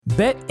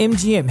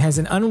BetMGM has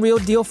an unreal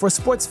deal for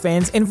sports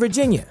fans in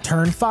Virginia.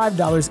 Turn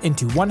 $5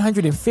 into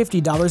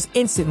 $150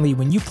 instantly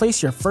when you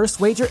place your first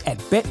wager at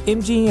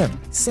BetMGM.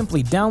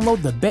 Simply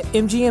download the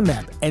BetMGM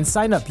app and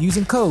sign up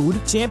using code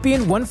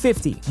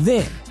Champion150.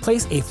 Then,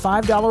 place a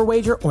 $5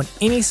 wager on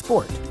any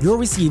sport. You'll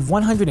receive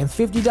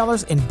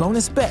 $150 in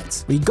bonus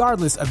bets,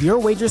 regardless of your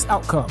wager's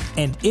outcome.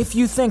 And if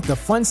you think the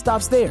fun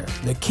stops there,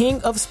 the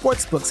King of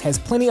Sportsbooks has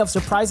plenty of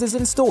surprises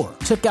in store.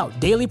 Check out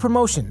daily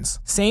promotions,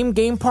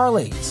 same-game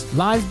parlays,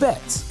 live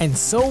bets, and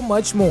so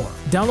much more.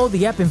 Download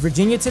the app in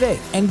Virginia today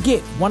and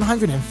get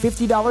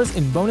 $150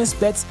 in bonus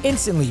bets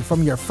instantly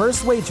from your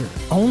first wager.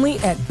 Only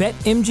at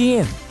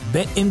BetMGM.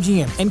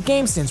 BetMGM and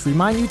GameSense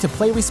remind you to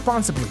play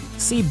responsibly.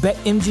 See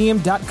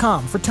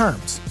BetMGM.com for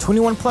terms.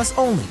 21 plus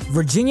only.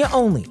 Virginia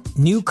only.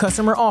 New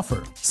customer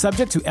offer.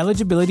 Subject to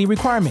eligibility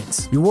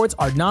requirements. Rewards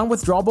are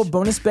non-withdrawable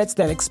bonus bets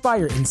that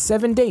expire in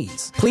 7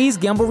 days. Please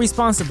gamble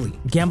responsibly.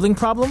 Gambling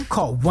problem?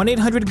 Call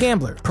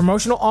 1-800-GAMBLER.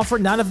 Promotional offer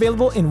not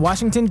available in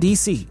Washington,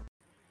 D.C.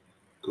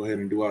 Go ahead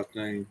and do our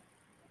thing.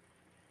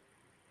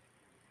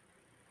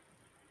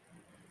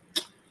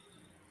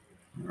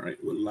 All right,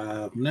 we're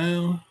live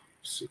now.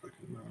 Let's see if I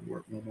can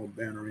work one more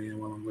banner in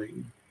while I'm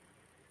waiting.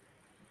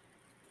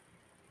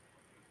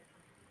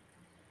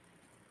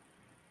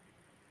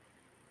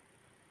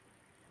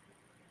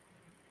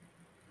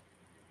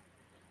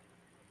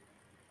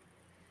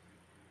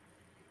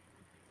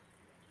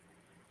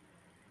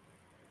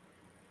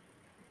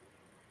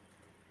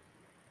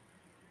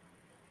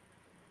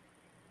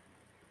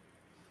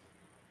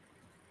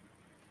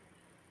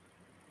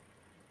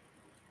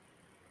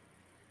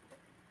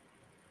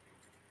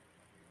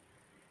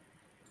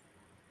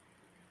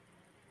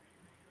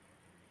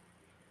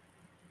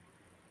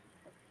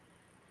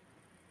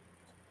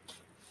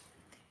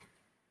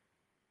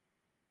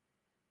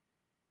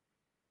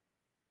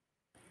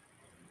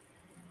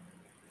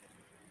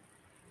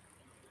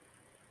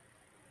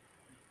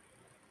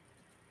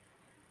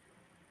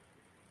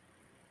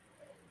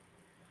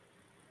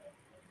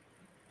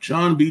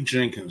 John B.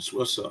 Jenkins,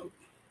 what's up?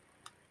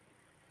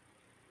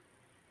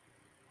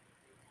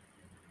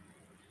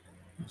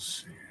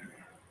 Let's see.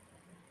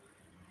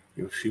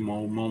 Give a few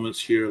more moments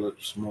here. Let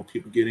some more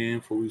people get in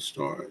before we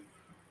start.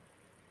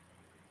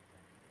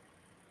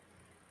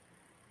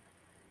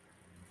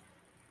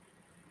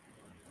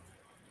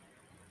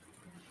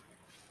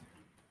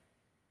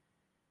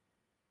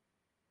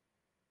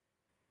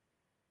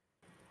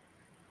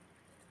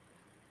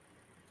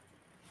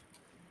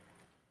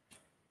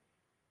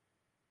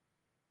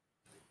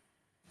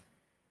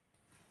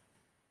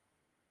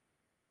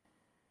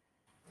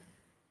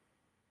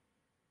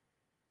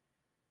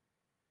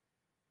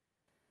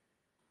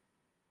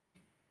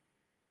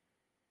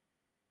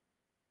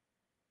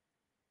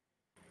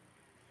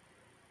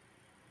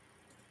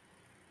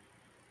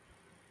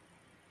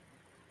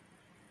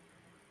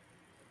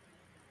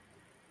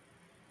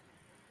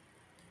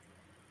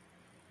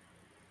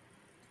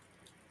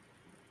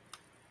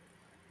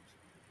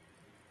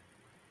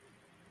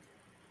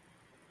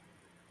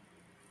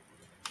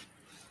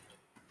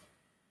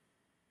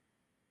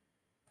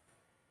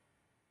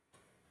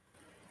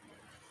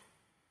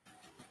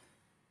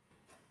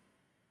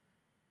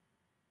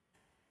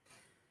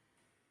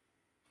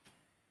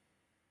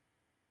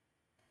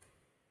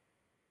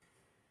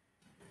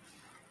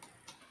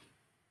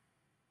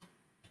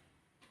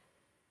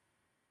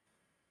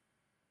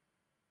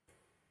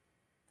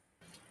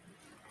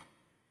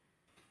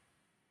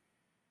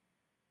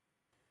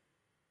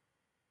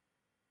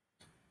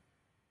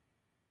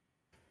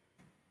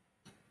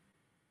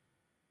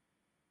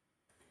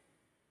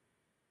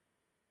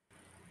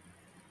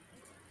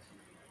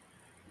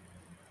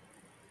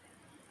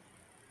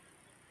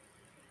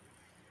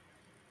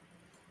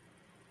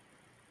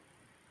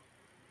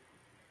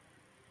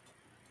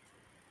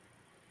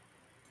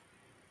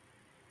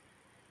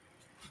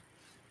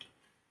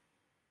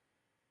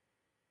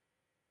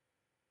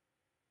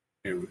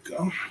 Here we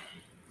go.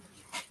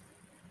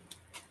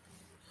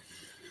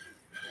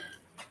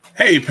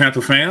 Hey,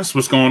 Panther fans,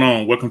 what's going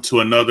on? Welcome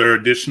to another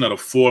edition of the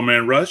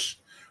Four-Man Rush.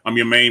 I'm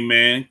your main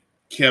man,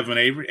 Kevin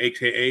Avery,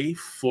 a.k.a.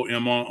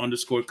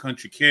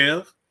 4MR_Country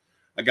Kev.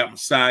 I got my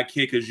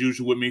sidekick, as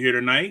usual, with me here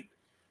tonight.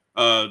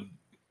 Panthers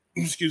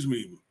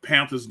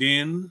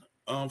Den,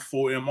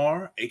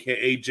 4MR,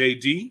 a.k.a.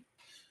 JD.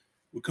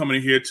 We're coming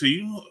in here to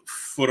you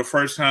for the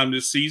first time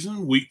this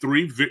season, Week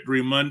 3,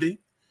 Victory Monday.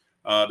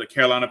 The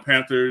Carolina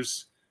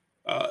Panthers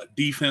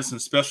defense and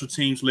special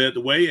teams led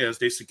the way as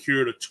they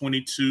secured a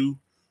 22-14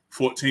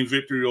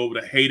 victory over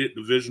the hated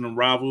divisional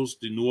rivals,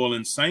 the New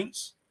Orleans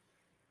Saints.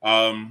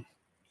 Wasn't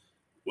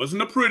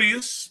the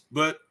prettiest,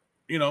 but,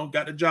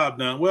 got the job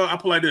done. Well, I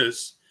put it like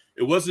this.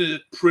 It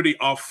wasn't pretty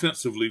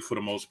offensively for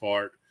the most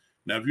part.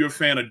 Now, if you're a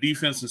fan of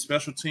defense and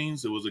special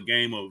teams, it was a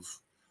game of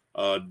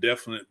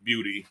definite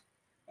beauty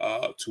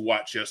to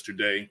watch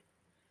yesterday.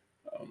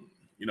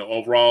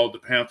 Overall, the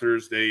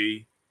Panthers,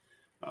 they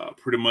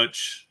pretty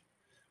much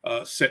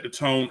set the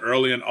tone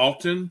early and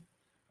often.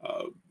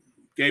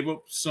 Gave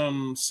up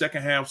some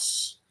second half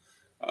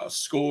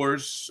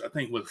Scores, I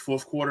think, with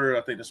fourth quarter,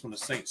 I think that's when the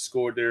Saints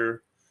scored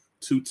their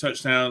 2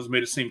 touchdowns,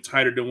 made it seem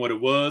tighter than what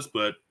it was.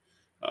 But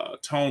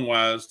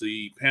tone-wise,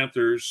 the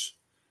Panthers'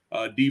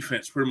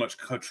 defense pretty much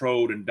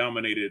controlled and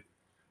dominated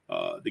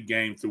the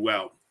game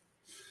throughout.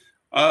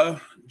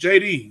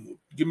 JD,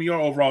 give me your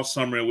overall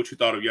summary of what you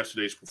thought of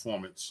yesterday's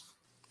performance.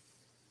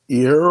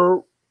 Yeah,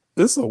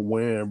 it's a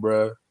win,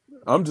 bro.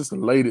 I'm just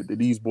elated that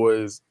these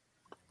boys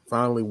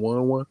finally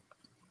won one.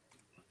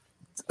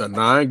 A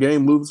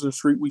 9-game losing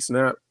streak we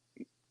snapped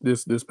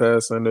this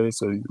past Sunday.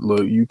 So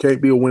look, you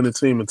can't be a winning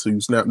team until you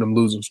snap them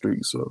losing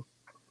streaks. So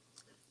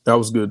that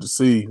was good to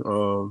see.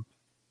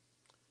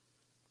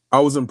 I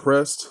was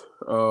impressed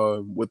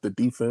with the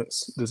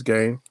defense this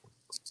game.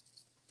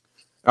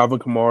 Alvin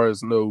Kamara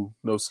is no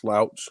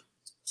slouch.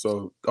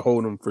 So to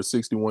hold him for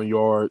 61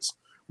 yards.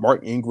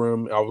 Mark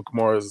Ingram, Alvin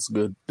Kamara is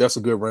good. That's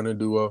a good running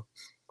duo.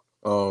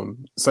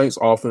 Saints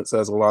offense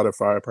has a lot of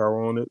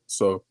firepower on it.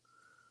 So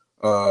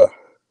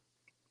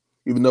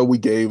even though we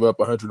gave up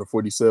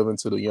 147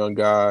 to the young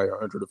guy,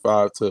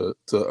 105 to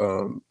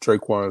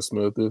Traquan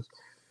Smith,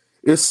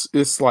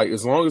 it's like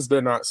as long as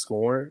they're not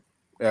scoring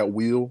at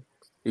will,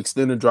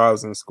 extended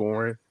drives and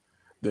scoring,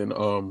 then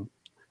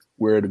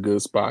we're at a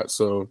good spot.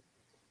 So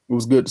it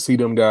was good to see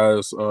them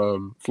guys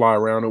fly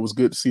around. It was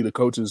good to see the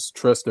coaches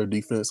trust their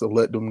defense and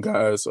let them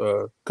guys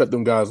cut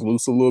them guys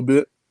loose a little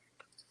bit.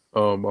 A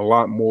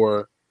lot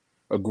more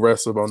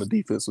aggressive on the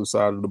defensive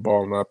side of the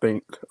ball, and I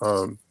think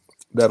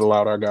that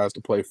allowed our guys to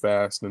play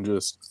fast and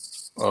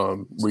just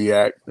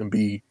react and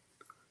be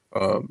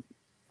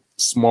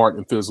smart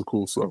and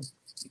physical. So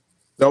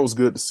that was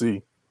good to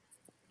see.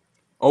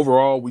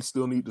 Overall, we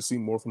still need to see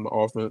more from the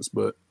offense,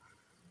 but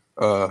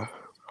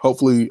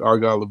hopefully our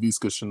guy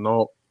Laviska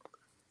Shenault,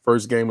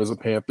 first game as a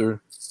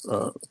Panther,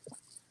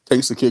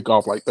 takes the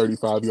kickoff like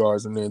 35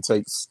 yards and then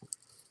takes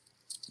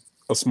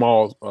a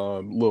small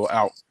little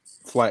out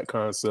flat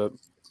concept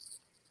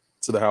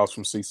to the house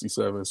from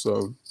 67.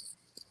 So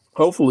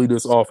hopefully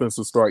this offense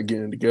will start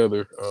getting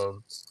together.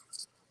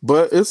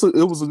 But it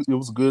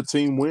was a good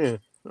team win.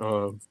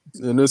 And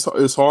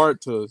it's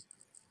hard to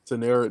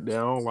narrow it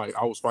down. Like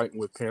I was fighting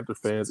with Panther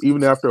fans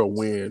even after a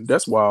win.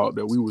 That's wild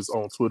that we was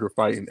on Twitter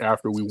fighting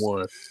after we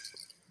won.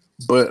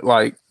 But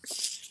like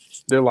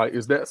they're like,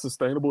 is that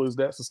sustainable? Is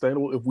that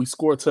sustainable? If we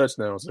score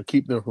touchdowns and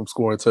keep them from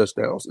scoring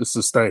touchdowns, it's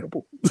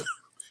sustainable.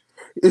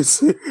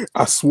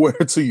 I swear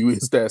to you,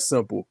 it's that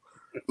simple.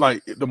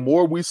 Like the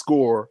more we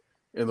score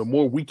and the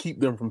more we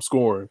keep them from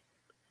scoring,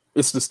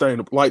 it's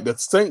sustainable. Like the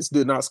Saints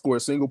did not score a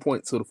single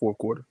point till the fourth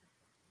quarter.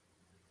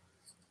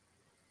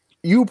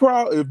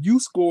 If you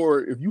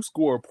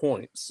score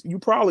points, you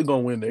probably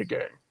gonna win that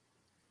game.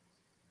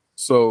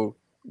 So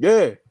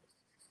yeah,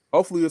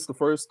 hopefully it's the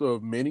first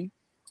of many.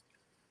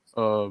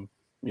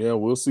 Yeah,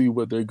 we'll see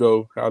what they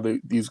go, how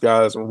these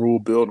guys and Rule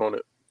build on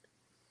it.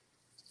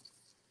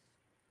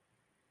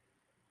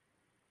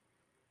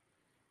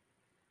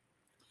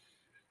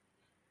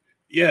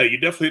 Yeah, you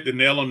definitely hit the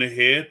nail on the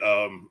head.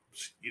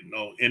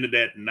 Ended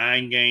that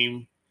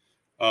 9-game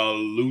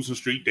losing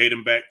streak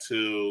dating back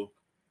to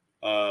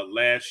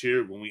last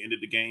year when we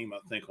ended the game, I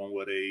think on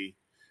a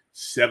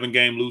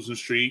 7-game losing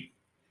streak.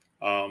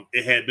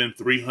 It had been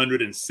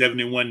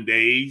 371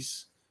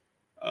 days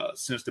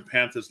since the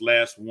Panthers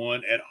last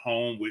won at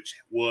home, which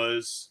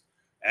was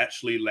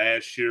actually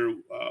last year,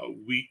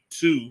 week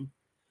 2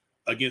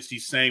 against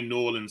these same New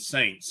Orleans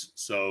Saints.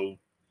 So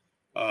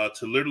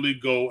to literally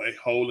go a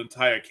whole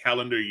entire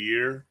calendar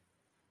year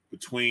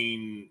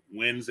between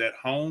wins at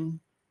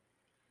home,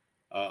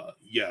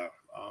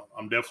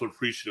 I'm definitely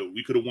appreciative.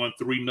 We could have won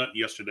 3-0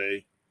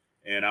 yesterday,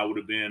 and I would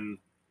have been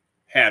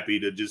happy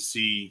to just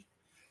see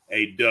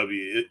a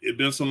W. It's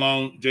been so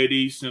long,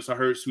 JD, since I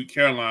heard Sweet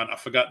Caroline, I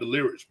forgot the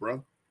lyrics,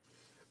 bro.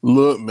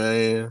 Look,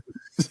 man.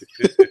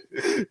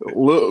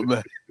 Look,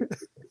 man.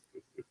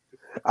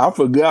 I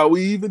forgot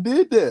we even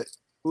did that.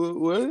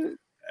 What?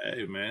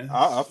 Hey, man.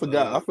 I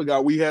forgot. I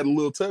forgot we had a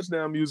little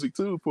touchdown music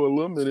too for a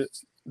little minute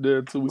there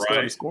until we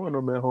started scoring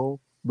them at home.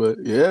 But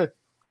yeah.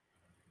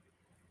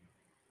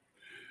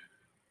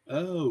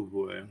 Oh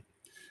boy.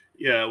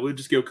 Yeah, we'll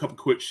just give a couple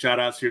quick shout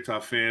outs here to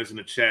our fans in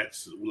the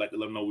chats. We'd like to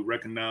let them know we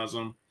recognize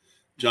them.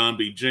 John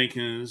B.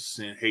 Jenkins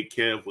and Hey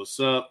Kev, what's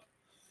up?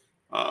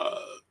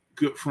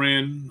 Good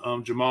friend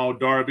Jamal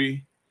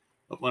Darby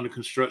up under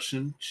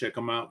construction. Check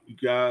them out, you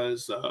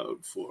guys,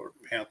 for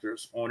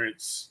Panthers,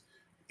 Hornets,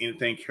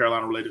 anything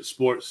Carolina related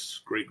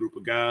sports. Great group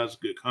of guys,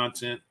 good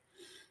content.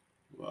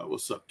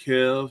 What's up,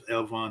 Kev?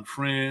 Elvon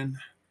Friend,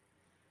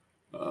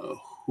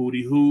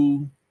 Hootie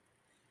Hoo,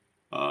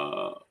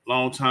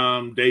 long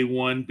time day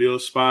one Bill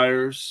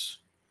Spires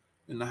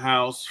in the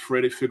house.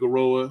 Freddie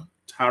Figueroa,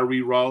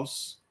 Tyree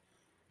Ross.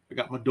 I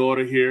got my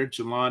daughter here,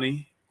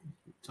 Jelani.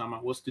 Talking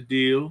about what's the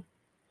deal.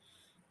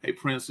 Hey,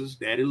 Princess,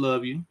 Daddy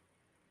love you.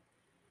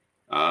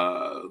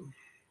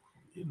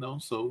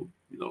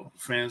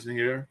 Fans in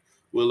here.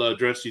 We'll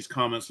address these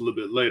comments a little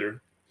bit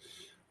later.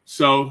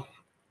 So,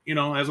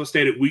 as I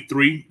stated, week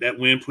 3, that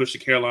win pushed the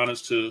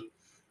Carolinas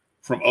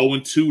from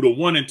 0-2 to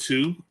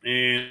 1-2,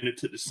 and it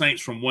took the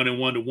Saints from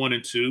 1-1 to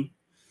 1-2.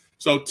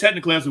 So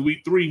technically, as of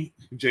week 3,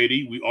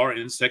 JD, we are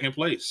in second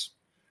place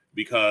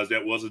because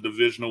that was a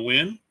divisional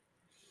win,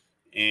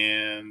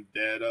 and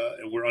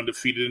and we're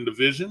undefeated in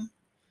division.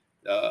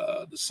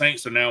 The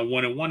Saints are now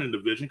 1-1 in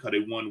division because they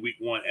won week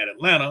 1 at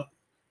Atlanta,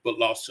 but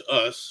lost to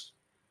us.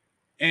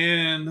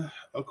 And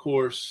of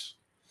course,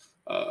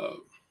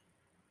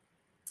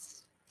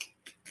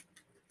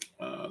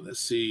 let's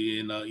see,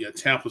 and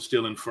Tampa's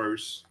still in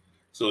first.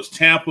 So it's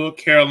Tampa,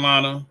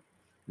 Carolina,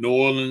 New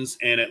Orleans,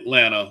 and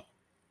Atlanta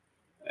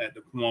at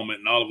the moment,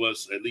 and all of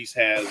us at least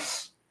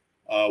has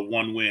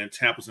one win.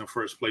 Tampa's in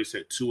first place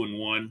at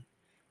 2-1.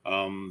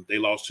 They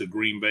lost to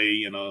Green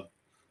Bay in a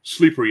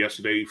sleeper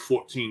yesterday,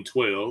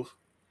 14-12.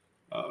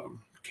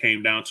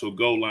 Came down to a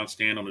goal line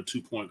stand on a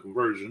 2-point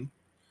conversion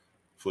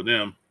for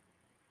them.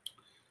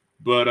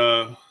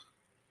 But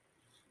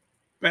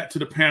back to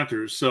the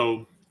Panthers.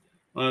 So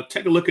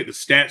take a look at the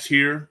stats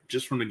here,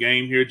 just from the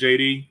game here,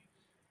 JD.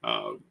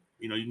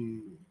 You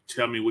can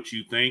tell me what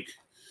you think.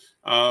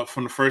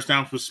 From the first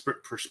down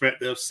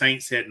perspective,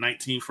 Saints had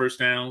 19 first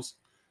downs.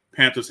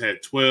 Panthers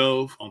had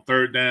 12 on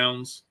third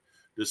downs.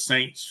 The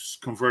Saints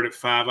converted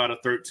 5 out of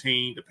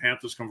 13. The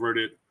Panthers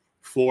converted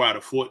 4 out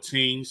of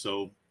 14,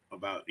 so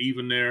about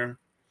even there.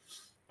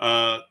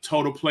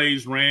 Total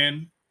plays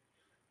ran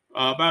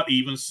about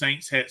even.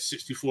 Saints had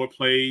 64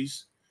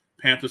 plays.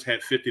 Panthers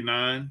had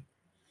 59.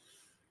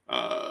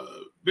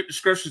 Bit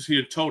discrepancy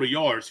in total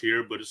yards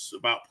here, but it's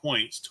about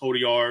points. Total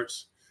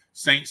yards,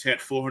 Saints had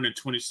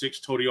 426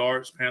 total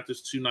yards.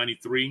 Panthers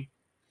 293.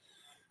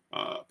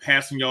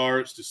 Passing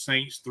yards, the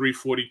Saints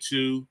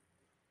 342.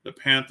 The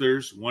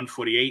Panthers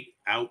 148.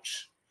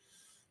 Ouch.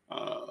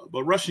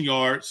 But rushing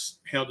yards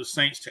held the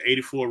Saints to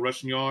 84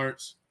 rushing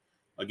yards.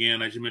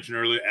 Again, as you mentioned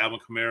earlier, Alvin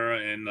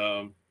Kamara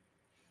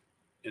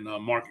and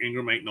Mark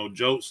Ingram ain't no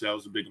jokes. So that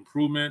was a big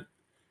improvement.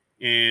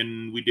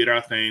 And we did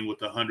our thing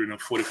with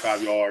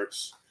 145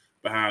 yards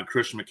behind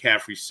Christian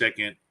McCaffrey's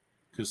second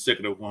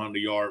consecutive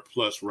 100-yard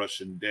plus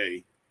rushing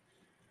day.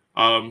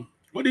 What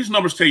do these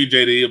numbers tell you,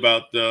 JD,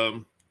 about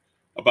the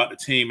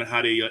team and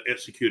how they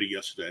executed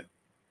yesterday?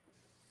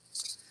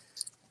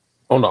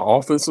 On the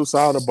offensive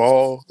side of the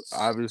ball,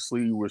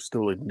 obviously we're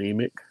still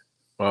anemic.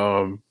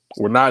 We're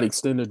not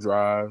extending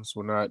drives.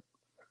 We're not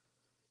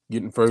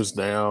getting first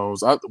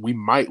downs. We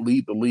might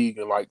lead the league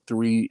in like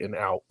 3 and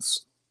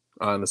outs.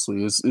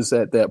 Honestly, it's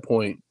at that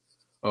point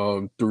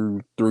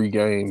through 3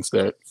 games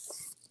that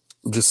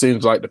it just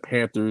seems like the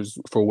Panthers,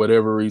 for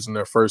whatever reason,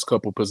 their first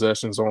couple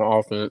possessions on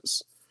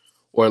offense,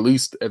 or at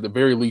least at the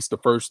very least the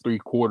first 3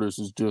 quarters,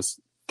 is just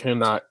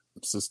cannot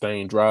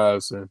sustain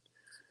drives, and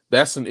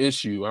that's an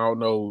issue. I don't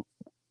know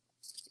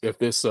if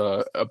this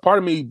a part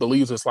of me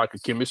believes it's like a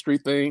chemistry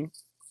thing,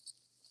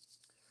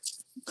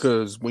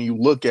 because when you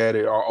look at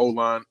it, our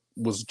O-line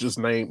was just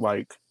named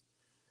like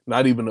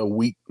not even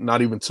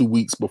 2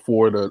 weeks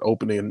before the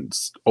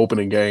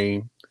opening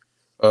game.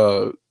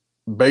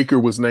 Baker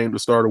was named the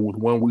starter with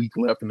 1 week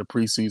left in the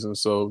preseason.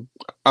 So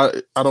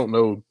I don't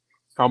know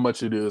how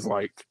much it is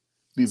like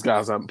these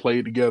guys haven't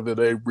played together.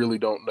 They really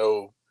don't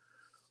know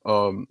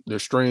their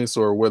strengths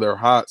or where their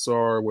hots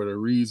are, where their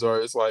reads are.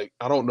 It's like,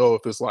 I don't know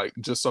if it's like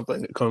just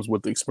something that comes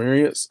with the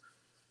experience.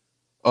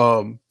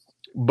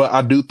 But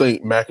I do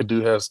think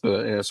McAdoo has the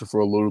answer for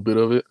a little bit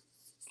of it.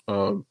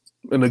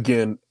 And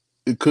again,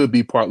 it could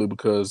be partly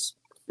because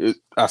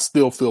I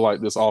still feel like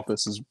this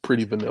offense is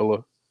pretty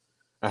vanilla.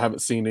 I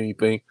haven't seen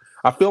anything.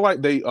 I feel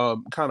like they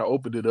kind of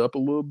opened it up a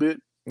little bit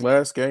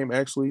last game,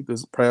 actually,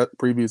 this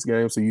previous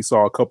game. So you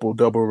saw a couple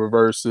double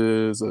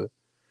reverses.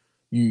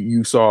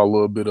 You saw a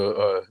little bit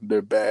of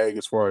their bag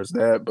as far as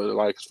that. But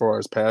like as far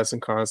as passing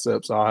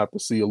concepts, I'll have to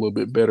see a little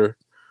bit better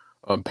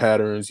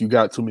patterns. You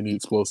got too many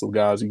explosive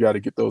guys. You got to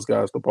get those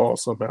guys the ball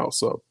somehow.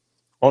 So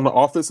on the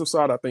offensive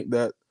side, I think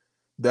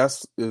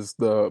that's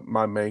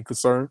my main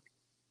concern.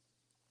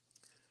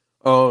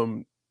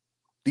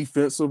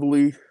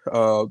 Defensively,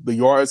 the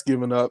yards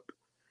given up,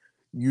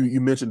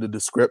 you mentioned the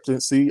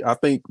discrepancy. I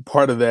think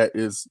part of that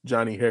is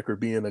Johnny Hekker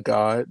being a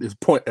god, is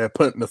point at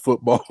punting the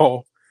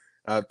football.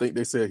 I think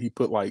they said he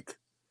put like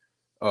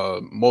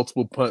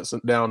multiple punts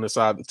down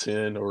inside the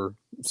 10 or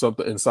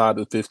something inside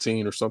the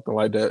 15 or something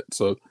like that.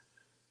 So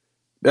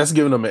that's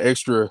giving them an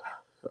extra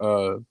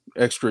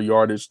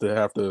yardage to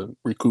have to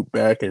recoup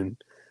back, and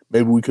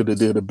maybe we could have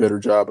did a better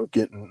job of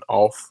getting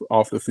off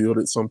the field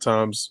at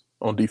sometimes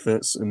on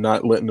defense and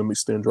not letting them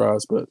extend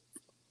drives. But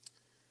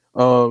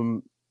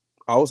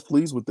I was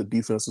pleased with the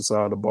defensive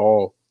side of the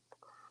ball.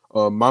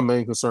 My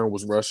main concern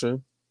was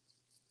rushing.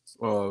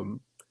 And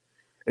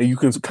you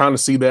can kind of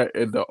see that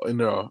in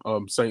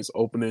the Saints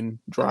opening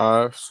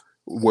drives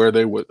where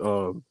they would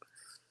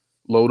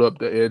load up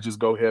the edges,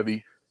 go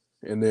heavy,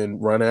 and then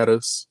run at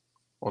us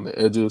on the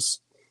edges.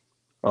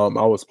 I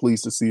was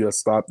pleased to see us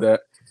stop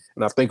that.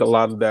 And I think a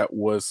lot of that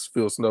was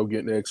Phil Snow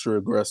getting extra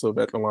aggressive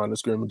at the line of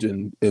scrimmage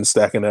and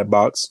stacking that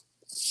box.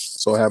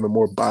 So having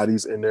more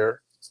bodies in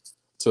there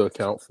to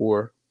account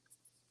for.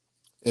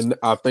 And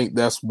I think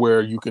that's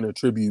where you can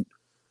attribute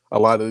a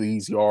lot of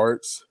these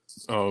yards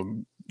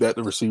that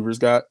the receivers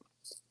got,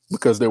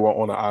 because they were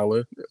on an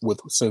island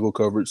with single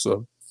coverage.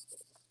 So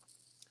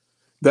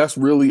that's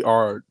really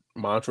our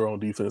mantra on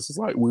defense. It's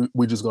like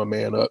we're just gonna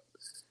man up,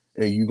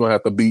 and you're gonna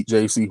have to beat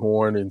J.C.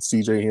 Horn and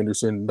C.J.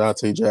 Henderson, and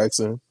Dante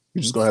Jackson.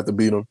 You're just gonna have to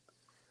beat them.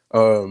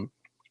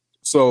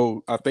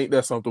 So I think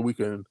that's something we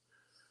can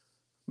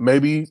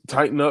maybe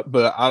tighten up,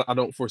 but I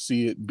don't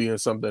foresee it being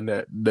something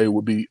that they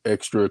would be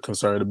extra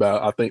concerned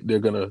about. I think they're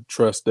gonna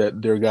trust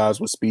that their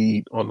guys with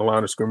speed on the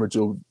line of scrimmage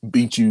will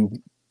beat you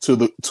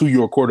to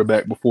your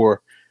quarterback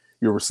before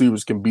your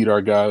receivers can beat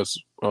our guys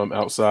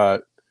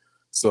outside.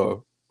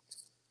 So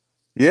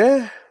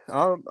yeah,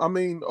 I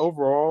mean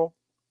overall,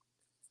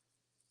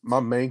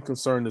 my main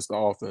concern is the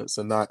offense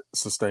and not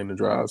sustain the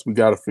drives. We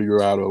got to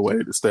figure out a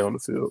way to stay on the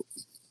field.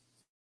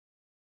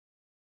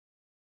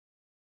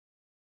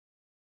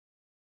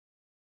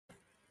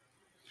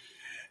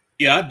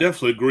 Yeah, I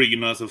definitely agree. You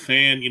know, as a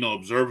fan, you know,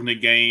 observing the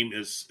game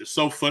is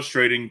so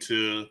frustrating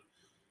to,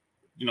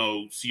 you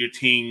know, see your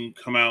team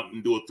come out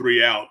and do a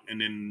 3-out, and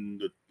then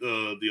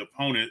the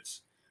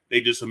opponents,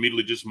 they just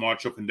immediately just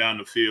march up and down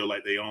the field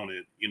like they own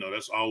it. You know,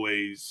 that's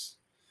always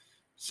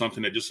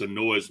something that just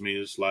annoys me.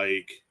 It's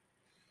like,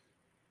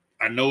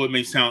 I know it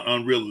may sound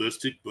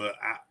unrealistic, but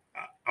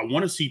I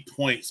want to see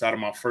points out of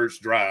my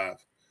first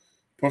drive.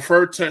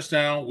 Preferred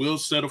touchdown, we'll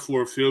settle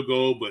for a field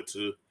goal, but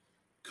to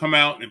come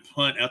out and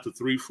punt after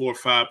 3, 4,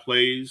 5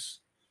 plays,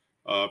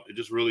 it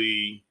just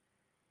really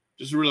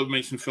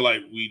makes me feel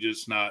like we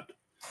just not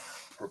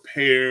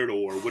prepared,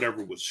 or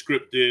whatever was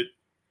scripted,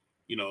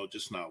 you know,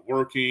 just not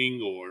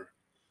working, or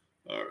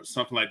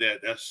something like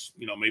that. That's,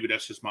 you know, maybe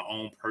that's just my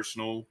own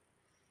personal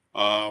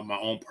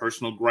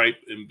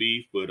gripe and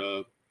beef, but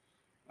I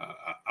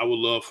would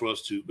love for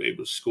us to be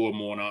able to score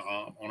more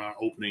on our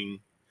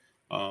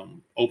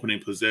opening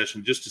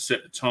possession, just to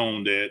set the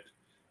tone that,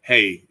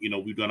 hey, you know,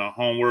 we've done our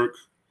homework.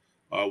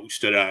 We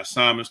studied our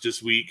assignments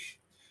this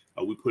week.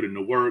 We put in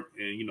the work,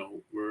 and you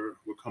know, we're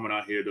coming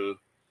out here to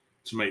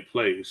make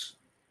plays.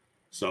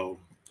 So,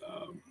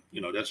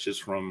 you know, that's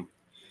just from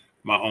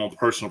my own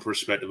personal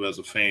perspective as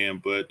a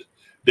fan. But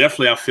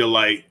definitely, I feel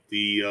like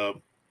that,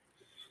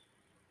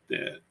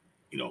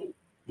 you know,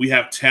 we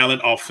have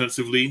talent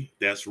offensively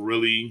that's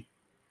really,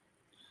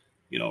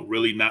 you know,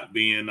 really not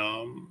being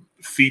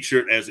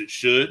featured as it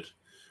should.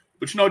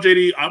 But you know,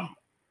 JD,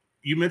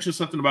 you mentioned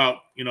something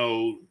about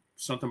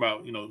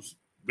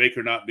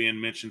Baker not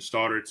being mentioned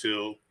starter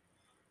till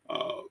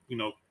you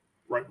know,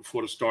 right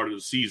before the start of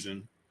the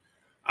season.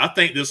 I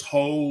think this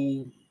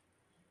whole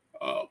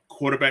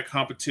quarterback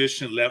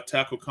competition, left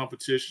tackle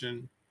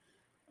competition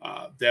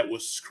that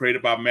was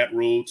created by Matt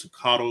Rule to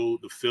coddle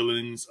the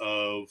feelings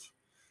of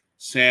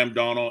Sam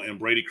Darnold and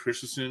Brady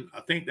Christensen,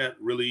 I think that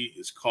really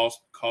is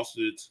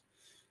costed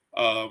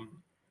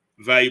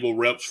valuable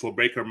reps for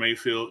Baker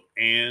Mayfield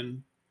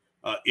and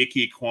Ike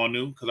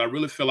Ekwonu, because I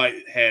really feel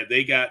like had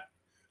they got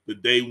the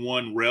day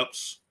one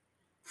reps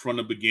from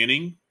the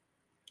beginning,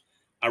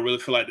 I really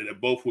feel like that they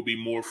both would be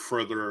more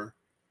further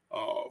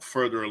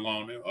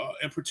along,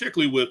 and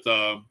particularly with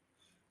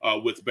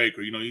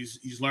Baker. You know,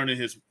 he's learning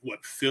his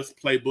 5th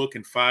playbook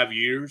in 5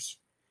 years,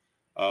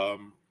 or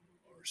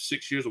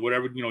 6 years or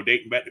whatever. You know,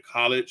 dating back to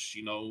college.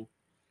 You know,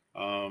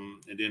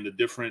 and then the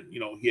different. You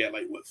know, he had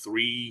like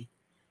three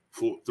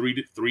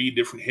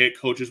different head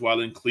coaches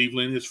while in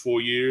Cleveland his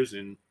 4 years,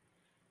 and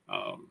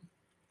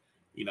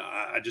you know,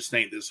 I just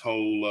think this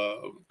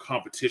whole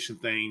competition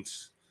thing,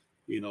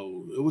 you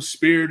know, it was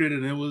spirited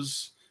and it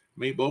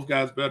made both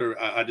guys better.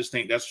 I just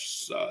think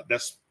that's a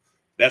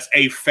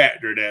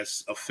factor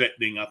that's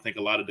affecting, I think,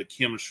 a lot of the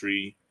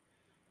chemistry,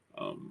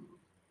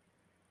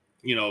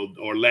 you know,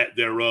 or lack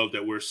thereof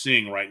that we're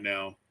seeing right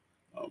now.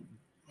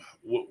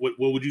 What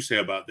would you say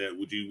about that?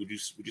 Would you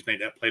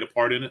think that played a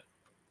part in it?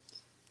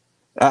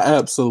 I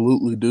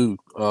absolutely do,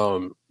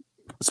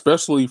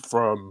 especially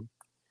from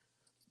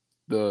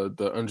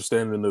the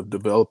understanding of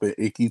developing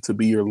Icky to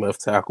be your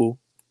left tackle.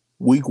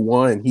 Week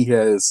 1, he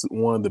has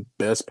one of the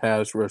best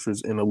pass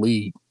rushers in the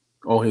league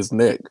on his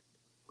neck.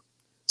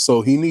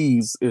 So he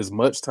needs as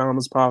much time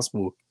as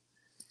possible.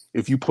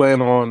 If you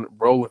plan on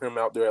rolling him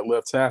out there at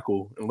left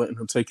tackle and letting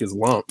him take his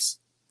lumps,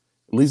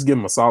 at least give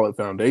him a solid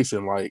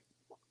foundation. Like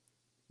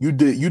you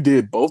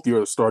did both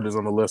your starters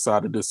on the left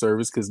side of this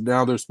service, because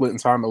now they're splitting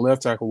time at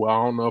left tackle. Well,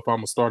 I don't know if I'm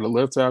gonna start at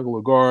left tackle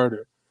or guard.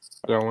 Or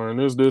I gotta learn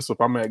this. If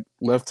I'm at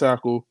left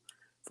tackle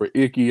for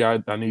Icky, I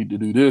need to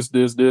do this.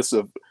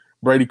 If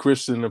Brady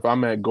Christian, if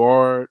I'm at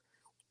guard,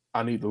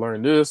 I need to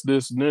learn this,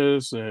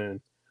 and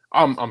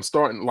I'm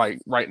starting, like,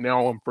 right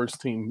now I'm first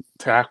team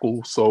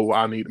tackle, so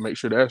I need to make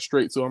sure that's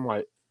straight. So I'm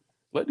like,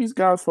 let these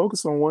guys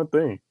focus on one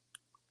thing.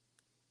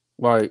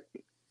 Like,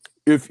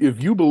 if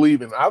you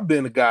believe in, I've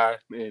been a guy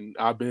and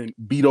I've been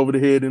beat over the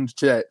head in the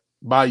chat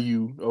by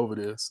you over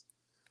this.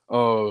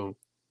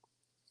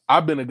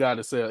 I've been a guy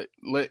that said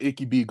let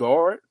Icky be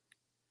guard,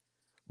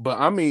 but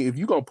I mean, if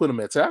you're gonna put him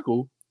at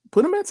tackle,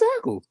 put him at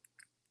tackle.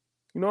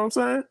 You know what I'm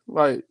saying?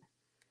 Like,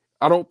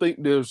 I don't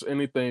think there's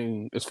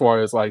anything as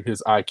far as like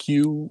his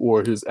IQ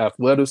or his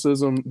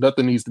athleticism.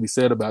 Nothing needs to be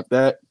said about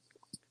that.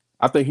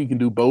 I think he can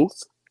do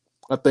both.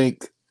 I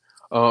think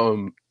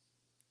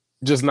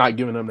just not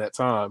giving him that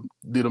time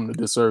did him the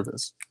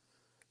disservice.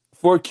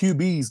 For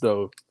QBs,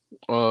 though,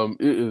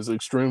 it is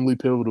extremely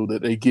pivotal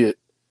that they get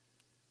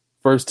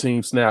first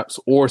team snaps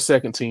or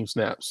second team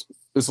snaps.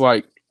 It's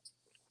like,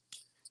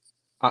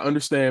 I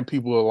understand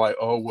people are like,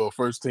 oh, well,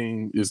 first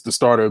team is the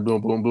starter,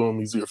 boom, boom, boom.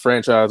 He's your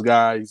franchise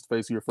guy. He's the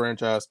face of your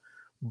franchise.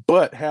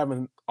 But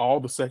having all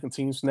the second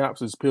team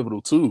snaps is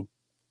pivotal too,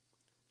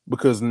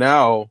 because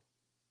now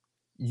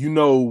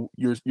your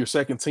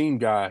second team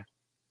guy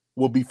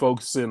will be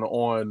focusing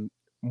on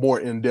more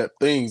in-depth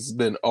things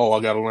than, oh,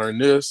 I got to learn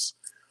this,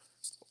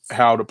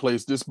 how to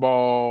place this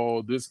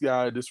ball. This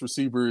guy, this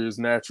receiver is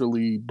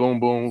naturally boom,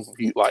 boom.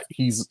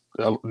 He's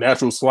a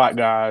natural slot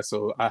guy,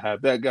 so I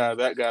have that guy,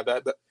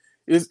 that.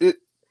 It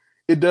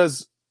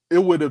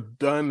would have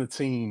done the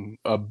team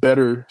a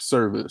better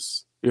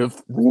service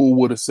if Rule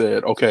would have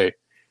said, okay,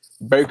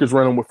 Baker's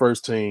running with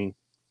first team.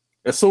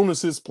 As soon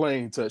as his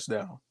plane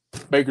touchdown,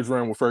 Baker's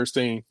running with first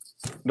team.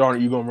 Darn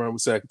it, you're going to run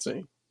with second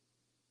team.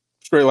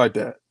 Straight like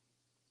that.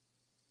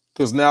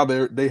 Because now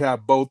they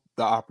have both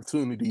the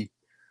opportunity.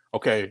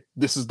 Okay,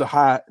 this is the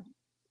hot.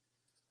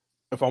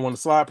 If I want a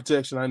slide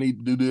protection, I need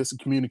to do this and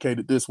communicate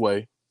it this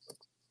way.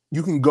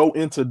 You can go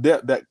into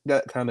depth,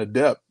 that kind of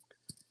depth,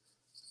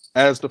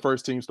 as the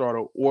first team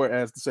starter or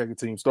as the second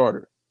team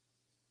starter.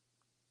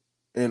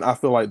 And I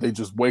feel like they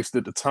just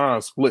wasted the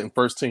time splitting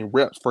first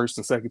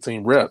and second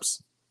team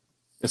reps,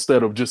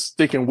 instead of just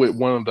sticking with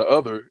one or the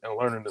other and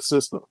learning the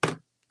system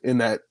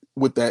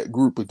with that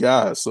group of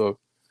guys. So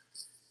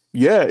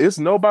yeah, it's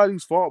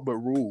nobody's fault but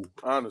Rule,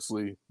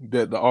 honestly,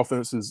 that the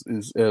offense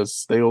is as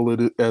stale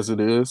as it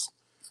is.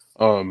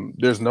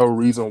 There's no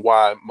reason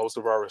why most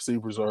of our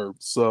receivers are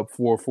sub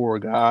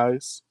 4.4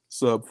 guys,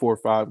 sub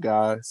 4.5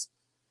 guys.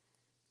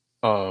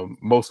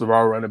 Most of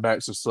our running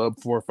backs are sub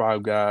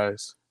 4.5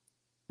 guys.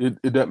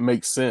 It doesn't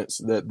make sense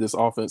that this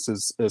offense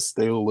is as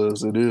stale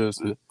as it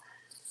is.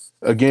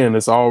 Again,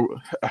 it's all,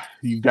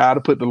 you got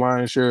to put the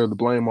lion's share of the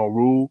blame on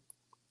Rule,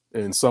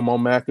 and some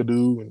on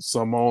McAdoo, and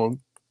some on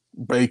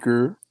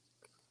Baker.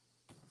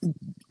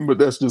 But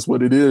that's just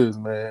what it is,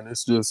 man.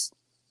 It's just,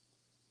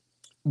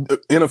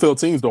 NFL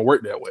teams don't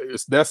work that way.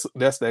 That's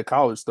that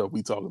college stuff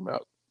we talking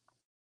about.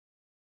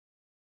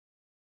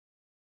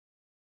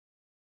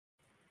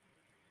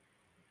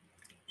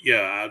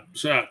 Yeah,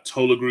 I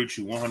totally agree with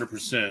you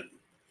 100%.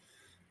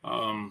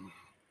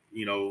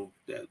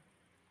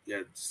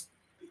 That's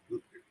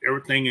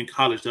everything in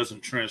college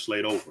doesn't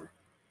translate over.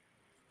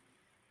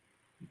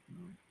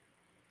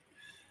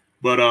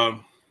 But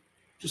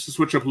just to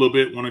switch up a little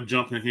bit, want to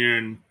jump in here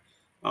and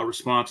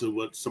respond to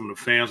what some of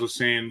the fans are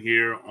saying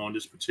here on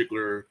this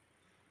particular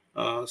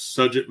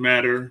subject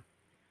matter.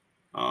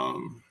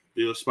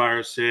 Bill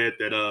Spires said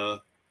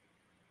that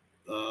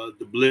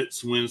the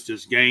Blitz wins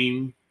this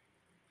game.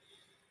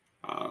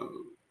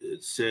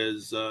 It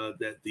says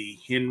that the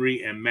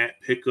Henry and Matt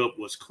pickup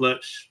was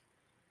clutch.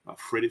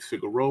 Freddie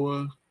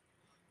Figueroa,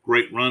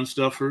 great run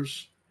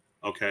stuffers.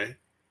 Okay.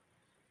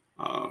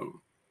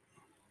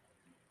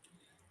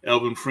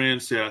 Elvin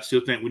Friend said, I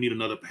still think we need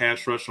another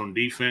pass rush on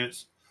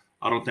defense.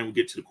 I don't think we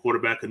get to the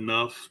quarterback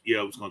enough. Yeah,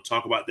 I was going to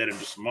talk about that in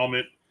just a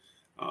moment.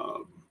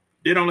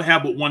 They only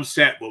have but one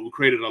sack, but we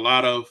created a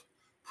lot of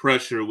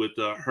pressure with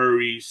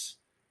hurries,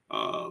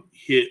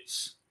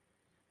 hits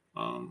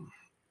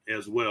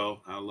as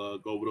well. I'll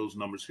go over those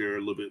numbers here a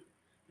little bit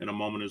in a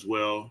moment as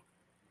well.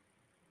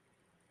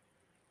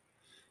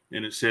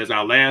 And it says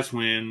our last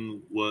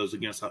win was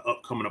against our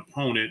upcoming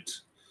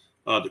opponent,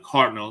 the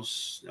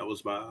Cardinals.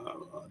 That's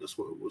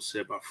what was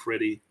said by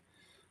Freddie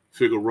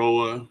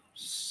Figueroa.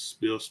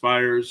 Bill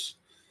Spires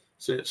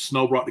said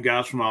Snow brought the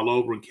guys from all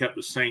over and kept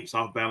the Saints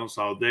off balance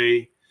all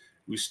day.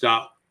 We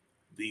stopped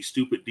the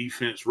stupid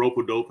defense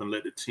rope-a-dope and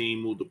let the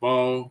team move the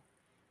ball.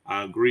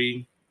 I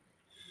agree.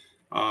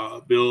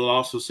 Bill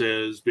also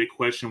says, big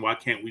question, why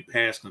can't we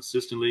pass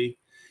consistently?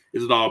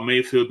 Is it all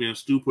Mayfield being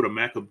stupid or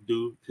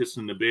McAdoo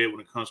pissing the bed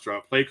when it comes to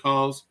our play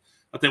calls?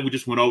 I think we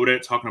just went over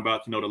that, talking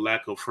about, the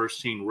lack of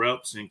first-team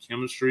reps and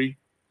chemistry.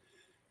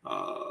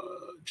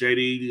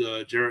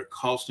 JD, Jared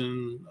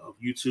Colston of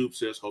YouTube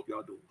says, hope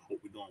we're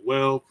doing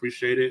well.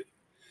 Appreciate it.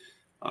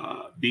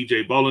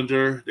 BJ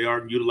Bollinger, they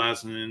aren't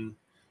utilizing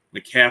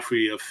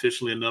McCaffrey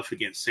efficiently enough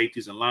against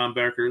safeties and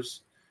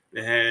linebackers.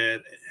 They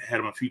had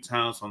him a few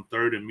times on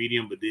third and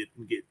medium, but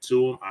didn't get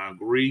to him. I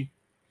agree.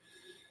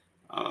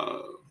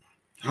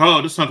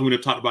 This is something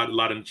we've talked about a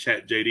lot in the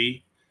chat,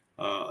 JD.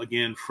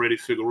 Again, Freddie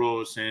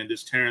Figueroa is saying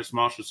this Terrence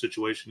Marshall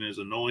situation is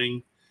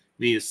annoying.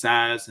 His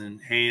size and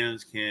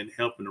hands can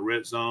help in the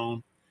red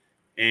zone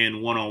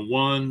and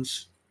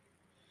one-on-ones.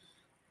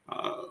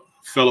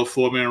 Fellow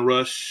four-man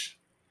rush.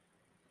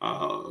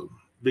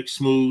 Big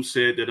Smooth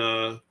said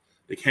that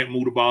they can't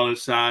move the ball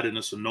inside and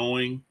it's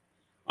annoying.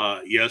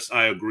 Yes,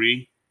 I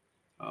agree.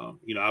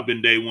 I've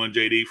been day one,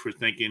 JD, for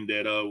thinking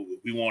that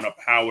we want a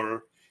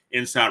power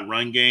inside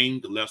run game.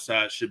 The left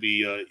side should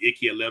be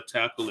Icky at left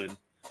tackle and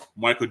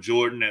Michael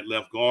Jordan at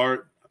left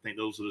guard. I think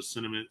those are the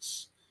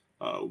sentiments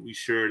we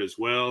shared as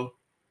well.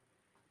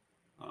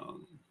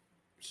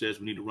 Says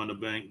we need to run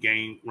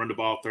the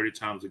ball 30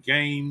 times a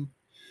game.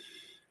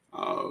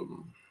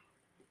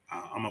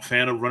 I'm a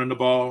fan of running the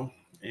ball.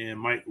 And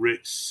Mike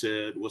Ricks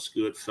said, "What's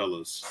good,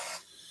 fellas?"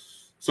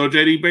 So,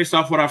 JD, based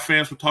off what our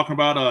fans were talking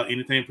about,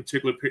 anything in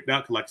particular picked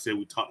out? Because, like I said,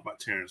 we talked about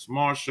Terrence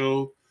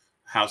Marshall,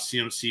 how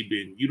CMC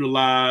being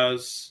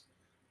utilized.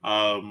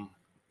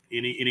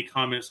 Any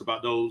comments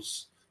about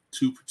those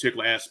two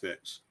particular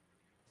aspects?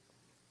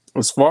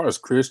 As far as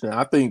Christian,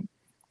 I think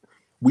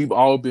we've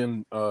all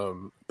been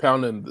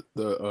pounding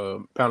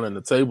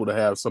the table to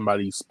have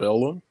somebody spell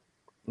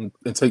him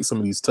and take some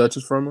of these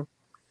touches from him.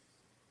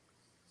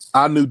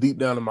 I knew deep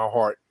down in my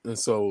heart, and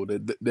so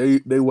that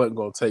they wasn't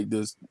gonna take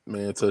this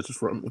man touches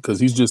from him because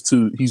he's just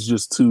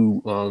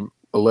too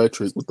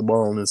electric with the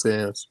ball in his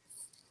hands.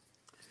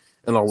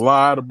 And a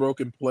lot of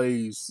broken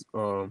plays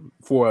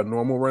for a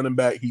normal running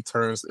back, he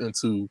turns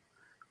into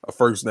a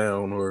first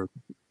down or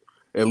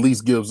at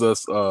least gives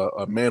us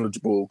a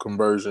manageable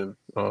conversion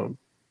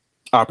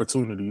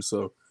opportunity.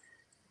 So,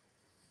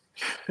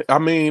 I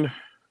mean,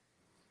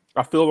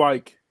 I feel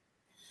like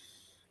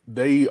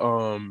they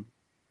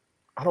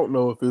I don't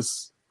know if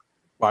it's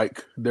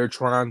like they're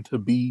trying to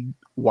be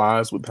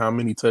wise with how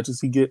many touches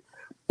he get,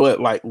 but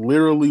like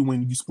literally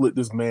when you split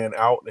this man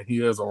out and he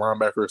has a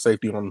linebacker or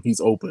safety on him,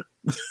 he's open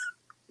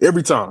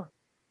every time.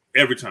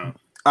 Every time.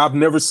 I've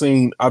never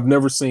seen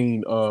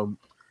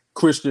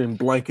Christian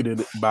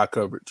blanketed by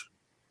coverage.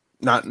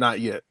 Not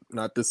yet.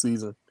 Not this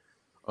season.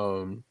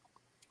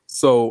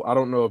 So I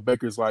don't know if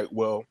Baker's like,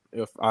 well,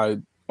 if I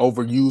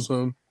overuse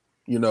him,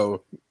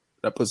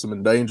 that puts him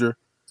in danger.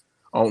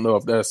 I don't know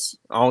if I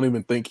don't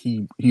even think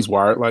he's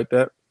wired like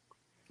that.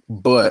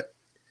 But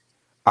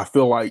I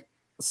feel like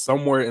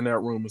somewhere in that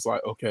room is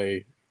like,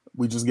 okay,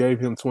 we just gave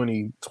him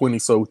 20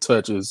 so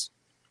touches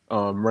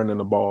running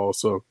the ball.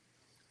 So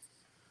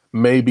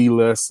maybe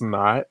let's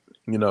not,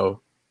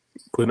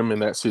 put him in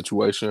that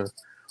situation.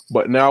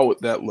 But now with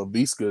that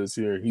Laviska is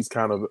here, he's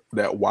kind of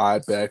that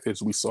wide back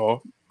as we saw.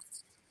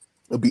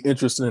 It'll be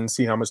interesting to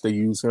see how much they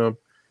use him.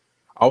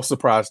 I was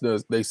surprised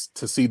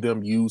to see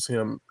them use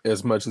him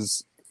as much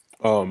as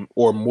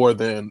or more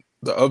than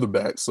the other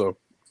backs. So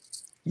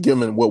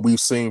given what we've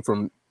seen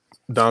from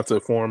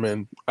D'Onta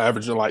Foreman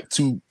averaging like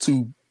two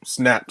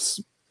snaps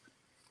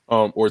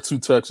or 2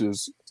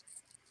 touches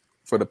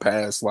for the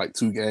past like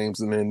 2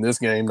 games, and then this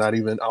game I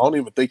don't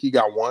even think he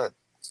got one.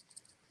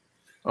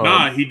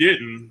 Nah, he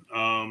didn't.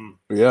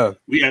 Yeah.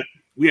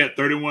 We had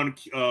 31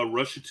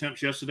 rush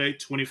attempts yesterday,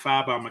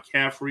 25 by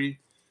McCaffrey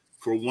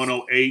for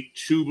 108.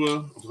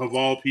 Chuba, of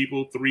all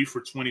people, 3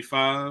 for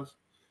 25.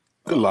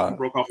 Good line.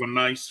 Broke off a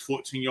nice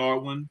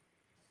 14-yard one.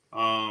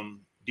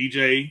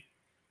 DJ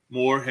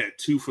Moore had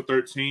 2 for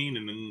 13,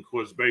 and then, of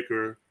course,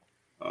 Baker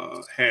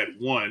had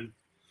 1.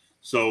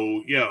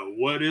 So, yeah,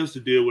 what is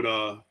the deal with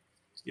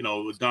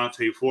with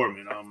D'Onta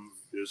Foreman?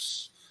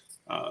 It's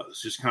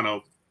just kind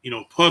of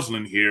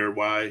puzzling here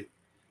why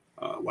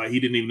he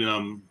didn't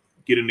even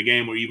get in the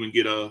game or even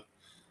get a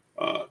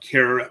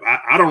carry.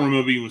 I don't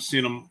remember even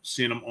seeing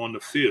him on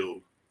the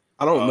field.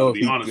 I don't know. To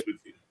be honest with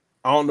you,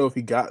 I don't know if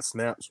he got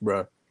snaps,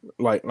 bro.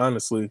 Like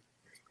honestly,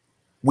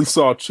 we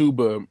saw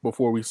Chuba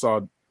before we saw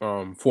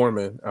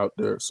Foreman out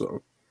there,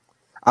 so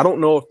I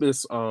don't know if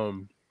it's a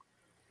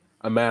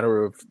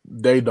matter of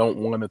they don't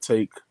want to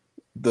take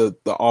the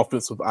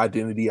offensive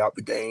identity out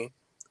the game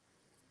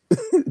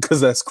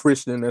because that's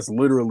Christian. He's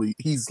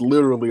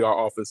literally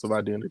our offensive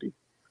identity.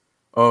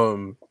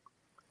 I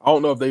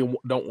don't know if they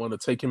don't want to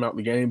take him out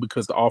the game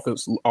because the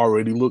offense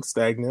already looks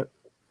stagnant.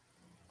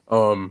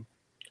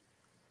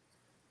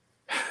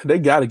 They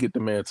got to get the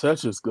man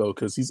touches though,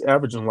 because he's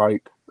averaging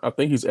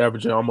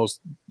almost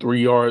 4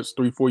 yards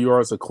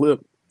a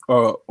clip,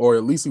 or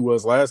at least he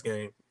was last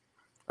game.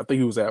 I think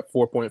he was at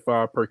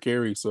 4.5 per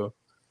carry. So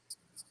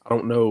I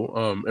don't know.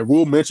 And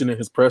Rule mentioned in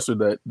his presser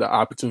that the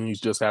opportunities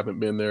just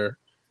haven't been there.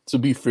 To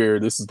be fair,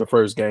 this is the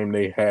first game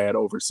they had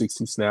over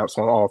 60 snaps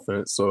on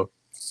offense. So,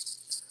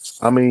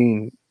 I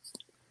mean,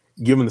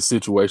 given the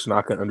situation,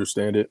 I can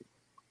understand it.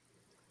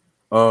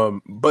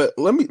 But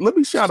let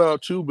me shout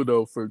out Chuba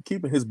though for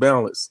keeping his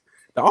balance.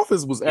 The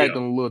offense was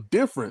acting a little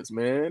different,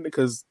 man,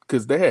 because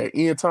they had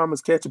Ian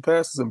Thomas catching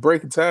passes and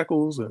breaking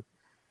tackles, and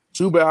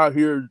Chuba out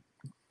here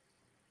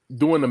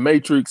doing the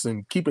matrix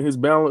and keeping his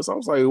balance. I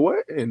was like,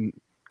 what? And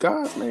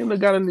God's name, they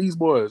got in these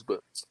boys.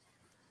 But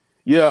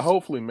yeah,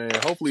 hopefully, man.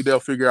 Hopefully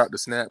they'll figure out the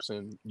snaps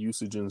and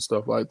usage and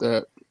stuff like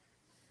that.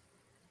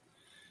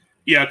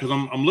 Yeah, because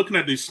I'm looking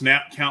at these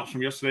snap counts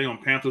from yesterday on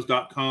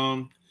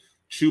Panthers.com.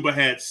 Chuba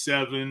had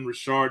 7.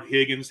 Rashard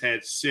Higgins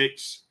had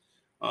 6.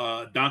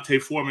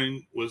 D'Onta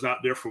Foreman was out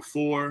there for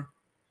 4.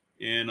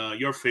 And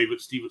your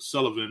favorite, Stephen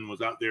Sullivan,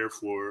 was out there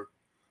for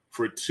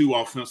 2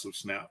 offensive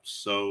snaps.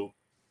 So,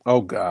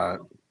 oh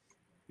God.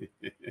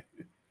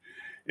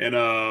 And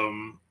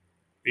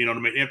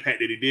the impact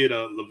that he did,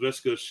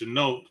 Laviska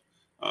Shenault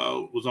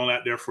was on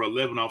out there for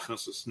 11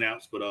 offensive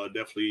snaps, but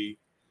definitely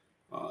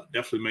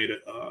made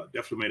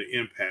an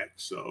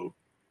impact. So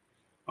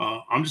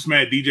I'm just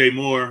mad DJ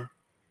Moore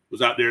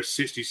was out there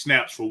 60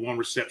 snaps for 1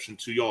 reception,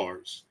 2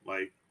 yards.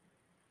 Like,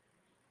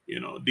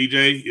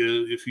 DJ,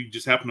 if you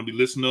just happen to be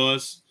listening to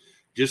us,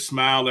 just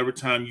smile every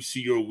time you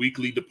see your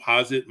weekly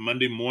deposit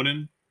Monday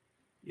morning,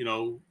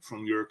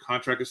 from your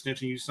contract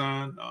extension you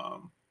signed.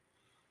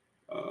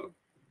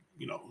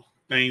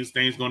 Things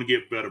going to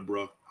get better,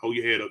 bro. Hold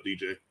your head up,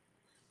 DJ.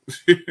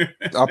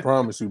 I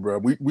promise you, bro.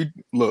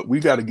 We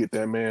got to get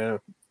that man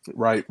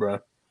right, bro.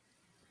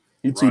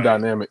 He's too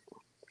dynamic.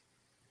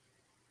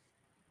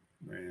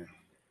 Man.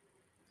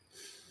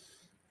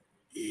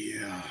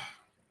 Yeah.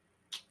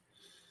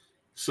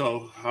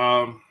 So,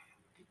 as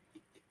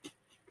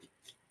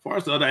far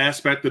as the other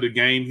aspect of the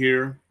game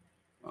here,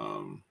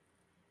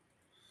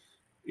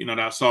 that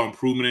I saw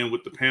improvement in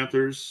with the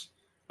Panthers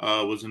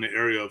was in the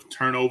area of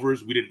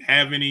turnovers. We didn't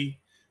have any.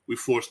 We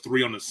forced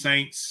 3 on the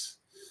Saints.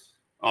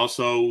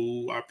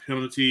 Also, our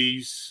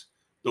penalties,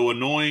 though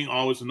annoying,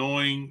 always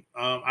annoying.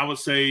 I would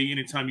say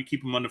anytime you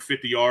keep them under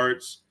 50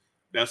 yards,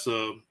 that's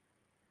a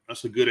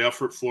good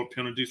effort. 4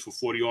 penalties for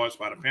 40 yards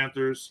by the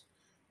Panthers,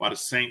 while the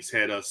Saints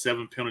had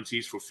 7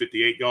 penalties for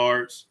 58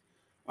 yards.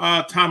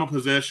 Time of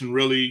possession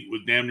really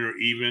was damn near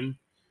even.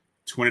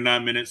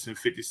 29 minutes and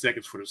 50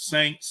 seconds for the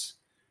Saints,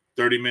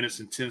 30 minutes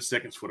and 10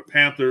 seconds for the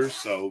Panthers.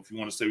 So if you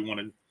want to say we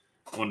wanted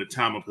on the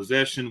time of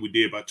possession, we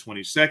did by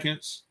 20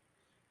 seconds.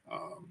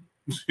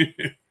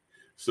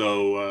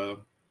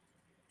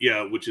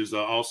 Which is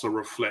also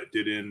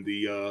reflected in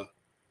the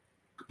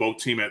both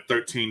team had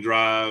 13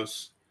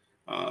 drives.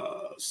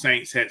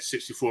 Saints had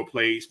 64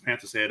 plays.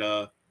 Panthers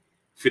had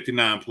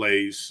 59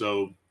 plays.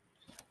 So,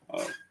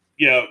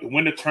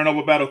 win the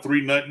turnover battle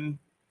 3-0.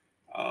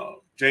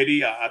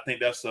 JD, I think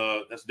that's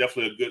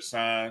definitely a good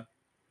sign.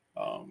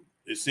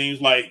 It seems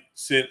like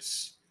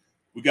since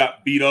we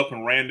got beat up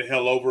and ran the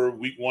hell over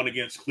week 1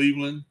 against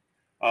Cleveland,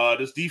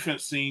 this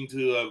defense seemed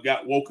to have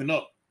got woken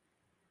up.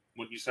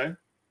 Wouldn't you say?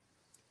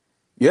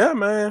 Yeah,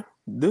 man.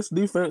 This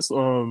defense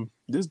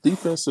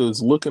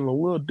is looking a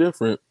little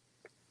different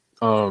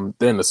than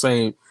the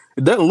same.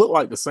 It doesn't look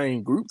like the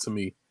same group to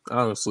me,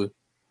 honestly.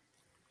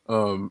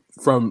 From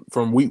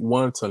week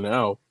 1 to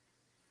now,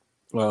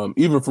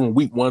 even from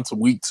week 1 to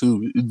week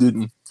 2, it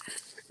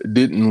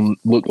didn't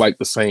look like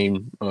the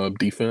same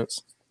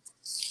defense.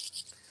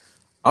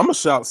 I'm gonna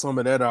shout some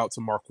of that out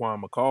to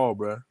Marquand McCall,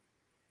 bro.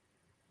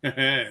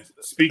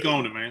 Speak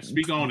on it, man.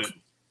 Speak on it.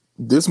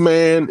 This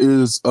man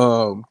is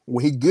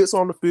when he gets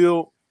on the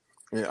field,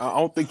 and I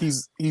don't think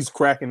he's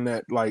cracking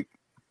that. Like,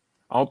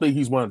 I don't think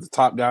he's one of the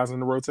top guys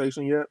in the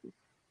rotation yet.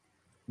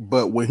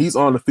 But when he's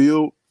on the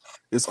field,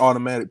 it's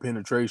automatic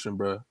penetration,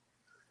 bro.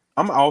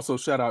 I'm gonna also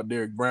shout out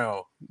Derrick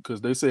Brown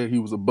because they said he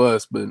was a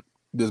bust, but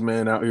this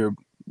man out here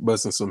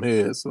busting some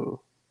heads.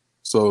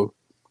 So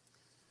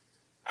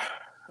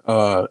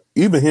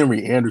even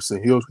Henry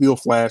Anderson, he'll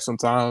flash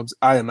sometimes.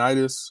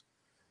 Ioannidis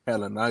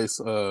had a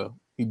nice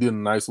he did a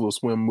nice little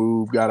swim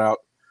move, got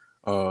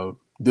out,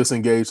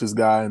 disengaged his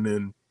guy, and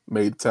then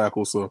made the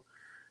tackle. So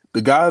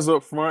the guys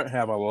up front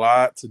have a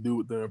lot to do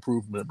with their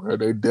improvement, bro.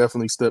 They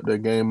definitely stepped their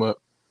game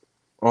up.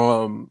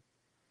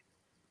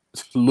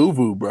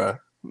 Luvu, bro.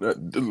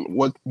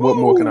 What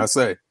more can I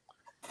say?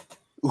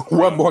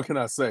 What more can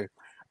I say?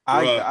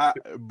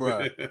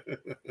 Bruh,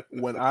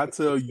 when I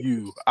tell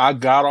you, I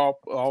got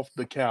off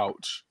the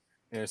couch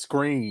and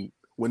screamed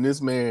when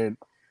this man,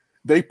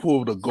 they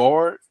pulled a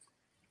guard.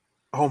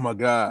 Oh my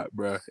God,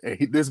 bruh. And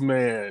this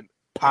man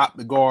popped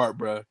the guard,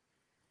 bruh.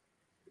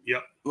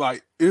 Yep.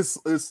 Like it's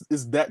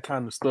that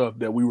kind of stuff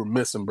that we were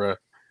missing, bruh.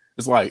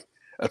 It's like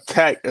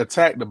attack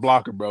the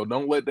blocker, bro.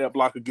 Don't let that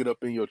blocker get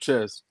up in your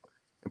chest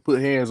and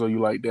put hands on you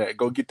like that.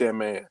 Go get that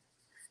man.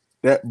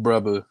 That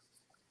brother,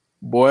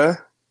 boy,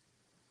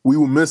 we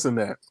were missing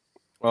that.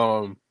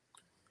 And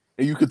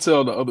you could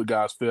tell the other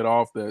guys fed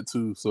off that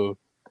too. So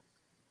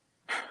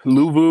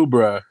Luvu,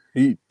 bruh,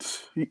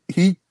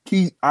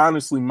 he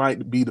honestly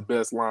might be the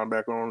best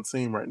linebacker on the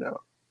team right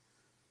now.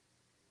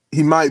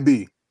 He might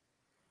be.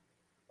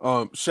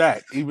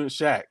 Shaq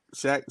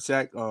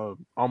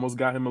almost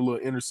got him a little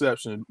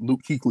interception,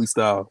 Luke Kuechly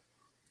style.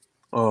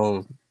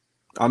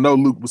 I know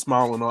Luke was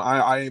smiling on.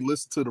 I ain't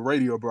listened to the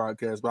radio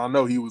broadcast, but I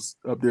know he was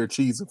up there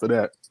cheesing for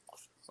that.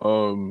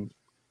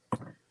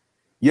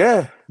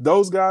 Yeah,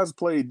 those guys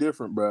played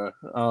different, bro.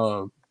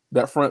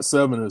 That front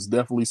seven is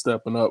definitely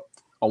stepping up.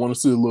 I want to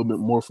see a little bit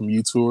more from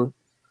you, Tour.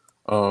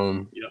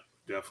 Yeah,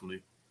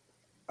 definitely.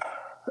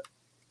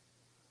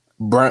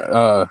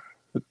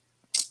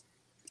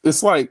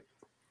 It's like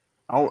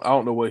I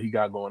don't know what he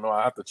got going on.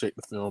 I have to check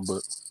the film,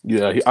 but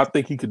yeah, I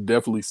think he could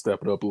definitely step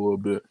it up a little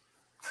bit.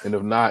 And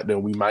if not,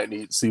 then we might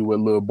need to see what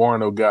Lil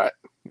Barno got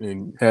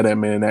and have that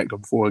man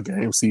active before a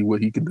game, see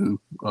what he can do.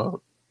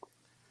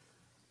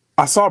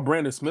 I saw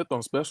Brandon Smith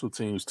on special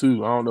teams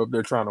too. I don't know if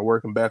they're trying to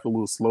work him back a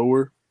little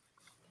slower,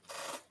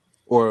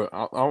 or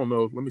I don't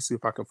know. Let me see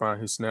if I can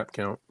find his snap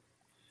count.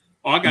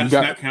 Oh, I got the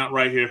snap count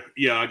right here.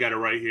 Yeah, I got it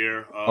right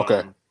here.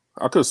 Okay,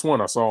 I could have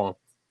sworn I saw him.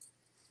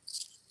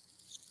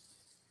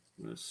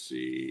 Let's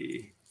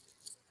see.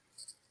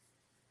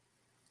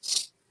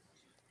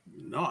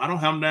 No, I don't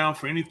have him down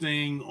for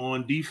anything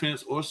on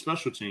defense or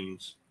special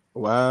teams.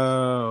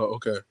 Wow.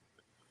 Okay.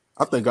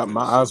 I think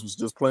my eyes was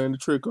just playing the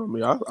trick on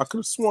me. I could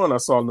have sworn I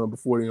saw number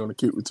 40 on the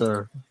kick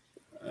return.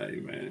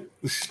 Hey, man.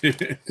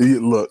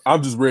 Look,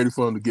 I'm just ready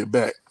for him to get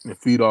back and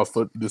feed off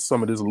of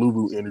some of this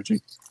Luvu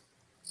energy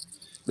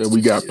that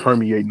we got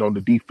permeating on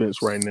the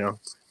defense right now.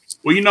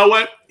 Well, you know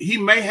what? He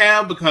may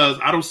have, because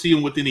I don't see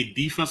him with any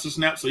defensive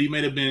snaps, so he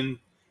may have been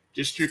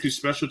just strictly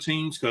special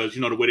teams, because,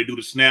 the way they do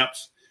the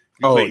snaps,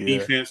 you play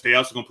defense, they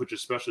also going to put your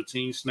special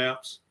team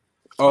snaps.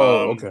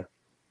 Okay.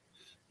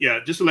 Yeah,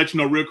 just to let you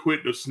know real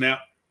quick, the snap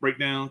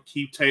breakdown,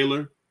 Keith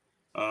Taylor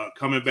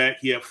coming back.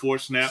 He had 4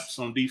 snaps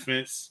on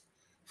defense,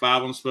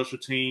 5 on special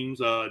teams.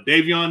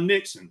 Davion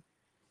Nixon,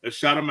 let's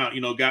shout him out,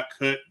 got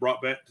cut,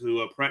 brought back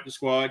to practice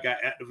squad, got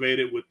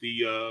activated with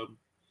the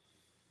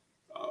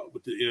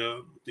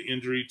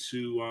injury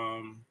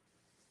to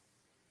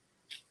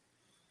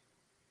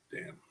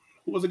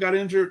who was it got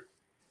injured?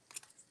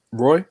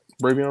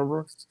 Bravion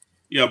Roy.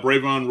 Yeah,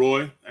 Bravion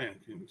Roy.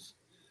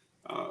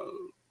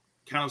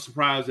 Kind of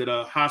surprised that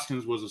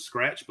Hoskins was a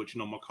scratch, but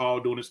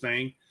McCall doing his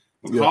thing.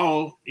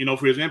 McCall,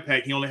 for his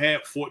impact, he only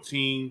had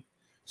 14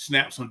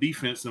 snaps on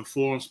defense and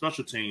 4 on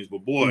special teams.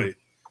 But boy,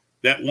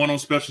 that one on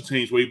special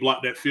teams where he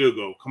blocked that field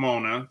goal. Come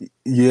on now.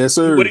 Yes,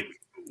 sir.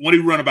 What he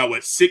run about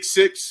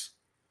 6'6"?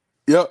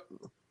 Yep.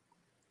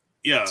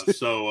 Yeah.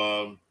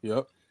 So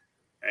yep.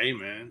 Hey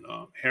man,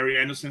 Harry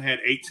Anderson had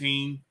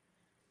 18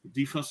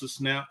 defensive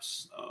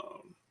snaps.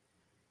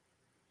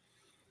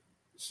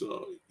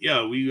 So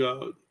yeah,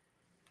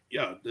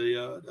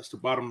 that's the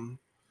bottom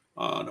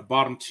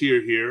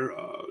tier here.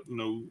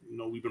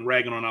 We've been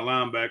ragging on our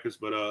linebackers,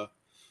 but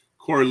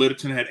Corey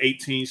Littleton had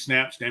 18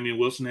 snaps. Damian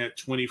Wilson had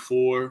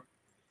 24.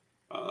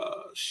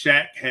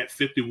 Shaq had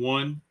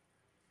 51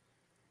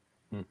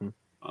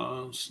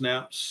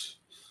 snaps.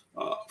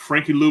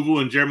 Frankie Louisville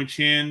and Jeremy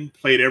Chin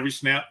played every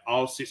snap,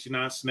 all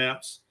 69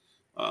 snaps.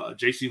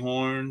 J.C.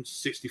 Horn,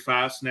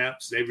 65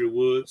 snaps. Xavier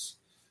Woods,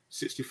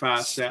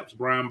 65 snaps.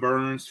 Brian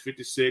Burns,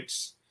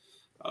 56.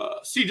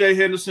 C.J.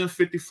 Henderson,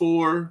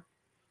 54.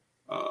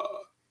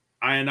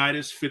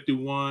 Ioannidis,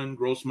 51.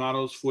 Gross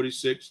Matos,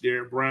 46.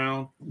 Derek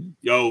Brown,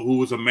 who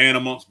was a man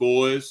amongst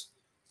boys.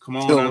 Come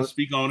on now,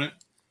 speak on it.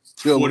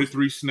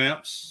 43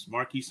 snaps.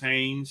 Marquise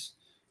Haynes,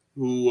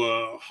 who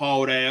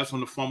hauled ass on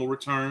the fumble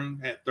return,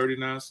 had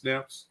 39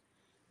 snaps.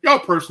 Your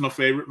personal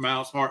favorite,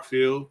 Miles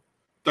Hartfield,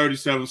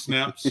 37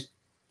 snaps.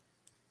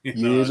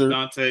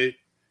 Dante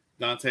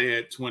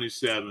had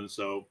 27.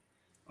 So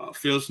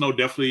Phil Snow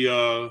definitely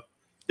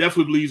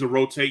believes in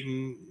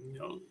rotating,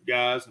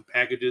 guys and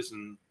packages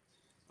and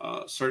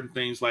certain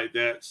things like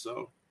that.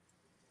 So,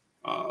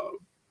 but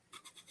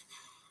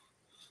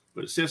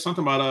it says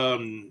something about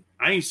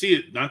I ain't see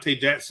it. Dante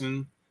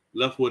Jackson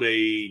left with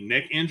a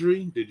neck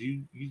injury. Did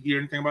you hear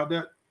anything about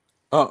that?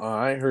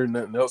 I ain't heard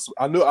nothing else.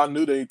 I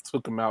knew they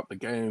took him out the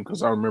game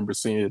because I remember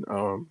seeing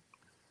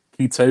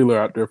Keith Taylor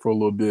out there for a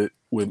little bit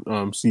with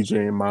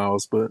CJ and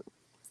Miles, but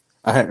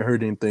I hadn't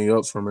heard anything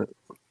else from it.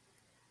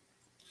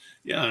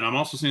 Yeah, and I'm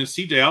also seeing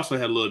CJ also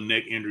had a little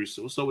neck injury.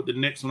 So what's up with the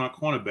necks on our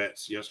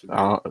cornerbacks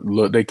yesterday?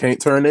 Look, they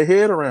can't turn their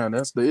head around.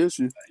 That's the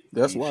issue.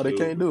 That's why they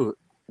can't do it.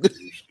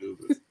 You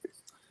stupid.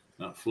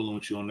 Not fooling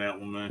with you on that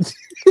one, man.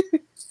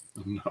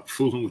 I'm not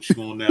fooling with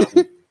you on that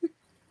one.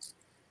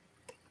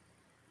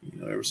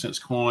 Ever since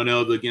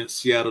Cornell against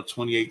Seattle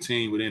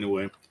 2018, but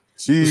anyway.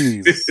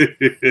 Jeez.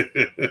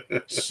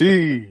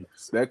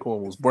 That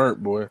corn was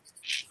burnt, boy.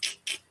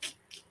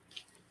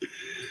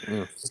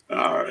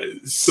 All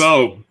right.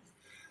 So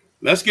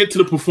let's get to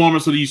the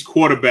performance of these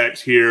quarterbacks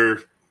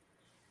here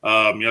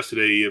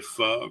yesterday.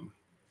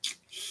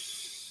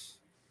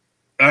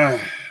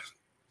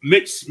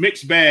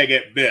 Mixed bag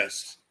at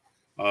best.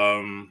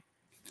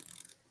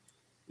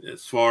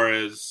 As far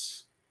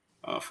as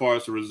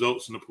the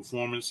results and the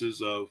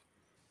performances of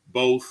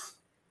both.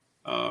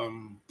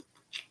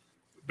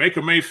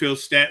 Baker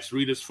Mayfield's stats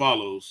read as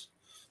follows: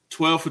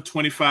 12 for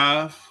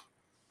 25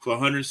 for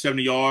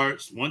 170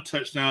 yards, 1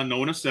 touchdown, no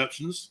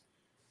interceptions,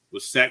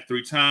 was sacked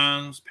 3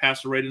 times,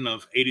 passer rating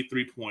of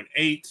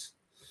 83.8.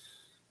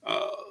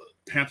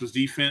 Panthers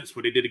defense,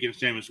 what they did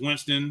against Jameis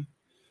Winston.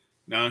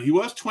 Now, he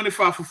was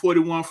 25 for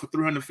 41 for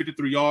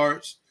 353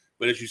 yards,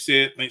 but as you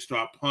said, thanks to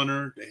our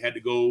punter, they had to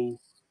go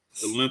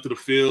the length of the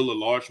field a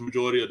large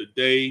majority of the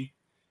day.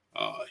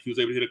 He was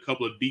able to hit a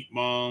couple of deep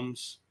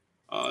bombs,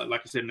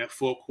 like I said, in that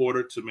fourth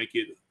quarter to make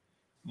it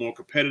more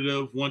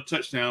competitive. 1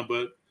 touchdown,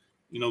 but,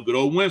 good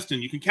old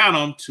Winston, you can count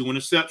on 2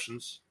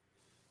 interceptions.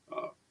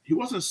 He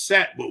wasn't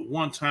sacked but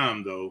 1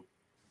 time, though.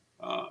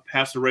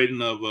 Passer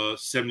rating of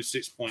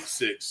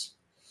 76.6.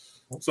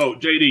 So,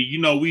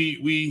 JD,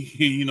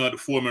 we at the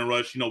Foreman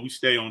Rush, we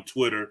stay on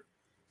Twitter,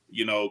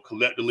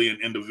 collectively and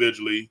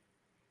individually.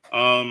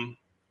 A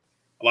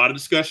lot of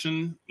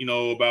discussion,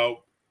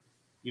 about,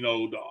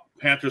 the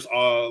Panthers'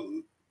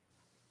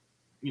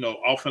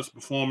 offensive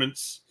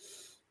performance.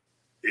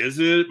 Is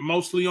it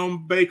mostly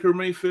on Baker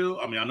Mayfield?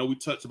 I mean, I know we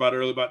touched about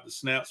earlier about the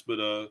snaps,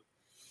 but I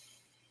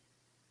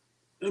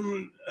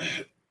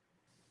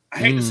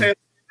hate to say it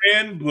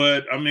again,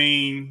 but I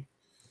mean,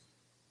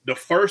 the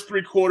first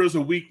 3 quarters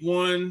of week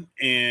 1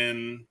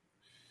 and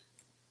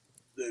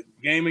the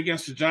game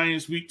against the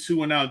Giants week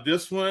 2 and now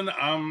this one,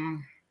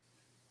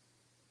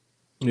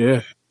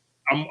 Yeah.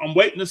 I'm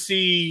waiting to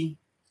see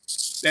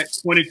that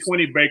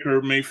 2020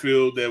 Baker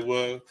Mayfield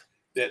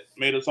that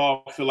made us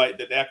all feel like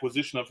that the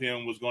acquisition of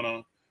him was going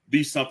to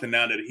be something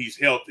now that he's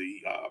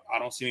healthy. I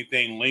don't see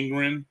anything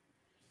lingering.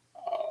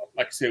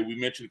 Like I said, we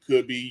mentioned it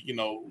could be,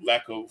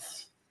 lack of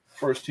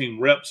first team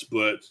reps,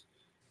 but,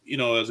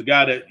 as a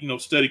guy that,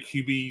 study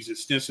QBs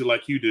extensively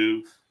like you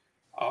do,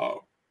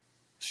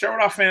 share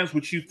with our fans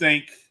what you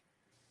think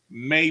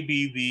may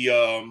be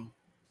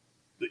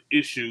the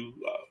issue.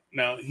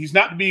 Now, he's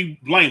not to be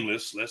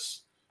blameless,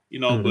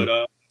 but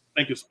I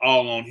think it's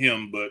all on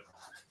him. But,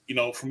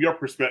 from your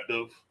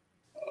perspective,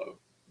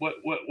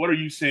 what are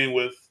you saying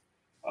with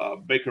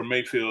Baker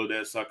Mayfield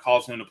that's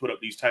causing him to put up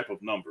these type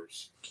of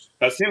numbers?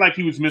 It seemed like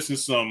he was missing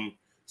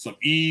some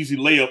easy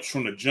layups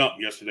from the jump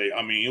yesterday.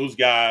 I mean, it was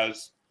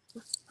guys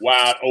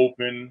wide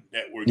open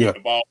that were getting the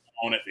ball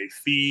on at their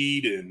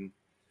feet and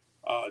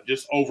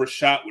just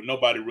overshot with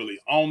nobody really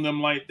on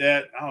them like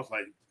that. I was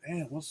like,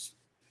 damn, what's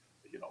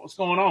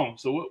going on?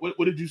 So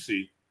what did you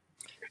see?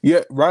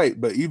 Yeah, right.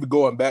 But even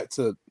going back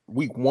to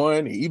week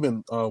 1,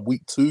 even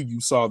week 2, you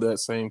saw that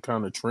same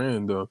kind of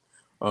trend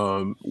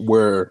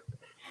where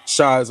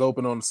Shy's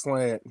open on the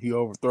slant, he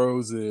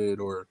overthrows it,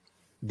 or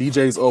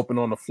DJ's open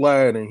on the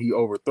flat and he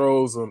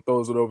overthrows and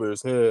throws it over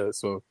his head.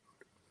 So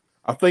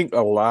I think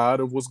a lot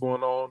of what's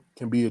going on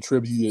can be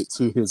attributed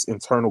to his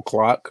internal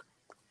clock,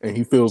 and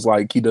he feels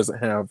like he doesn't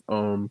have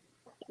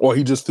or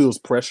he just feels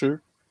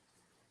pressure.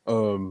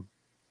 And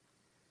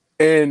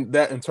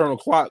that internal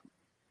clock,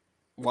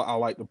 well, I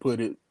like to put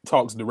it,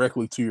 talks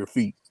directly to your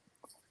feet.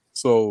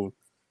 So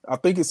I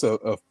think it's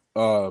a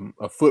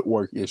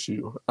footwork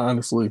issue,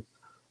 honestly.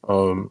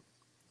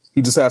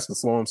 He just has to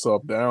slow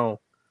himself down.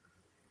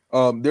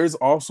 There's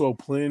also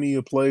plenty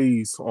of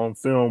plays on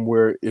film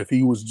where if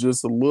he was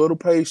just a little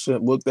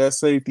patient, look that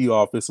safety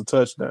off, it's a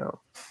touchdown.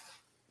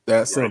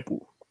 That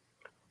simple.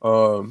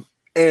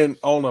 And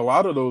on a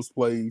lot of those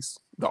plays,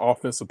 the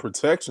offensive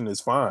protection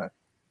is fine.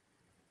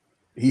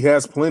 He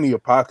has plenty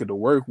of pocket to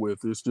work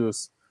with. It's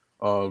just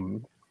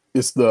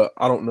it's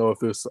I don't know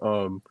if it's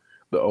the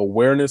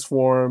awareness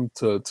for him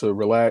to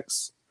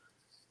relax,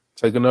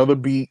 take another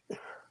beat,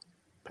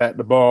 pat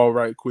the ball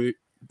right quick,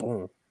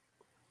 boom.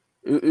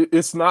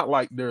 It's not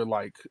like they're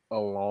like a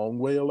long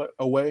way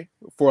away.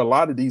 For a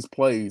lot of these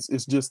plays,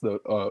 it's just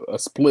a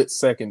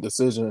split-second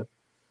decision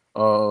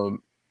to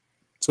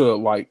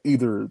like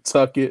either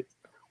tuck it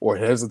or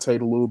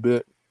hesitate a little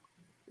bit,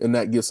 and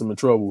that gets him in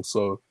trouble.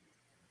 So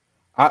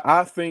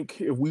I think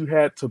if we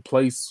had to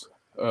place,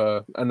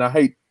 and I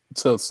hate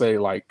to say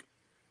like,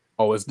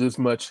 oh, it's this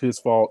much his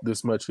fault,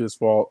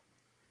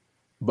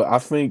 but I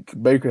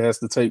think Baker has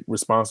to take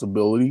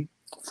responsibility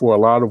for a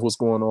lot of what's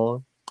going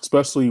on,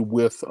 especially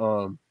with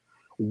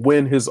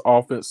when his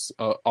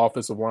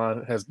offensive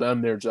line has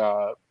done their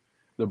job.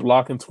 They're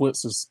blocking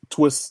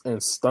twists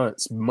and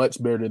stunts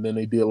much better than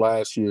they did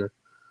last year.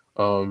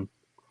 And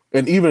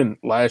even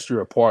last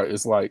year apart,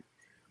 it's like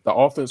the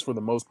offense for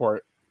the most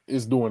part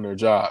is doing their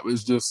job.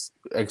 It's just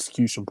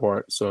execution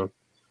part. So,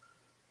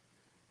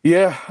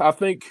 yeah, I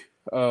think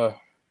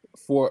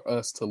for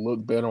us to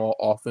look better on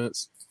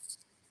offense,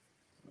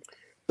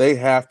 they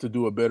have to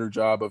do a better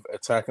job of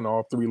attacking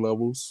all 3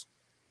 levels.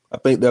 I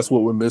think that's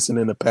what we're missing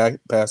in the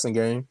passing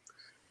game.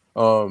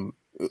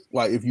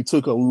 Like if you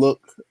took a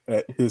look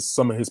at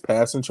some of his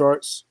passing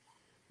charts,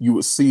 you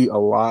would see a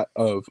lot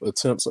of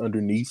attempts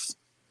underneath,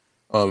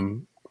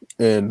 and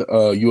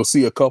you'll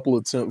see a couple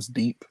attempts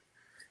deep.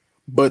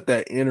 But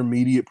that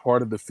intermediate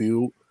part of the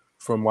field,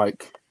 from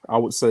like I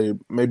would say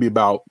maybe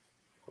about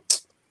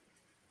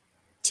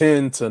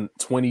 10 to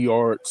 20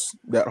 yards,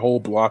 that whole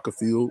block of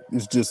field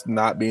is just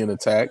not being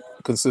attacked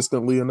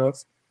consistently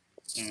enough.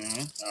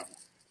 Mm-hmm.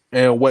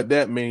 And what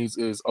that means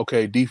is,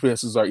 okay,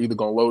 defenses are either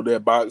going to load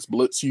that box,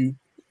 blitz you,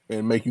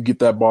 and make you get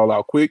that ball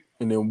out quick,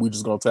 and then we're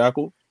just going to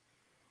tackle,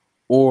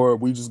 or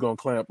we just going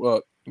to clamp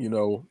up,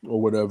 or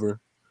whatever,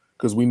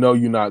 because we know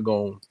you're not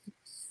going to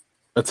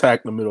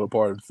attack the middle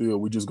part of the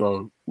field. We're just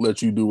going to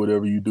let you do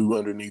whatever you do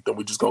underneath, and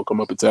we're just going to come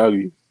up and tackle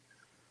you.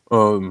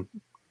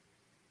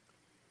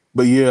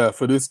 But yeah,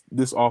 for this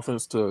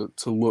offense to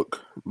look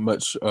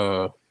much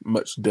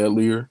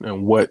deadlier,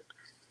 and what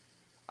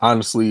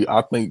honestly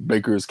I think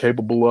Baker is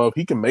capable of,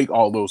 he can make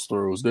all those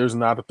throws. There's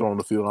not a throw on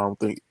the field I don't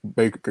think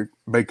Baker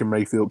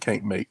Mayfield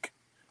can't make.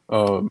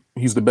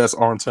 He's the best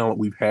arm talent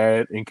we've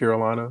had in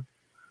Carolina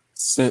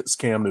since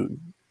Cam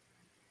Newton.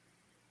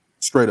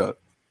 Straight up.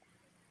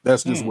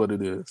 That's just what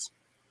it is.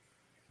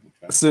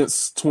 Okay.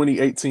 Since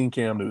 2018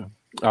 Cam Newton,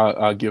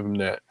 I'll give him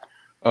that.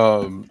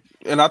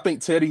 And I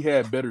think Teddy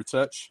had better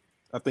touch.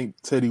 I think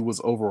Teddy was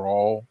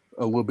overall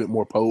a little bit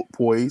more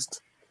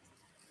poised.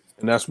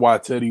 And that's why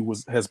Teddy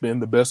has been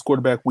the best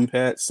quarterback we've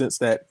had since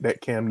that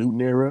Cam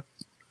Newton era.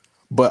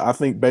 But I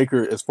think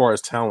Baker, as far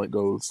as talent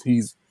goes,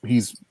 he's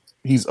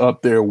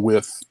up there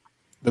with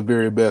the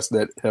very best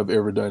that have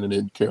ever done it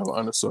in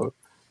Carolina. So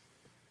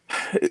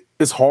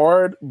it's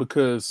hard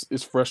because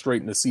it's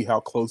frustrating to see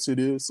how close it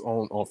is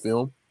on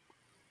film.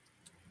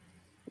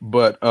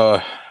 But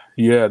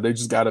Yeah, they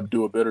just got to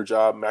do a better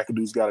job.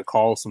 McAdoo's got to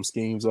call some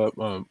schemes up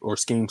or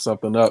scheme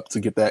something up to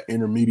get that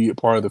intermediate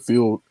part of the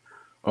field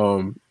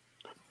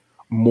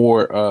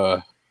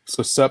more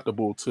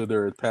susceptible to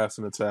their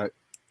passing attack.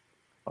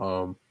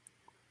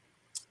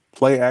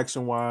 Play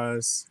action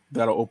wise,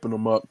 that'll open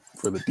them up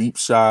for the deep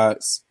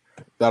shots.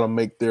 That'll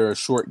make their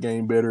short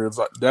game better. It's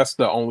like, that's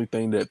the only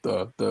thing that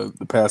the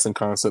passing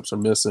concepts are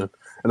missing.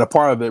 And a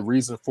part of the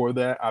reason for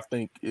that, I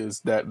think,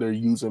 is that they're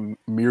using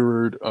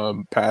mirrored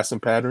passing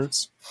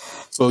patterns.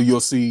 So you'll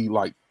see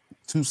like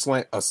a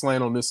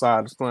slant on this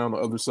side, a slant on the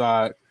other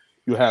side.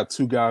 You'll have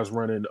two guys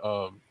running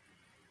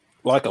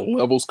like a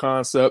levels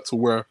concept to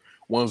where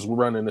one's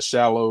running a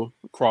shallow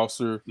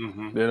crosser,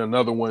 then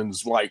another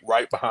one's like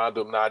right behind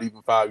them, not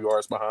even 5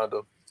 yards behind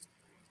them.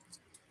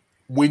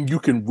 When you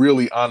can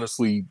really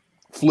honestly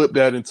flip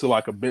that into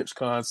like a bench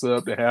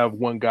concept and have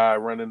one guy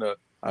running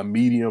a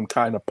medium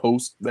kind of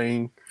post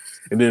thing,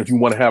 and then if you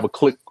want to have a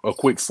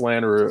quick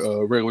slant or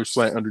a regular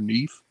slant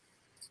underneath,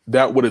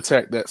 that would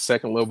attack that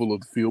second level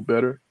of the field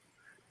better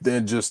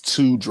than just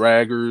two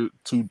drags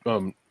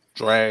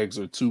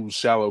or two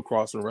shallow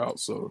crossing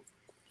routes. So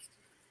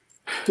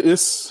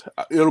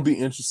it'll be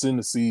interesting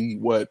to see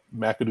what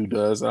McAdoo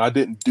does. And I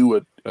didn't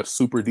do a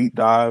super deep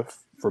dive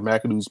for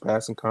McAdoo's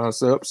passing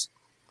concepts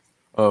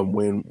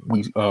when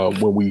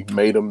we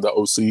made him the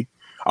OC.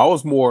 I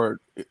was more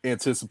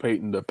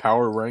anticipating the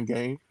power run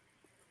game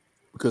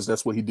because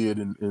that's what he did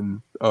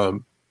in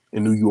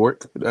New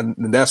York,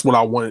 and that's what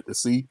I wanted to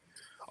see.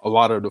 A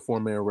lot of the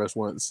 4-man rush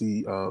wanted to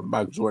see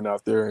Michael Jordan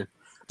out there and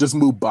just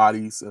move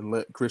bodies and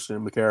let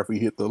Christian McCaffrey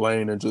hit the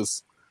lane and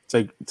just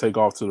take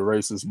off to the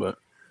races. But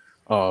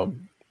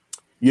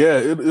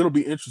it'll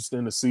be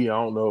interesting to see. I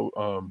don't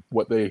know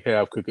what they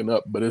have cooking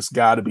up, but it's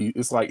got to be.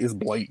 It's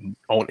blatant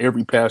on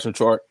every passing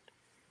chart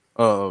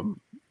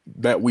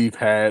that we've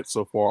had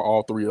so far.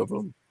 All three of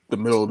them, the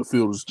middle of the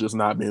field is just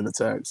not being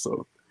attacked.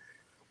 So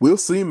we'll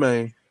see,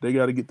 man. They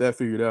got to get that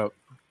figured out.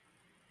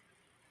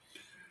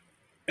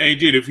 Hey,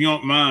 Jid, if you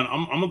don't mind,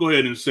 I'm gonna go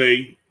ahead and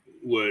say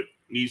what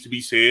needs to be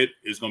said.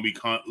 It's gonna be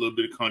a little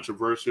bit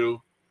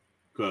controversial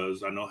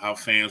because I know how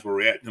fans were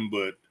reacting,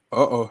 but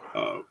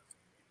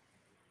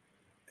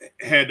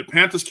had the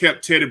Panthers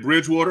kept Teddy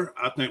Bridgewater,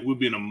 I think we'd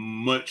be in a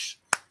much,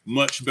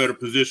 much better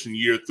position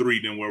year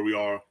 3 than where we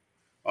are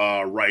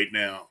right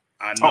now.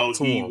 I know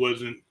he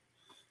wasn't,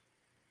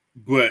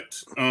 but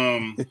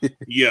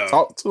yeah.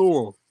 Talk to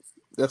him.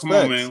 That's Come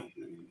on, man.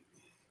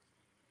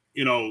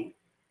 You know,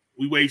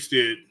 we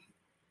wasted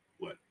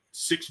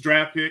 6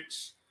 draft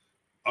picks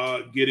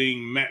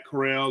getting Matt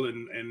Corral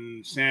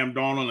and Sam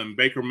Darnold and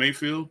Baker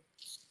Mayfield.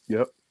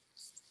 Yep.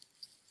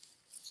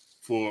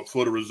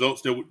 For the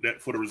results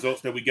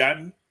that we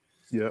gotten.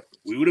 Yep.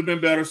 We would have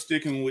been better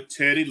sticking with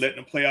Teddy, letting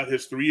him play out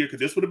his 3 year, because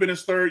this would have been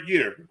his 3rd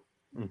year.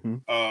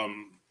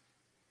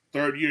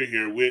 Third year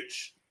here,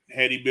 which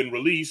had he been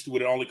released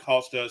would have only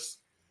cost us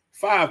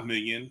 $5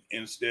 million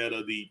instead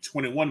of the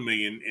 $21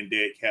 million in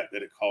dead cap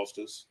that it cost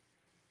us.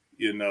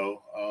 You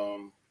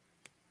know.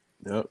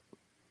 Yep.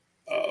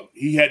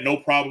 He had no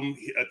problem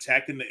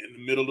attacking in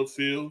the middle of the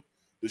field.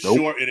 The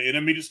short and the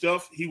intermediate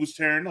stuff, he was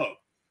tearing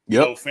up.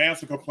 Yep. So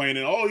fans are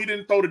complaining, he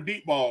didn't throw the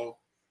deep ball.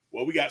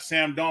 Well, we got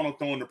Sam Darnold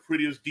throwing the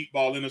prettiest deep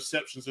ball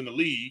interceptions in the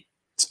league,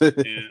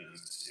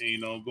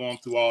 and going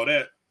through all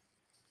that.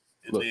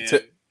 And Look,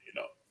 then,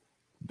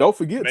 don't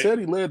forget,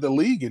 Teddy led the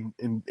league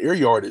in air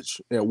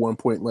yardage at one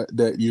point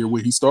that year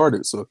when he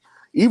started. So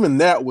even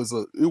that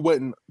it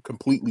wasn't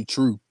completely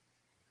true.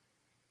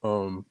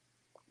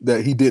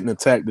 That he didn't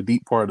attack the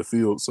deep part of the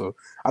field. So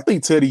I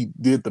think Teddy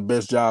did the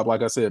best job,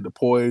 like I said, the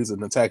poise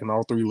and attacking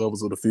all 3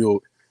 levels of the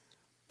field.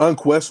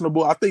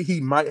 Unquestionable. I think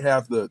he might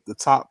have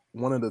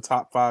one of the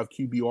top 5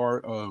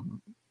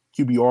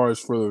 QBRs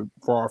for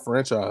our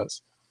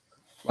franchise.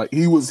 Like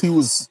he was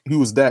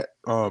that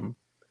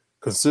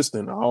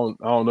consistent. I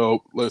don't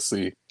know. Let's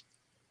see.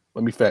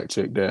 Let me fact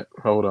check that.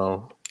 Hold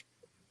on.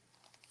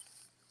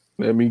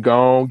 Let me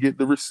go on get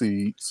the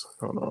receipts.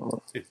 Hold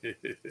on.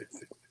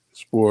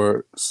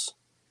 Sports.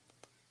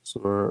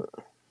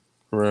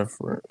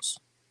 Reference.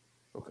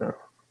 Okay.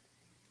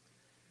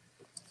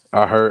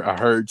 I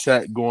heard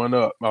chat going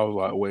up. I was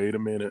like, wait a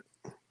minute.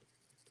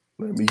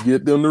 Let me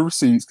get them the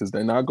receipts because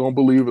they're not gonna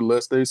believe it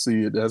unless they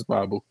see it. That's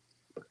Bible.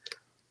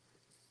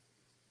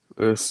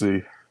 Let's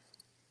see.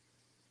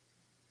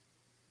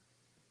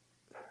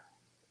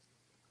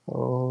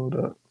 Hold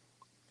up.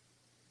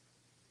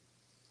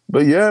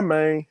 But yeah,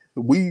 man,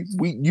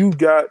 you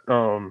got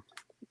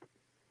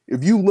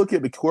if you look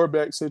at the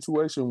quarterback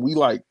situation, we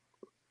like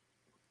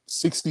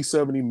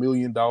 $60-70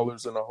 million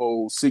in a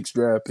whole 6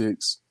 draft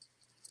picks.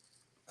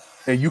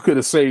 And you could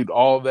have saved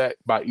all that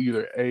by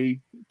either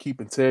A,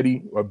 keeping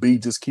Teddy, or B,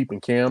 just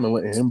keeping Cam and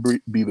letting him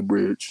be the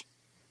bridge.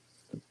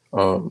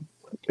 And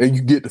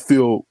you get to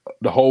fill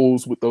the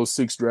holes with those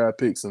 6 draft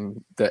picks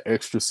and that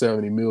extra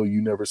 $70 million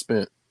you never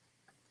spent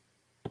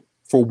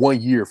for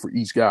 1 year for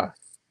each guy,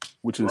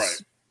 which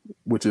is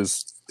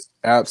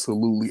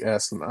absolutely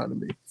asinine to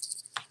me.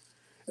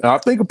 And I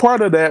think a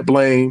part of that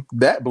blame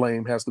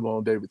has to go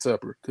on David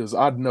Tepper, because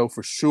I know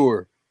for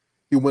sure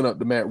he went up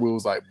to Matt Rhule,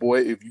 was like, boy,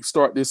 if you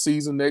start this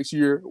season next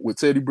year with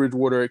Teddy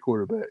Bridgewater at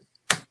quarterback.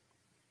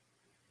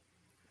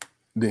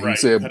 Then he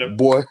said,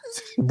 boy,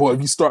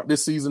 if you start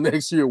this season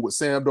next year with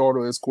Sam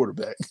Darnold as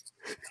quarterback.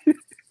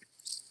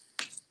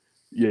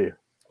 Yeah.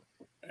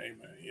 Hey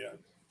man, yeah.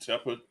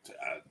 Tepper,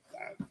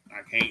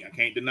 I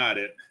can't deny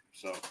that.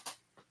 So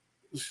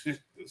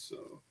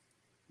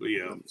but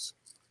yeah.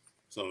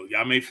 So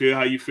y'all may feel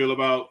how you feel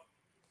about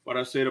what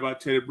I said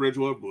about Teddy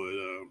Bridgewater, but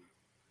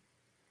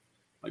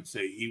like I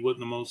say, he wasn't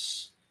the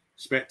most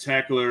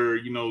spectacular,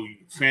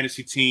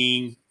 fantasy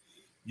team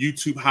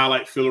YouTube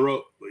highlight filler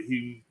up, but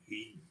he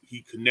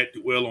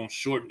connected well on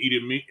short and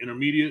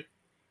intermediate,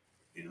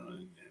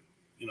 and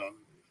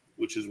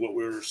which is what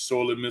we're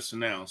sorely missing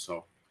now.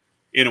 So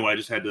anyway, I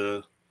just had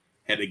to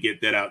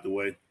get that out the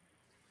way.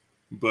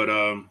 But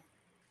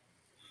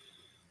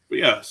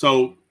yeah,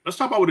 so let's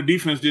talk about what the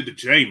defense did to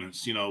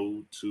Jameis,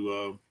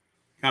 to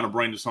kind of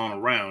bring this on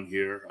around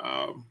here.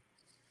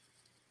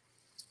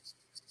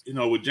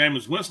 With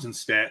Jameis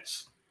Winston's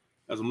stats,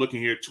 as I'm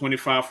looking here,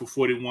 25 for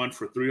 41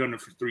 for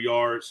 303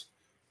 yards,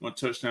 1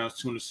 touchdown,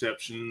 2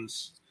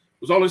 interceptions.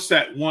 Was only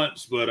sacked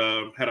once, but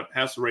had a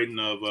passer rating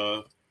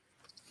of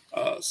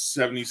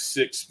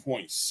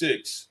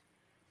 76.6.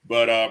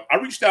 But I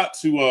reached out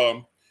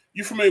to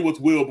you familiar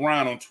with Will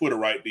Brown on Twitter,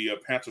 right? The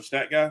Panther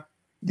stat guy.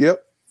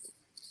 Yep.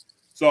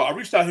 So I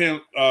reached out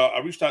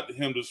to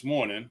him this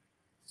morning,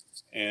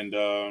 and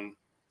let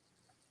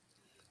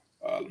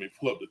me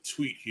pull up the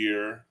tweet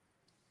here.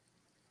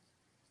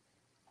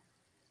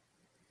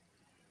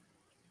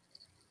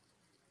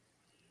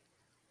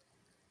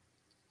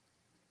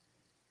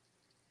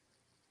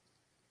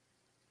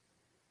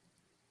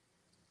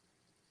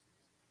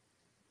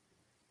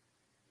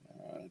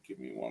 Give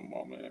me one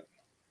moment.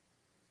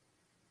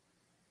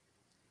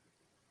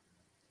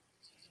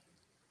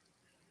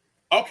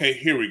 Okay,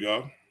 here we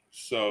go.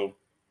 So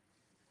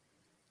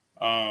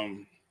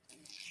I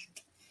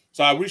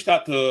reached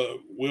out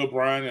to Will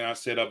Bryan and I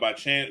said, by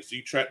chance, do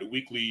you track the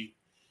weekly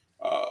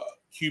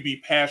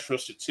QB pass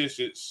rush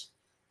statistics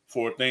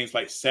for things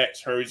like sacks,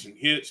 hurries, and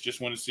hits?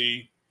 Just want to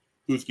see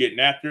who's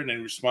getting after it. And he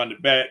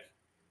responded back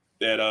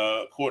that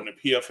according to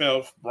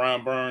PFF,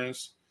 Brian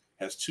Burns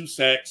has 2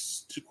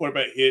 sacks, 2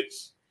 quarterback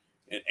hits,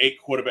 and 8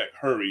 quarterback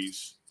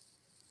hurries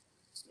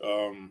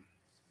for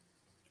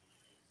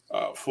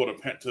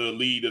to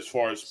lead as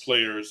far as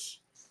players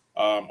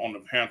on the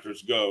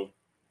Panthers go.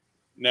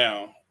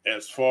 Now,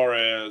 as far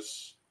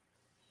as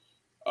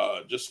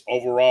just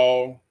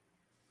overall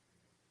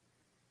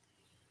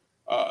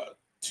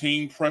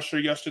team pressure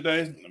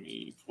yesterday, let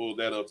me pull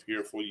that up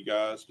here for you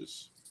guys.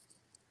 Just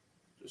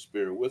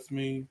bear with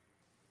me.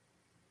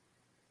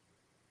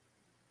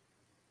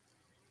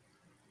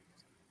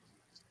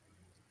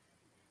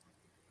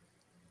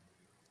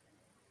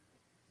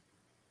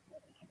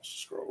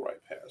 Scroll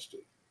right past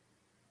it.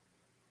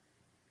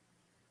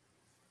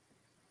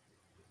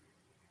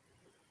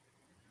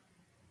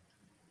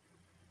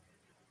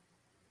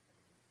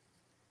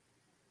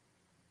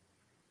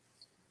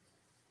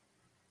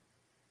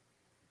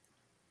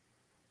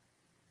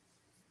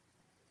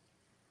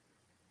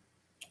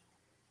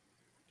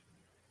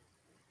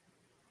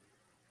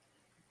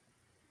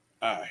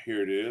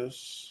 Here it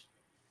is.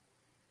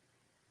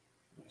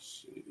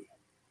 Let's see.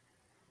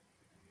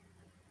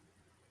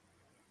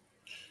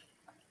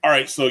 All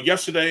right, so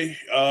yesterday,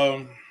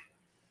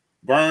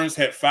 Burns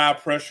had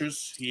 5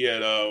 pressures. He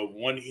had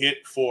 1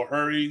 hit, 4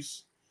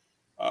 hurries.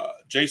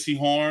 J.C.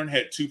 Horn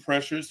had 2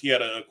 pressures. He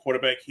had a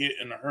quarterback hit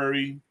and a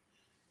hurry.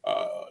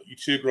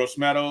 Util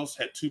Gross-Matos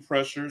had 2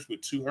 pressures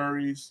with 2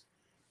 hurries.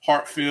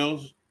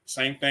 Hartfield,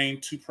 same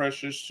thing, 2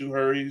 pressures, 2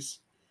 hurries.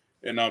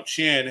 And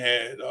Chen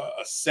had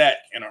a sack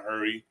and a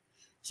hurry.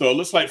 So it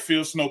looks like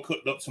Phil Snow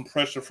cooked up some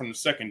pressure from the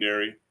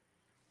secondary,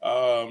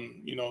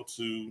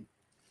 to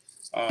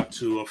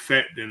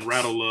affect and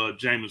rattle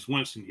Jameis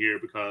Winston here,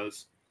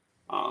 because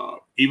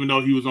even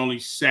though he was only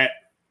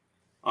sacked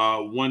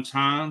 1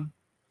 time,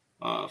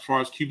 as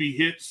far as QB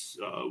hits,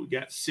 we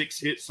got 6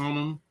 hits on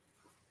him,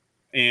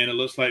 and it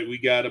looks like we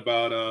got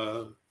about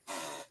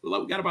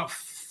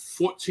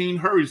 14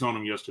 hurries on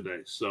him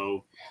yesterday.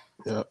 So,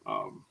 yeah.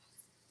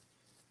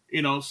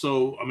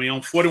 So I mean,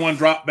 on 41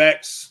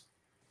 dropbacks,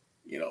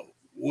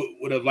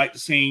 would have liked to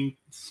seen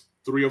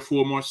 3 or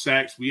 4 more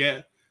sacks. We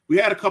had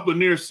a couple of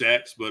near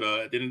sacks, but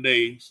at the end of the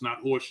day, it's not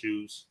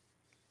horseshoes.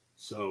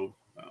 So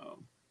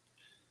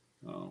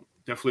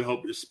definitely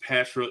hope this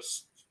pass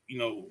rush,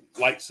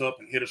 lights up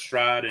and hit a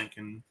stride and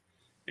can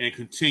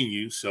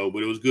continue. So,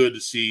 but it was good to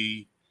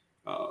see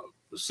the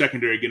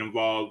secondary get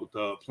involved with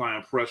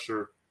applying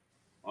pressure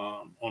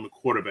on the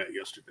quarterback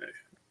yesterday.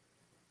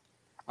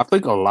 I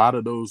think a lot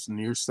of those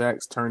near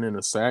sacks turn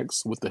into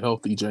sacks with the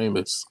healthy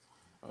Jameis.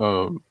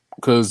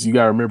 Because you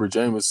got to remember,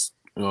 Jameis,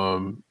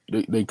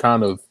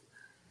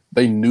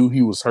 they knew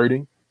he was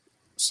hurting.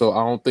 So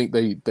I don't think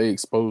they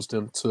exposed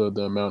him to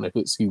the amount of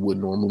hits he would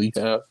normally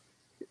have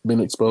been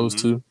exposed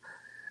to.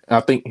 I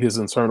think his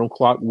internal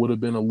clock would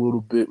have been a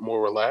little bit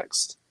more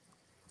relaxed.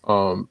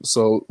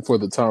 So for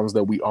the times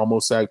that we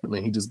almost sacked him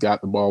and he just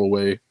got the ball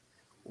away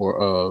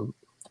or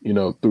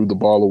threw the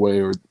ball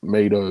away or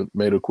made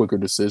a quicker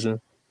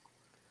decision.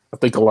 I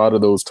think a lot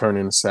of those turn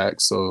into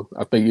sacks. So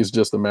I think it's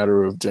just a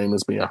matter of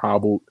Jameis being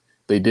hobbled.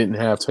 They didn't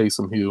have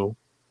Taysom Hill.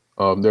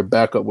 Their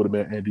backup would have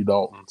been Andy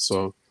Dalton.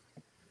 So,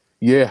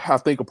 yeah, I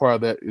think a part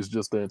of that is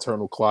just the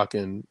internal clock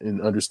and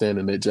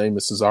understanding that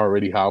Jameis is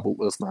already hobbled.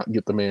 Let's not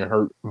get the man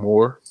hurt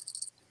more.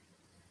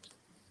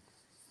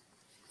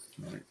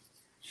 Right.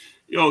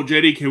 Yo,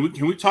 JD,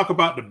 can we talk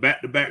about the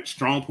back-to-back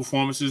strong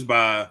performances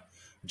by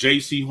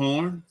J.C.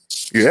 Horn?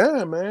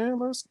 Yeah, man,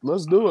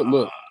 let's do it.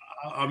 Look,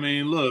 I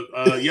mean, look.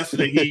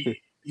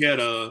 Yesterday he had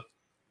an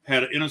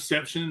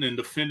interception and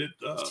defended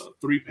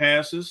 3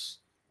 passes.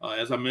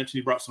 As I mentioned,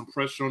 he brought some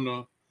pressure on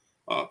the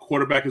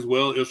quarterback as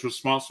well. It was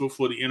responsible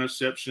for the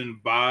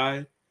interception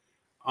by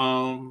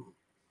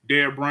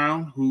Derrick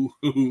Brown, who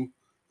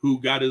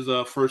got his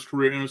first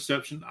career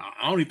interception.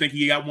 I don't even think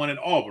he got one at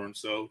Auburn.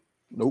 So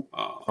nope,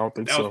 I don't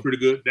think that so. was pretty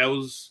good. That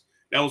was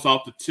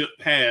off the tip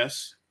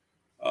pass.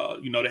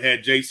 They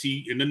had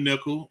JC in the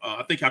nickel.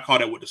 I think I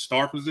called that with the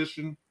star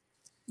position.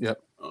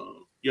 Yep.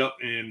 Yep.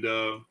 And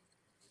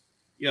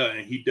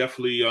and he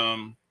definitely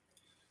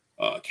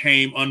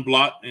came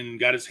unblocked and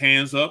got his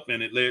hands up,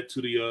 and it led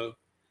to the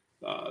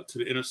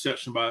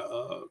interception by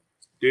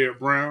Derrick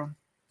Brown.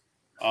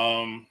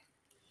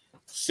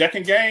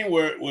 Second game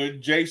where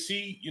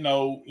JC,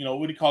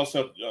 what he calls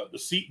himself the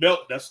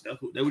seatbelt. That's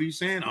what he's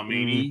saying. I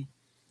mean,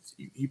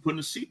 he putting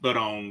the seatbelt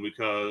on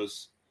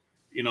because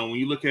when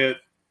you look at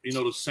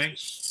the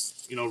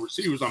Saints,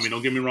 receivers. I mean,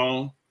 don't get me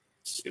wrong.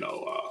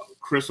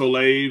 Chris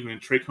Olave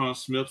and Tre'Quan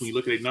Smith. When you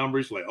look at their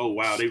numbers, like, oh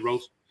wow, they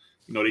rose.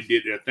 They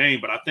did their thing.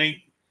 But I think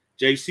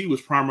JC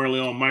was primarily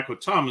on Michael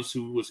Thomas,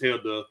 who was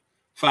held to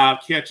 5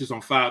 catches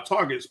on 5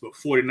 targets, but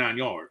 49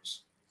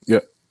 yards.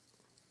 Yep.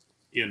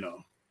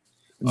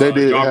 They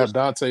did have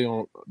Dante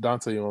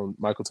on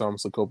Michael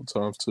Thomas a couple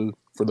times too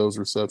for those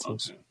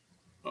receptions.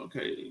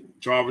 Okay.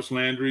 Jarvis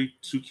Landry,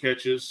 2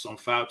 catches on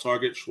 5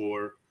 targets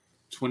for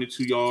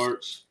 22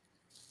 yards.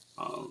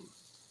 I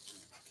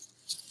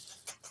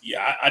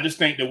just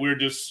think that we're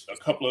just a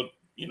couple of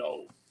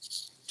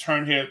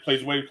turnhead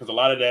plays away because a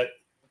lot of that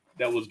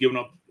was given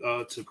up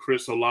to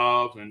Chris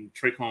Olave and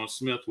Tre'Quan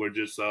Smith were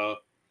just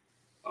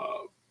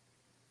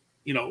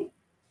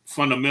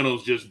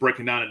fundamentals just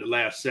breaking down at the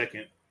last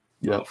second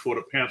for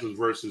the Panthers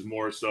versus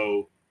more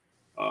so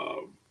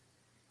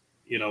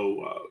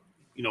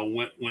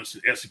Wentz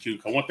to execute.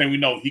 Because one thing we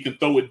know, he can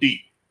throw it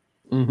deep.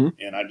 Mm-hmm.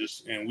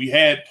 And we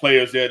had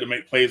players there to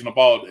make plays in the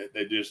ball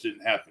that just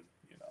didn't happen.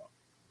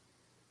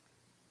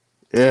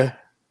 Yeah,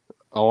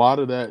 a lot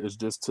of that is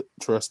just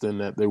trusting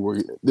that they were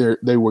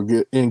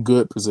in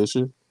good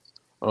position.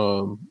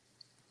 I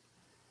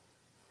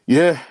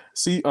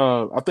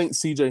think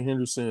C.J.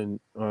 Henderson,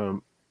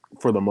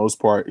 for the most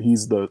part,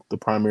 he's the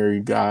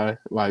primary guy,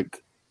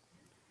 like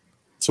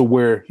to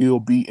where he'll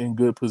be in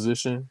good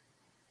position,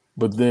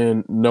 but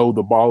then know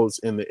the ball is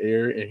in the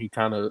air, and he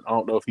kind of, I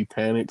don't know if he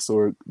panics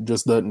or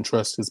just doesn't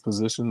trust his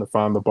position to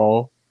find the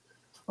ball.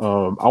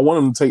 I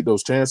want him to take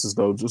those chances,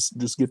 though.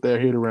 Just get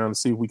that head around and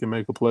see if we can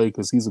make a play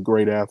because he's a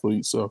great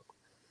athlete. So,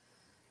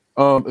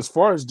 as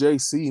far as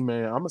JC,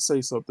 man, I'm gonna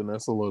say something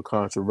that's a little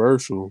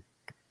controversial,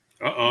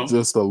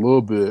 just a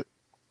little bit.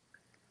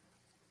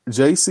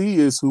 JC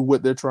is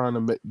what they're trying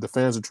to make. The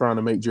fans are trying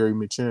to make Jerry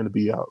McChin to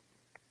be out.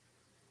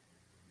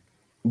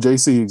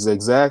 JC is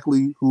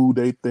exactly who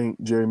they think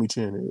Jeremy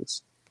Chin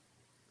is,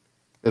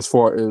 as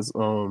far as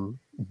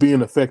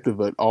being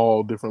effective at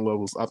all different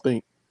levels. I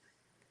think,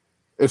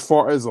 as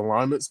far as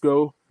alignments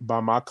go, by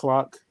my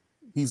clock,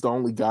 he's the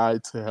only guy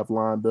to have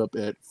lined up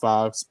at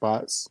 5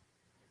 spots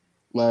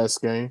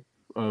last game.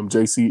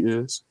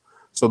 JC is.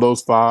 So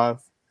those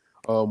 5,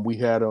 we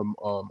had him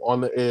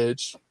on the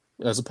edge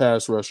as a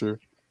pass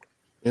rusher,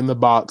 in the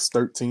box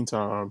 13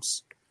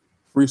 times,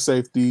 free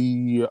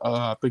safety.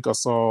 I think I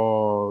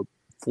saw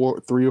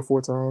 3 or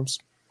 4 times.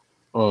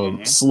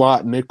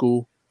 Slot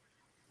nickel,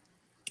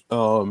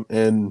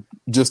 and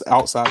just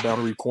outside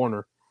boundary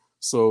corner.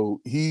 So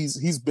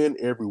he's been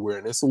everywhere,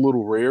 and it's a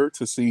little rare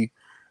to see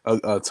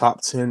a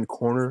top 10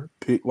 corner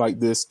pick like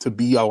this to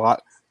be a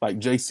lot. Like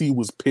JC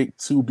was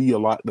picked to be a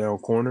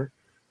lockdown corner,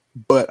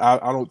 but I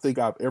don't think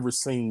I've ever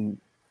seen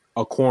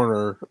a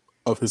corner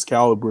of his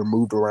caliber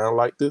moved around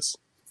like this.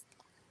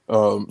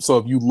 So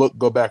if you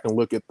go back and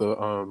look at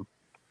the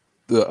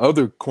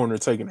other corner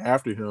taken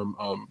after him,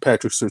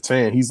 Patrick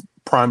Surtain, he's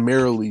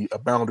primarily a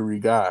boundary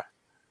guy.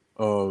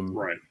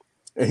 Right.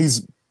 And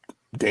he's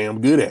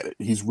damn good at it.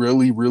 He's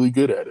really, really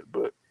good at it.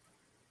 But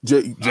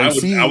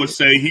JC, I would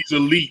say he's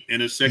elite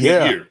in his second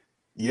year.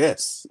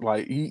 Yes,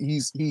 like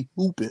he's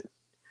hooping,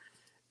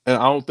 and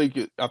I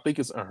think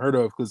it's unheard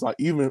of because like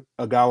even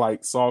a guy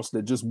like Sauce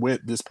that just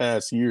went this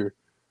past year,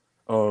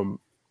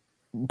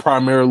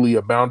 primarily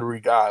a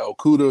boundary guy.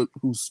 Okudah,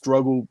 who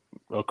struggled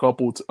a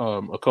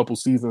couple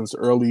seasons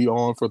early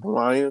on for the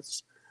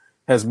Lions,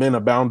 has been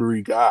a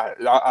boundary guy.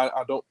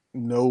 I don't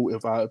know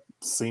if I've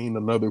seen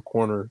another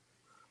corner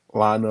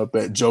line up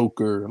at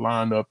joker,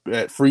 line up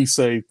at free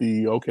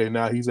safety. Okay,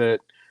 now he's at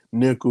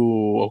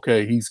nickel.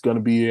 Okay, he's going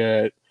to be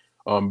at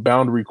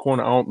Boundary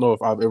corner. I don't know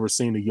if I've ever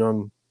seen a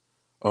young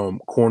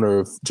corner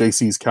of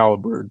JC's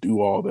caliber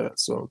do all that.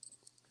 So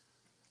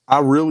I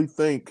really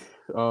think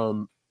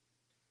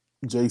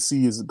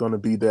JC is going to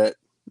be that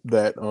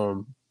that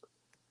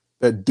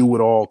do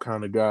it all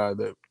kind of guy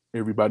that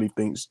everybody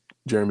thinks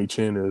Jeremy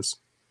Chin is.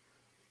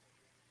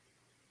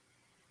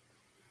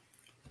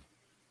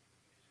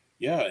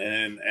 Yeah,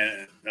 and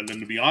then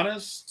to be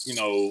honest,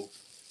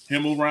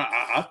 him move around.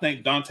 I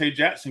think Dante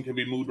Jackson can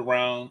be moved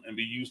around and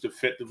be used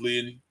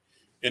effectively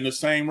in the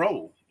same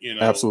role.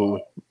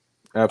 Absolutely,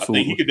 I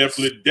think he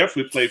absolutely. could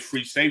definitely play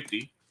free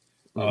safety.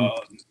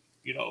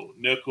 Mm-hmm.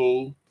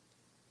 Nickel.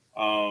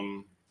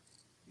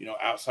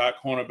 Outside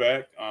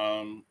cornerback.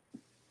 I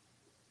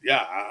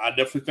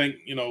definitely think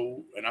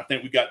and I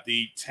think we got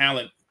the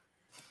talent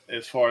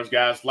as far as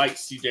guys like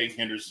C.J.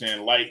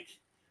 Henderson, like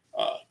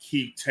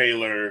Keith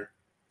Taylor,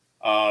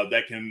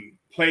 that can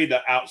play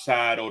the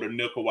outside or the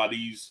nickel while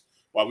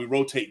we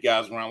rotate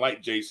guys around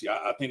like JC.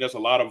 I think there's a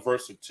lot of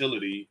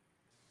versatility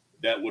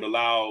that would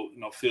allow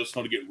Phil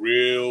Snow to get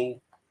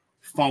real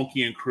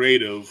funky and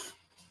creative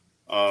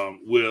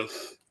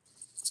with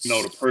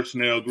the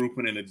personnel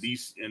grouping and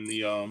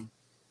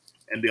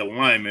the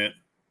alignment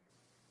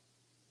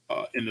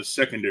in the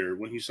secondary.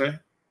 Wouldn't you say?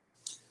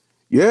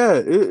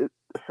 Yeah,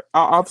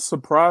 I'm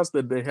surprised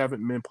that they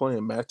haven't been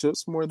playing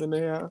matchups more than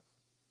they have.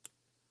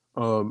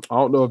 I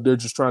don't know if they're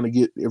just trying to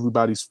get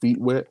everybody's feet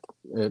wet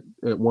at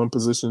one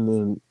position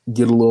and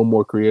get a little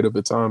more creative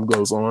as time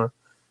goes on.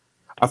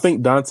 I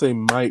think Dante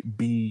might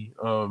be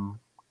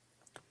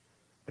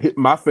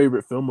my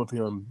favorite film of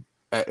him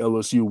at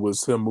LSU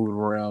was him moving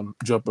around,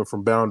 jumping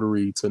from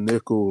boundary to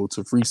nickel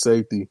to free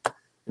safety,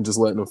 and just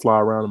letting him fly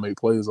around and make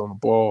plays on the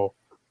ball.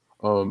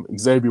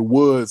 Xavier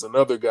Woods,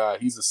 another guy,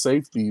 he's a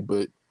safety,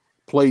 but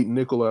played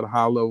nickel at a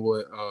high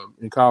level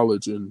in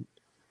college and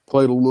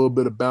played a little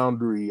bit of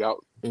boundary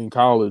out in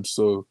college,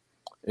 so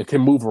it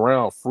can move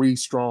around, free,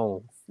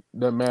 strong,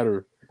 doesn't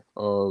matter.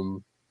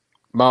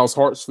 Miles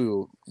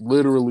Hartsfield,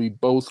 literally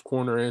both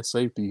corner and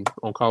safety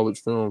on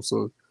college film,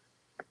 so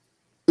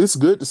it's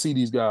good to see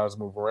these guys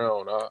move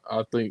around.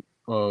 I think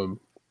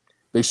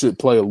they should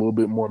play a little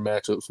bit more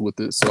matchups with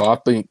it. So I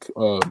think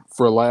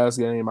for last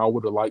game, I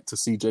would have liked to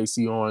see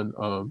JC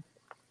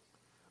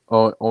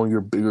on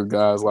your bigger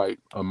guys like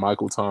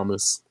Michael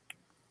Thomas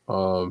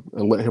and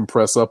let him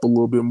press up a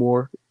little bit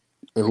more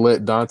and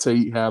let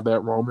Dante have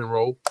that roaming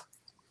role,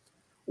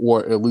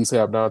 or at least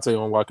have Dante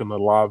on like an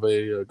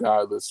Olave, a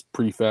guy that's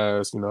pretty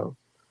fast.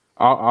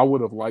 I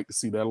would have liked to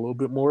see that a little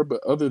bit more.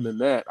 But other than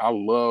that, I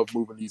love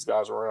moving these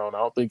guys around. I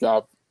don't think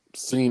I've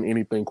seen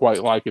anything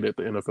quite like it at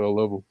the NFL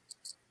level.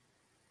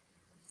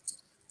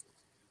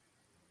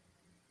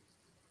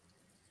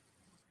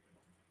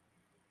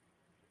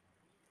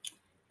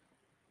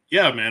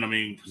 Yeah, man. I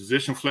mean,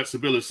 position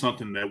flexibility is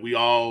something that we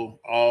all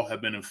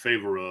have been in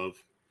favor of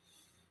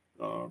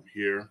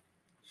here.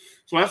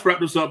 So let's wrap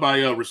this up by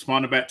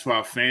responding back to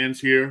our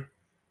fans here.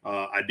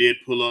 I did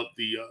pull up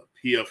the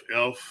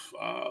PFF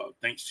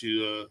thanks to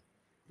you,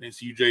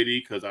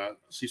 JD, because I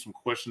see some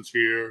questions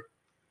here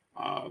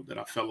that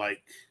I felt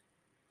like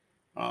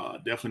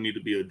definitely need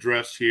to be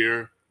addressed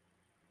here.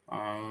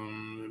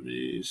 Let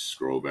me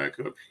scroll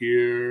back up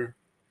here.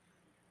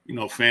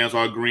 Fans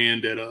are agreeing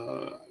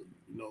that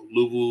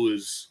Louisville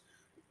is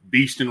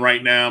beasting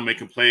right now,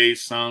 making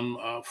plays. Some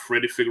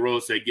Freddie Figueroa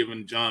said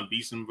giving John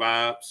Beeson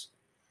vibes.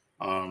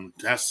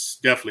 That's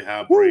definitely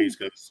high praise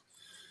because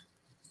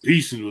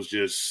Beeson was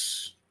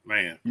just,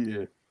 man.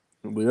 Yeah.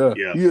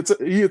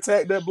 He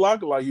attacked that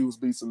blocker like he was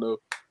Beeson though.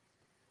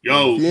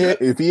 Yo,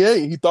 if he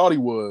ain't, he thought he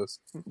was.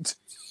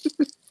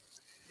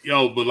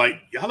 Yo, but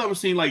like y'all ever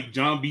seen like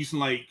John Beeson,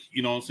 like,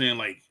 you know what I'm saying,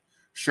 like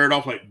shirt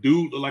off, like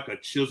dude looked like a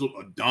chiseled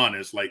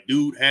Adonis. Like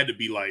dude had to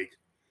be like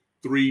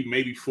 3,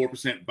 maybe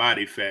 4%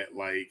 body fat.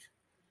 Like,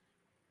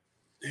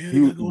 damn,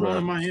 you got going on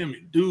in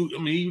Miami, dude. I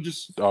mean, he was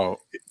just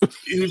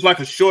he was like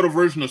a shorter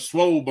version of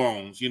Swole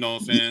Bones. You know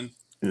what I'm saying?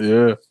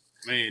 Yeah,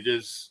 man,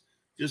 just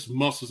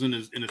muscles in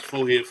his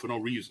forehead for no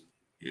reason.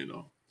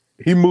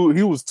 He moved.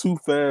 He was too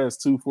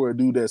fast too for a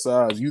dude that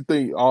size. You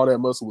think all that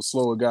muscle would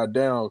slow a guy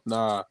down?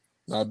 Nah,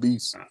 not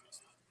Beast.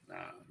 Nah,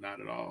 not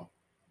at all.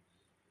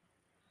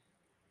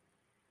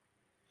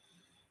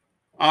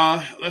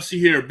 Let's see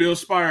here. Bill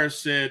Spires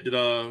said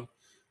that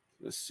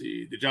let's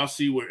see. Did y'all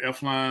see where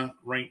F-line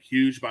ranked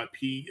huge by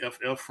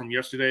PFF from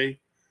yesterday?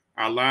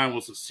 Our line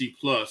was a C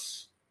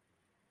plus.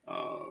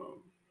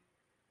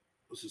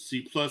 Was a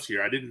C plus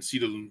here. I didn't see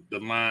the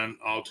line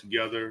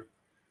altogether.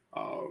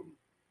 I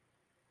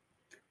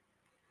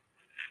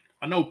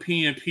know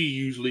PNP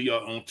usually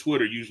on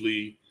Twitter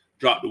usually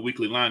drop the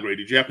weekly line grade.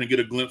 Did you happen to get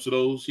a glimpse of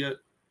those yet?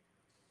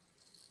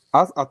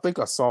 I think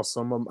I saw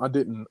some of them. I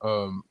didn't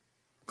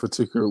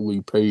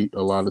particularly pay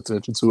a lot of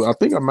attention to it. I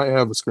think I might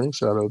have a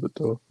screenshot of it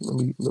though.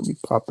 Let me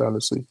pop down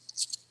and see.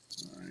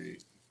 All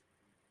right.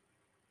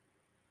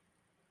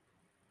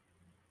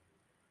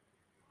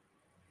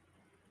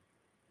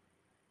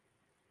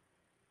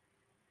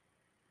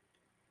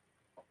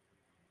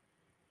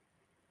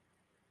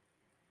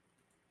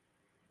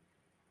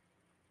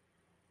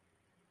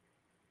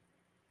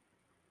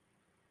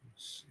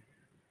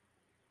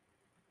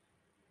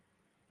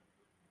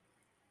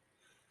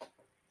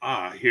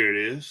 Here it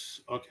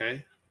is.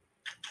 Okay.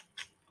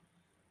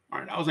 All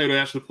right. I was able to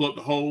actually pull up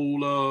the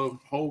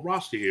whole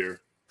roster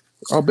here.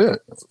 I'll bet.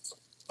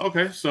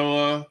 Okay.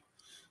 So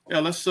yeah,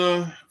 let's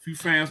if you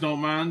fans don't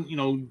mind,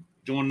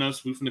 joining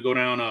us, we're gonna go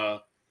down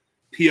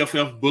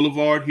PFF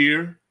Boulevard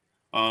here.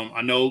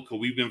 I know because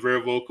we've been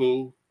very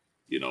vocal,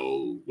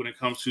 when it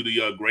comes to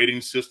the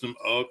grading system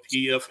of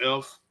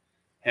PFF,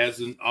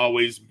 hasn't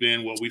always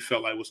been what we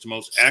felt like was the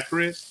most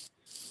accurate.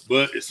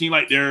 But it seemed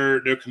like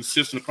they're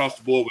consistent across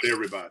the board with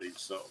everybody.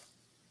 So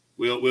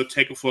we'll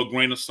take it for a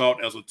grain of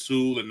salt as a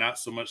tool and not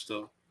so much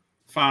the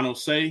final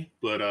say.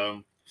 But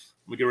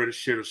we get ready to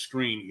share the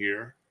screen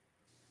here.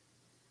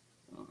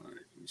 All right,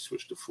 let me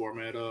switch the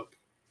format up.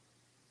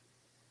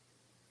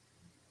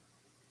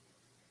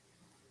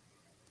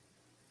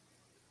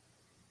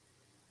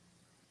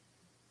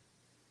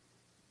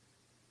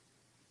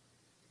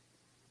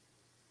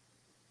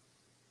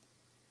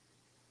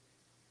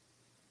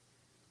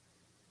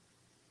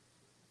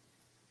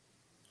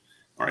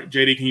 All right,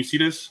 JD, can you see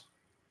this?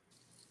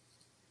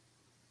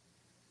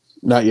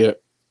 Not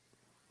yet.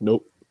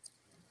 Nope.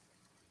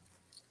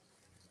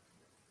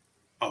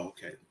 Oh,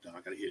 okay. I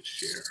gotta hit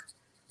share.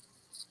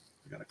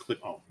 I gotta click.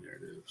 Oh, there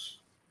it is.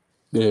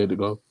 There to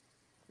go.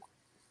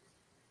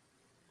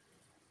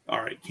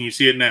 All right, can you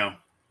see it now?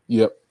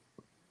 Yep.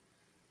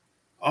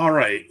 All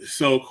right.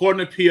 So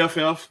according to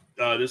PFF,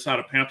 this is how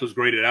the Panthers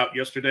graded out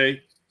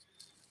yesterday.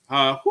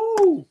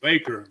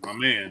 Baker, my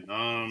man.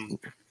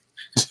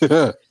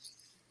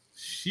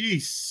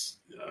 Jeez.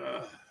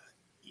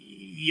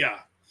 Yeah.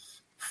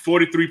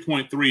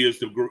 43.3 is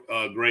the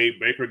grade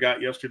Baker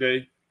got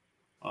yesterday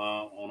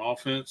on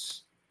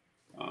offense.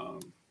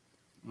 Of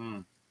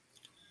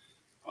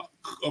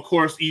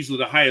course, easily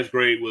the highest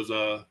grade was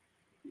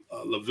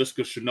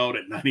Laviska Shenault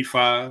at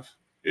 95.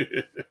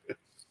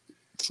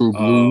 True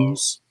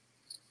Blues.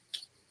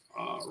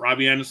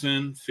 Robbie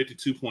Anderson,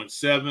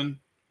 52.7.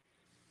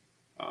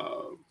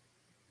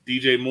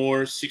 DJ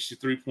Moore,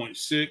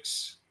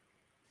 63.6.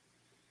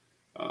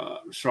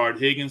 Rashard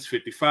Higgins,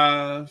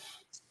 55.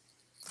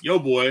 Yo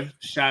boy,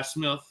 Shi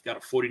Smith got a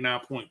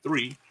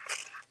 49.3.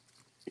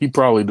 He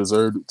probably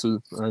deserved it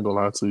too. I ain't gonna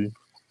lie to you.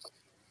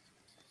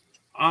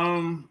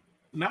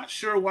 Not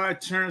sure why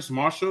Terrence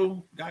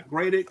Marshall got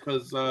graded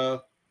because I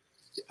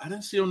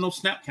didn't see him no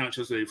snap count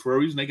yesterday. For a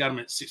reason, they got him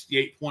at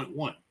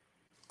 68.1.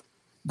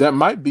 That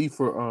might be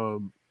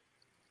for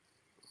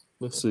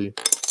let's see.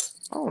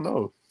 I don't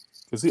know.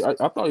 Cause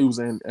I thought he was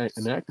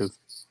inactive.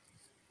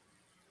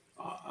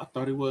 I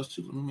thought he was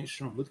too. Let me make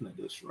sure I'm looking at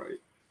this right.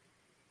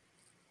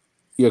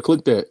 Yeah,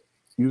 click that.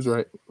 You was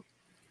right.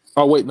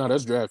 Oh wait, no,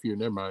 that's draft year.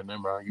 Never mind.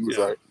 You was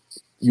right.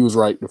 You was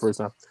right the first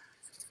time.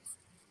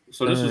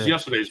 So this was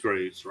yesterday's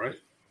grades, right?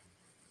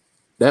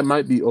 That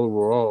might be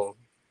overall.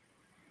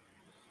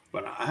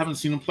 But I haven't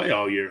seen him play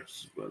all year.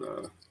 But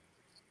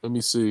let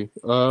me see.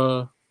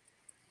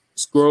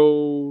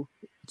 Scroll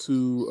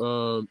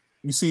to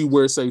you see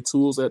where it say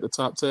tools at the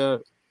top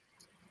tab?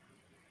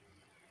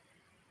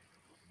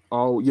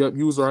 Oh, yep,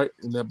 you was right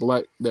in that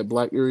black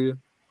area.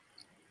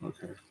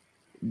 Okay.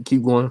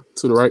 Keep going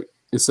to the right.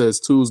 It says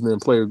tools and then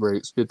player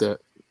grades. Hit that.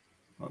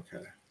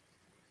 Okay.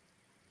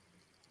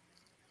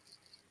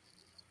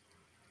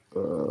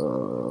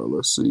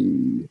 Let's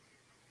see.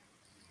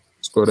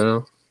 Scroll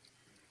down.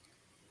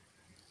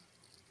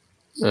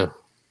 Yeah.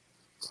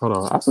 Hold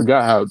on. I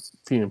forgot how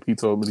P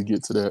told me to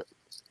get to that.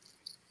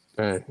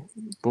 Dang.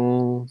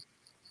 Boom.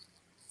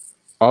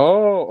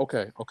 Oh,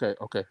 okay.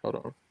 Hold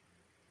on.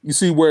 You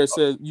see where it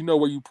says,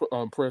 where you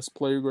press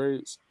player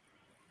grades?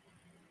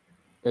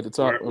 At the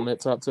top, on that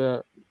top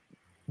tab?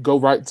 Go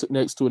right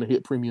next to it and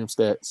hit premium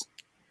stats.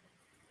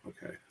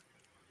 Okay. I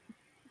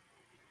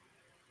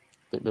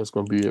think that's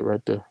going to be it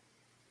right there.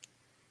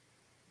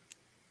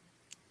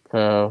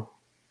 Pal.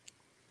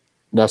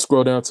 Now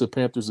scroll down to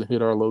Panthers and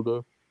hit our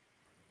logo.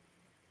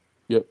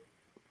 Yep.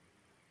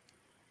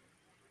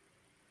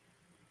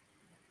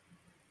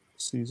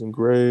 Season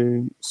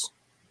grades.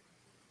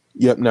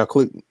 Yep. Now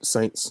click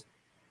Saints.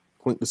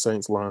 Click the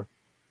Saints line.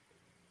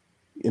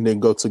 And then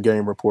go to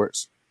game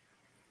reports.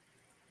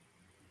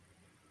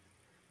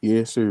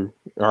 Yeah, sure.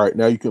 All right.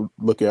 Now you can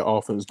look at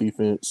offense,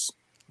 defense,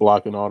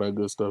 blocking, all that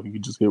good stuff. You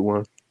can just hit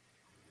one.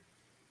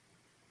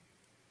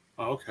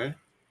 Oh, okay.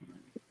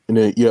 And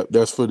then, yep,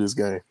 that's for this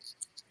game.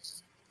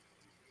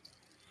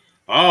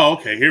 Oh,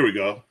 okay. Here we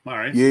go. All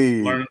right.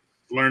 Yeah.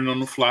 Learning on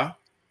the fly.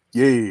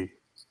 Yeah.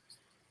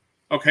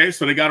 Okay,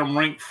 so they got them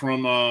ranked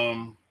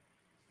from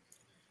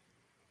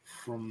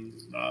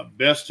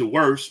best to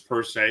worst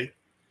per se.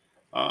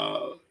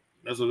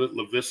 That's a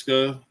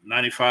Laviska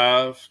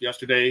 95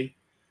 yesterday.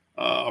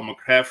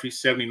 McCaffrey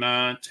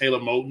 79. Taylor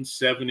Moton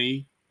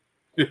 70.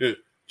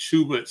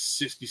 Chuba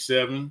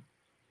 67.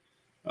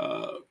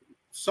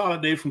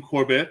 Solid day from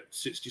Corbett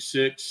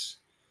 66.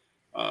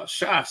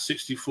 Shi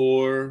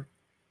 64.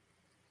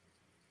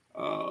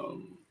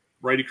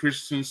 Brady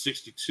Christensen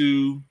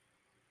 62.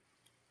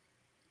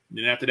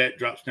 Then after that,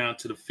 drops down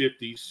to the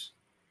 50s.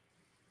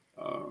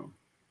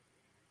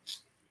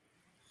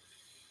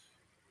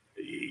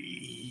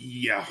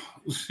 Yeah.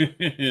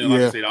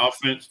 Like I say, the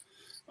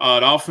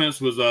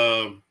offense was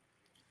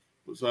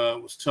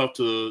tough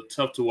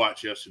to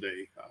watch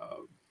yesterday.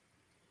 I'll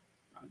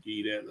give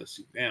you that. Let's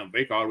see. Damn,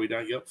 Baker all the way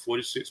down. Yep,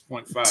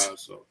 46.5.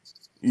 So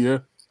yeah.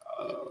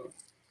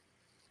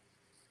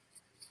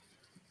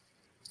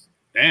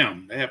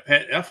 Damn, they had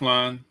Pat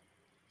Elflein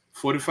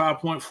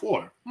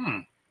 45.4.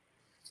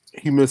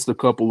 He missed a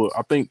couple of.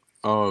 I think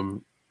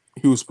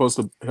he was supposed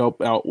to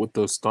help out with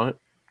the stunt,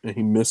 and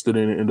he missed it,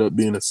 and it ended up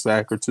being a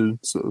sack or two.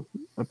 So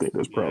I think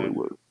that's probably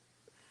what.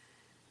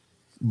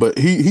 But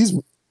he's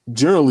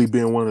generally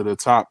been one of the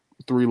top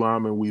 3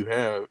 linemen we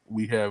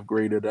have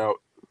graded out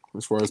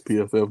as far as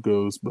PFF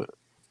goes. But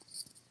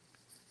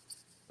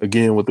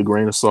again, with a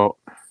grain of salt.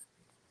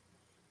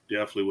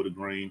 Definitely with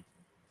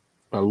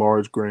a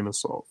large grain of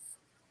salt.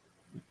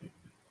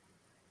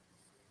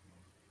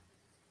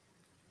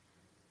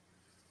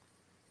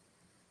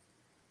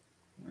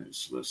 All right,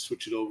 so let's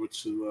switch it over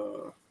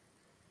to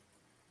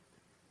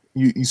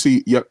you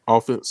see, yep,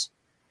 offense.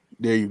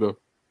 There you go.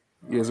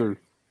 Yes, sir.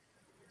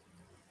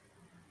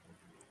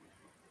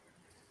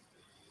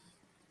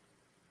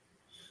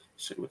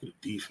 Let's look at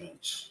the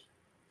defense.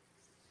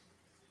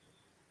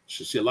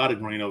 Should see a lot of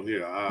green over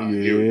here.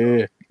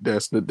 Yeah,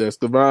 that's the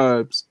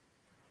vibes.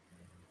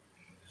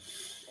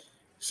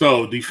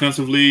 So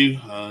defensively,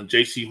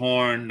 J.C.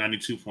 Horn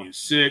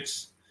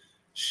 92.6,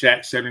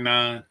 Shaq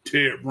 79,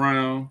 Ted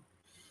Brown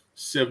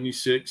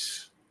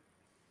 76.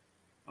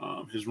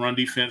 His run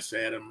defense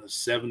had him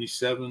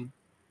 77.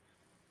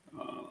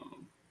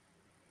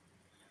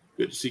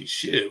 Good to see.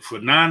 Shit, for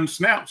 9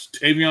 snaps,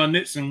 Tavion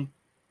Nixon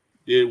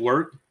did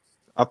work.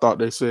 I thought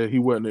they said he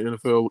wasn't an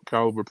NFL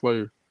caliber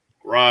player.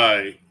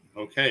 Right.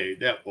 Okay,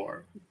 that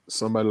part.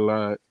 Somebody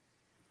lied.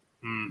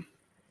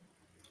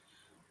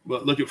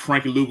 But look at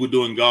Frankie Lugo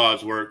doing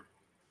God's work.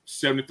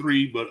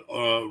 73, but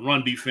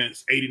run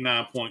defense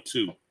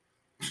 89.2.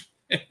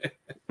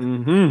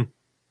 Mm-hmm.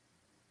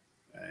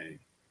 Hey.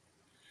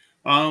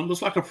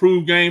 Looks like a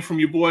proved game from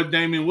your boy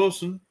Damian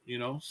Wilson,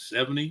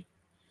 70.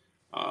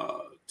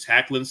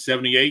 Tackling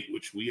 78,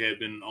 which we had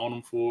been on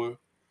him for.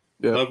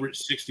 Yep. Coverage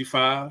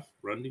 65.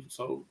 Running,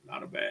 so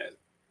not bad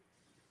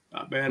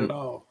at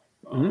all.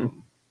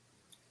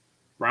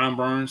 Brian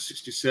Burns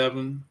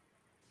 67.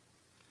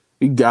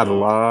 He got a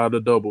lot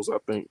of doubles, I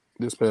think,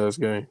 this past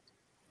game.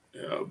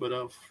 Yeah, but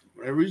for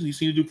whatever reason, he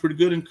seemed to do pretty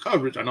good in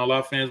coverage. I know a lot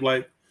of fans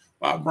like,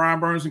 wow, Brian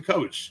Burns in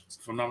coverage.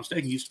 If I'm not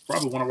mistaken, he's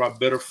probably one of our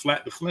better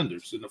flat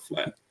defenders in the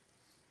flat.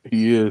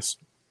 He is.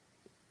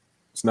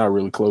 It's not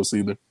really close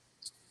either.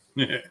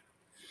 Yeah.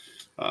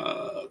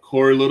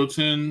 Corey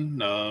Littleton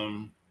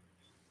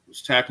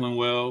was tackling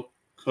well,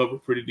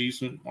 covered pretty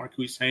decent.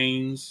 Marquise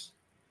Haynes.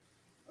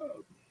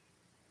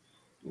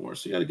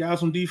 So yeah, the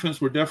guys on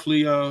defense were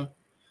definitely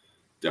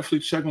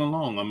chugging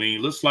along. I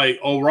mean, looks like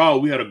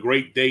overall we had a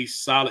great day,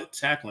 solid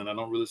tackling. I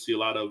don't really see a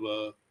lot of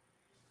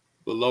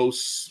below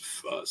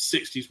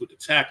 60s with the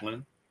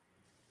tackling.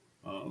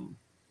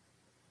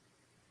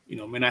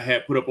 May not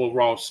have put up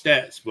overall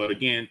stats, but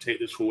again, take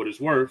this for what it's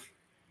worth.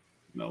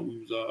 We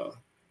was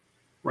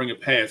bringing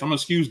pass. I'm gonna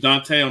excuse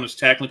Dante on his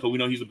tackling because we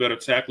know he's a better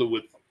tackler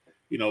with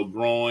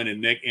groin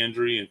and neck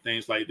injury and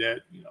things like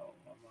that.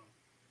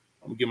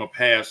 I'm gonna give him a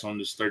pass on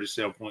this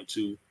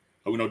 37.2.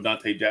 We know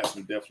Dante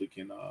Jackson definitely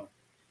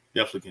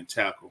can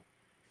tackle.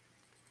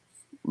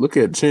 Look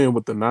at Chin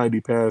with the 90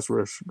 pass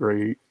rush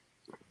grade.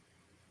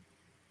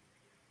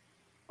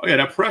 Oh yeah,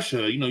 that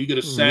pressure. You get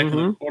a sack and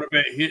a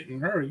quarterback hitting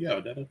her. Yeah,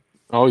 that'll.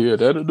 Oh yeah,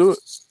 that'll do it.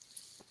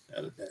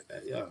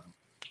 Yeah.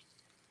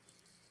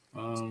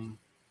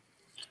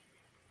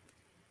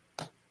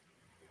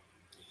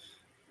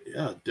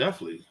 Yeah,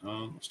 definitely.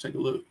 Let's take a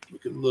look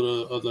at a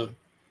little other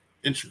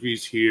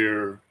entries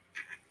here.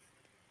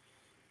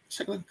 Let's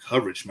take a look at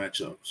coverage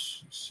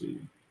matchups. Let's see.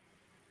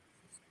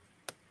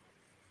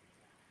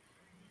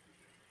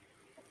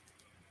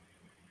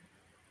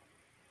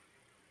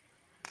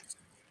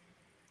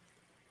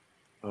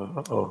 I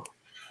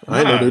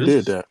didn't know they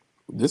did that.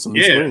 This is a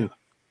new screen.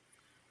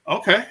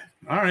 Okay.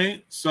 All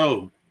right.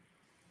 So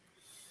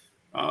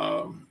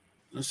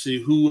let's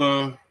see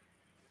who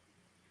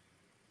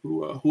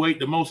ate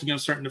the most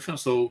against certain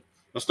defense. So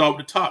let's start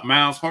with the top.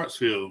 Miles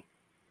Hartsfield.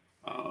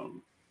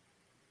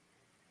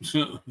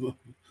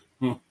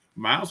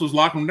 Miles was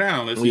locking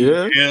down. Let's see.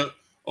 Yeah.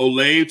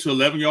 Olave to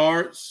 11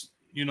 yards.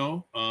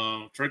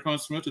 Trayvon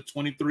Smith to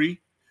 23.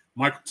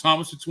 Michael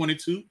Thomas to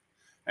 22.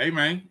 Hey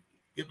man,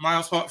 get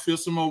Miles Hartsfield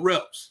some more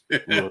reps.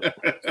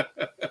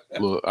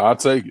 Look, I'll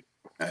take it.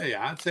 Hey,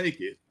 I'll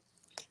take it.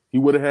 He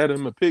would have had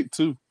him a pick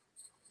too,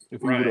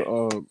 if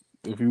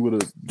he would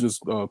have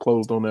just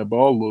closed on that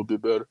ball a little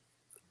bit better.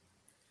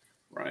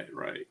 Right.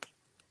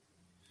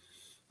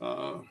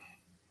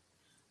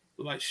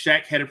 Like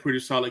Shaq had a pretty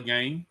solid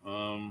game.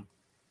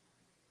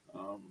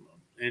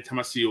 Anytime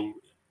I see a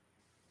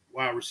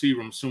wide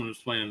receiver, I'm assuming he's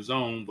playing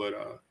zone,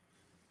 but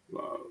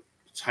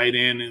tight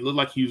end, it looked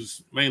like he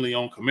was mainly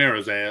on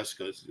Kamara's ass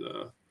because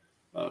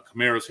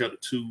Kamara's held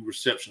 2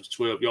 receptions,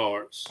 12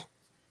 yards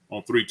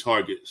on 3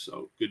 targets.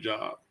 So good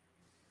job.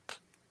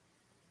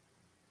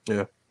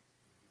 Yeah.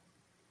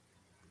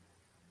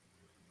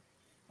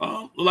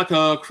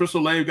 Like Chris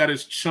Olave got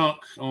his chunk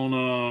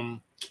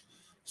on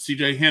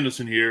C.J.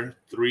 Henderson here.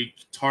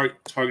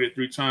 Targeted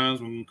 3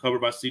 times when covered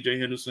by C.J.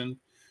 Henderson.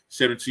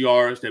 72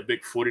 yards. That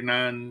big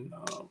 49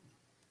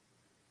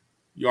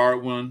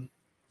 yard one.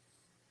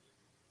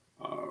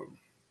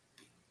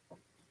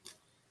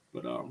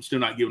 But I'm still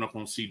not giving up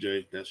on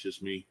CJ. That's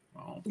just me.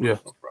 Yeah.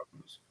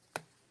 Preference.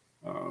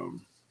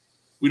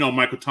 We know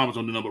Michael Thomas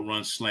on the number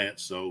run slant,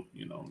 so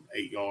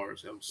 8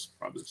 yards. That was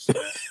probably the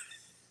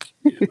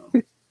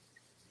slant.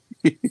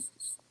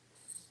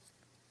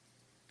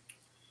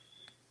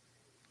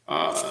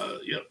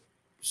 Yep.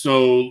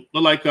 So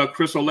look like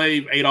Chris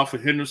Olave ate off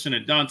of Henderson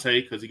and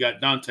Dante because he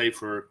got Dante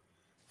for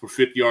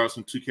 50 yards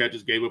and 2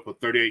 catches. Gave up a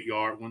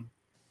 38-yard one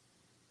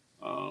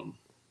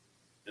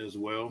as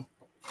well.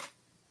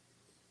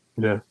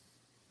 Yeah.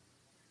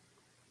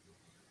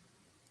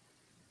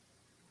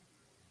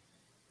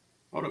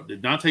 Hold up.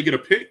 Did Dante get a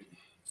pick?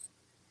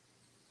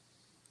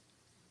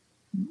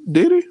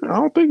 Did he? I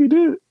don't think he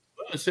did.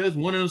 Well, it says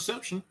 1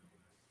 interception.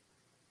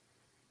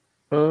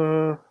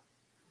 I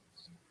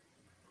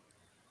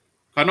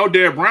know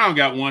Derek Brown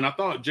got one. I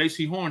thought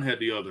J.C. Horn had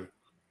the other.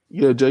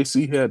 Yeah,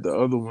 J.C. had the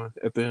other one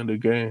at the end of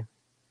the game.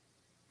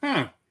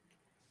 Huh.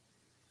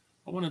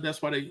 I wonder if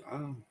that's why they.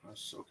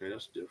 That's okay.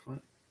 That's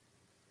different.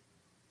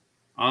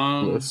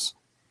 Yes.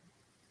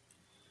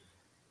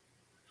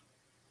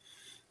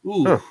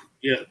 Ooh, huh.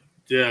 Yeah.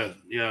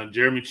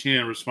 Jeremy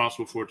Chin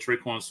responsible for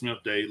Traquan Smith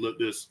Day. Look,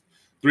 this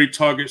 3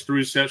 targets, 3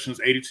 receptions,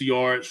 82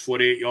 yards,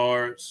 48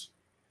 yards.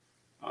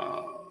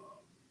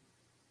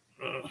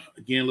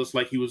 Again, looks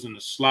like he was in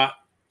the slot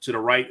to the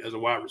right as a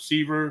wide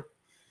receiver.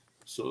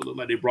 So it looked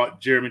like they brought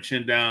Jeremy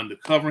Chin down to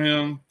cover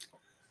him.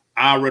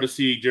 I'd rather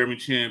see Jeremy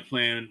Chin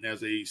playing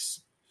as a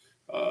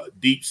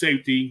deep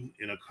safety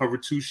in a cover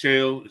 2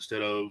 shell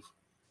instead of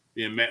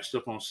being matched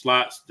up on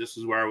slots. This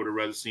is where I would have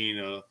rather seen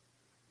a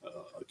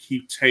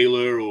Keith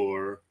Taylor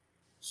or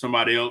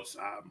somebody else.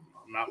 I'm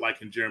not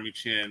liking Jeremy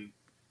Chin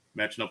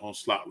matching up on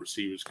slot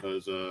receivers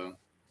because,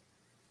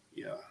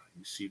 you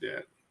see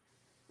that.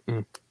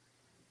 Mm.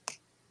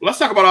 Let's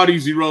talk about all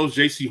these zeros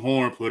J.C.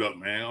 Horn put up,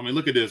 man. I mean,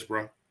 look at this,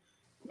 bro.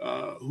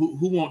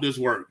 Who want this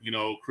work?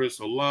 Chris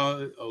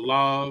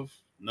Olave,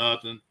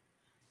 nothing.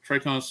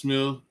 Traquan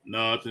Smith,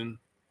 nothing.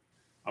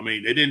 I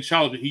mean, they didn't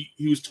challenge it.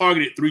 He was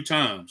targeted 3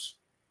 times.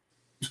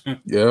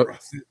 Yep.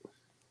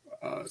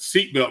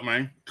 Seatbelt,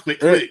 man.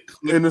 Click.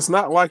 And it's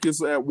not like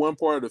it's at one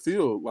part of the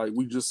field. Like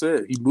we just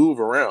said, he moved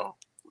around.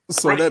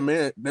 So right. that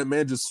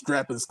man just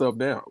strapping stuff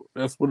down.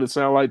 That's what it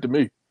sounded like to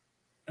me.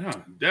 Yeah,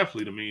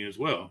 definitely to me as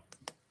well.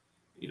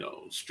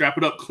 Strap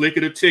it up, click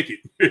it, a ticket.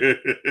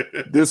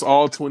 This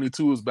all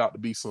 22 is about to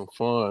be some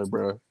fun,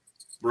 bro.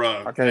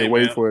 I can't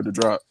wait for it to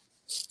drop.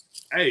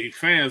 Hey,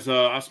 fans,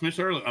 I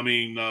mentioned earlier. I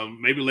mean,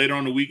 maybe later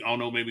on the week, I don't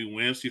know, maybe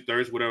Wednesday,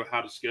 Thursday, whatever,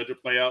 how the schedule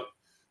play out.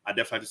 I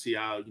definitely have to see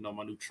how,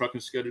 my new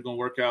trucking schedule going to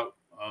work out.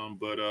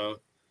 But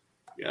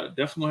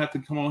definitely going to have to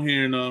come on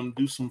here and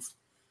do some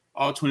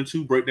all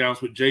 22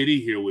 breakdowns with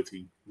JD here with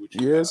you.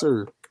 Yes,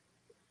 sir.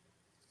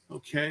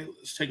 Okay,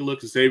 let's take a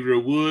look at Xavier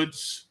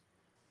Woods.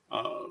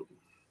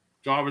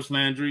 Jarvis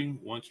Landry,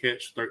 1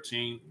 catch,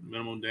 13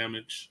 minimum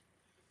damage.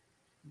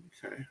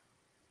 Okay.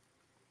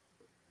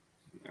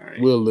 All right.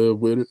 We'll live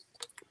with it.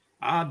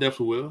 I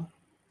definitely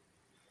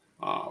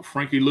will.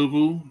 Frankie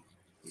Louvu,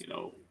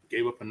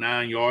 gave up a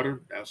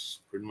 9-yarder. That's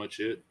pretty much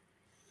it.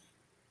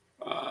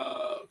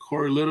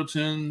 Corey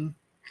Littleton,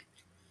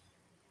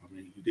 I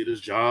mean, he did his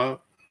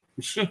job.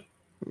 He's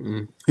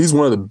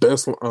one of the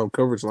best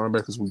coverage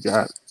linebackers we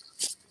got.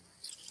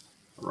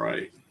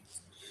 Right.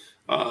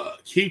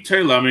 Keith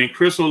Taylor, I mean,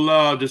 Chris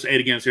Olave just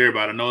ate against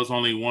everybody. I know it's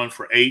only 1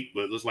 for 8,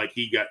 but it looks like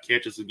he got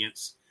catches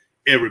against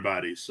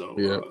everybody. So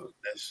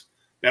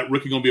that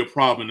rookie going to be a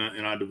problem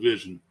in our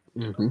division.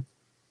 Mm-hmm.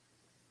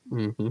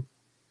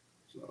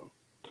 So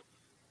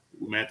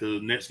we might, the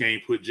next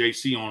game, put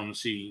JC on him and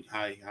see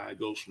how it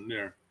goes from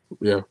there.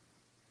 Yeah.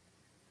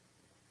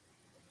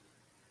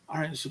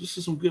 All right, so this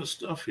is some good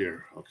stuff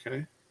here.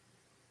 Okay.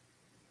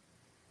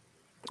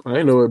 I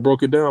didn't know it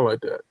broke it down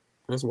like that.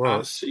 That's wild.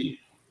 Let's see.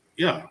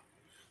 Yeah.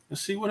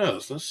 Let's see what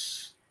else.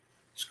 Let's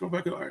go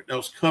back. All right, that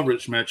was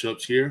coverage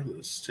matchups here.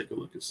 Let's take a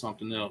look at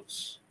something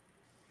else.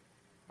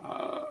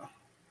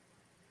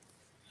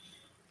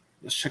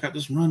 Let's check out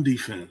this run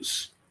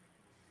defense.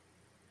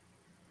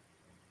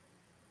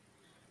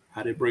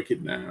 How they break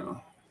it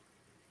down.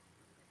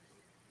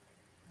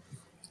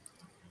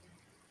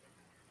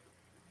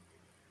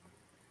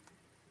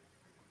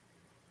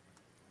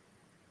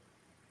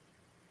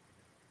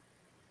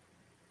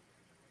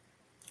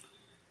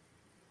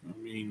 I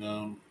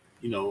mean,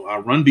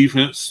 our run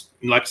defense,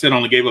 like I said,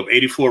 only gave up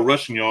 84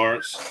 rushing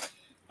yards.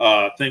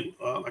 I think,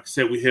 like I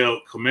said, we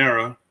held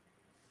Kamara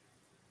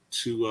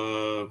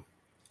to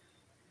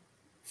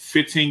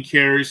 15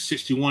 carries,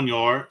 61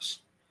 yards.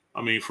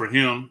 I mean, for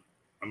him,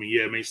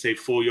 it may say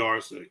 4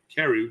 yards to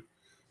carry.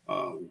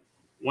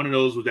 One of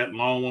those was that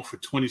long one for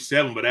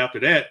 27, but after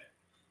that,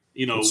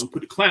 we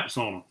put the clamps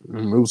on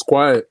him. It was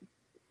quiet.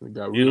 It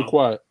got real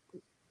quiet.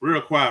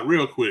 Real quiet,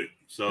 real quick.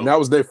 So and that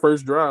was their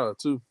first drive,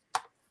 too.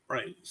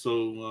 Right.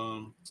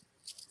 So,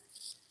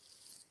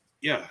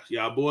 yeah,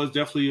 our boys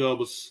definitely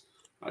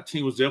our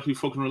team was definitely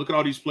focusing on. Look at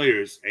all these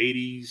players,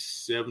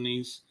 80s,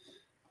 70s.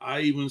 I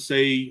even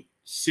say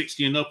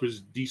 60 and up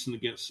is decent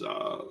against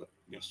the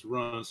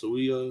run. So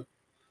we look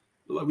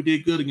like we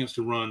did good against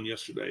the run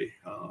yesterday.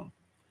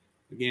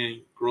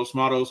 Again, Gross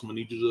Matos, I'm gonna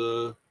need you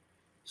to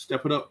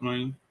step it up,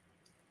 man.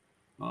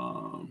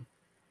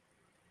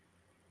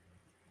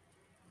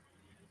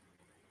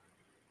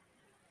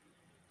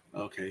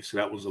 Okay, so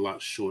that was a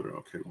lot shorter.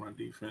 Okay, run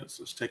defense.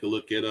 Let's take a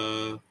look at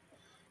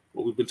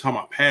what we've been talking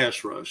about,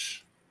 pass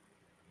rush.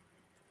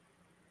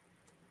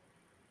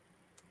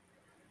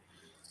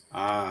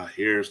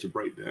 Here's the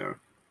breakdown.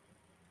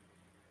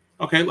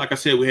 Okay, like I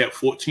said, we had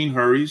 14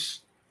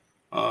 hurries,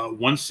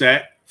 1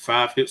 sack,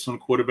 5 hits on the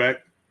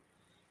quarterback.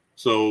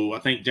 So I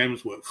think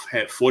James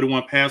had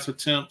 41 pass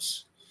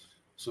attempts.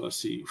 So let's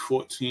see,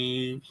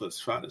 14 plus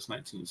 5, that's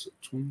 19, so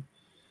 20.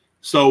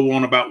 So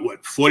on about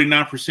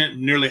 49%,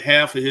 nearly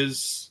half of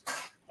his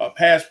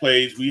pass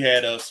plays, we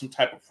had some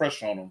type of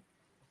pressure on him.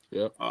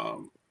 Yep.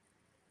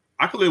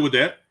 I could live with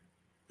that.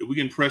 If we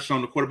can pressure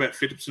on the quarterback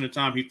 50% of the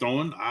time he's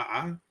throwing,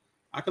 I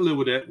could live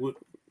with that.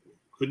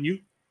 Couldn't you?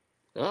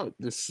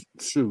 Just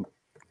shoot.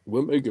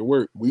 We'll make it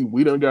work.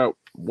 We done got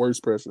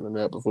worse pressure than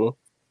that before.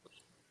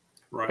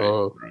 Right.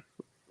 Right.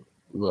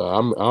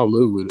 Well, I'll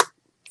live with it.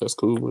 That's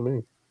cool with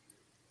me.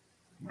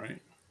 Right.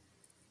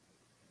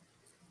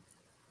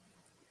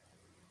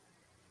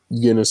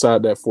 You get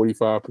inside that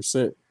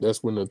 45%,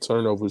 that's when the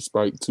turnovers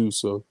spike too.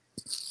 So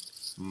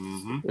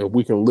if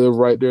we can live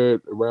right there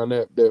around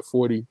that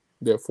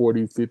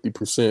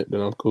 40-50%,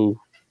 then I'm cool.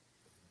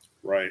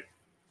 Right.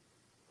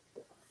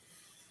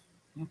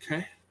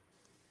 Okay.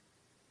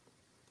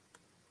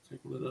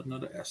 Take a little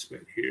another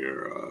aspect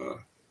here.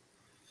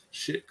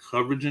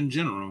 Coverage in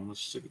general.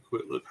 Let's take a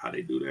quick look how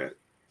they do that.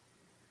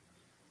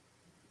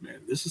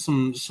 Man, this is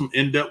some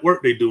in-depth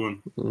work they're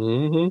doing.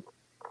 Mm-hmm.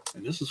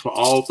 And this is for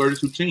all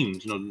 32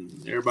 teams.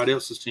 Everybody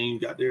else's team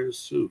got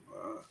theirs too.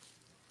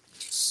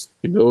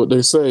 You know what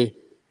they say?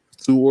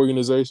 2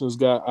 organizations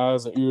got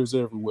eyes and ears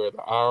everywhere: the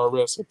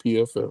IRS and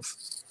PFF.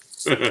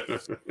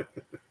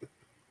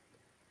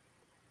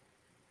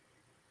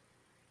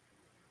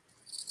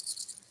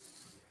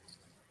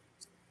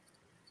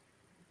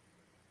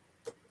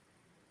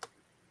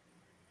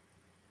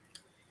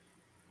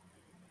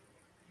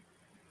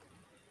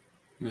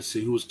 Let's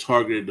see who was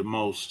targeted the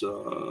most.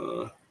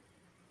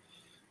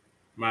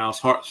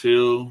 Miles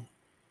Hartsfield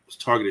was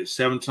targeted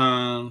 7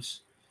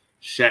 times.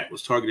 Shaq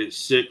was targeted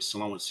 6,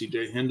 along with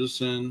C.J.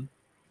 Henderson.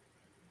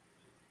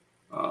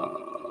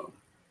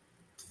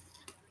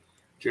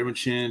 Jeremy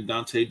Chin,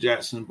 Dante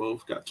Jackson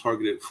both got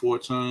targeted 4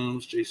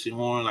 times. J.C.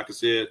 Horn, like I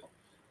said,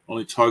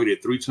 only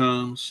targeted 3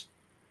 times.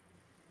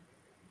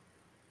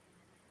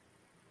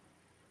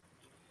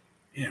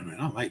 Yeah,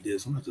 man, I like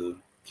this. I'm going to have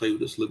to play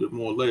with this a little bit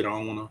more later. I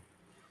don't want to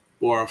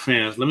bore our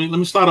fans. Let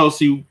me start out,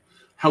 see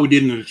how we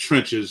did in the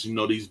trenches,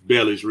 these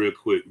bellies real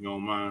quick. You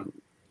don't mind?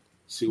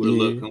 See what it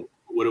look,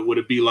 what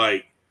it be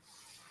like.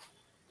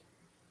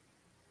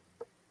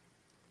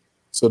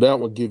 So that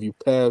would give you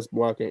pass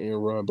blocking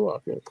and run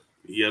blocking.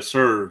 Yes,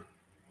 sir.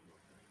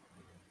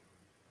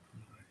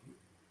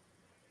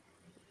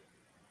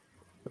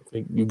 I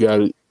think you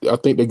got it. I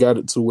think they got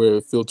it to where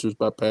it filters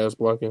by pass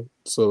blocking.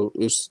 So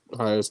it's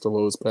highest to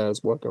lowest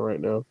pass blocking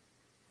right now.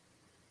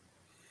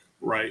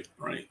 Right.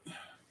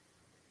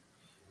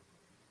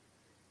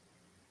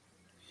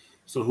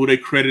 So who they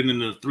crediting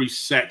the 3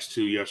 sacks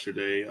to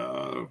yesterday?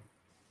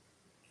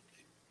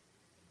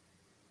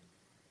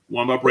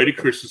 One by Brady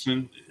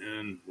Christensen,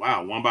 and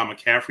one by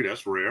McCaffrey.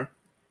 That's rare.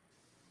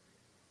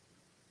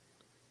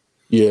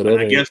 Yeah,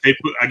 I guess they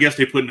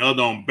put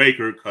another on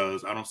Baker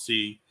because I don't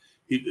see.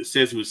 It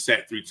says he was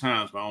sacked 3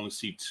 times, but I only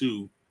see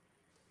 2.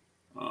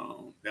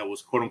 That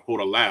was quote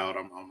unquote allowed.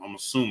 I'm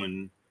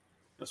assuming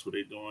that's what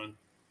they're doing.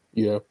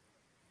 Yeah.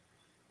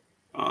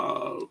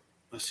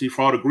 Let's see.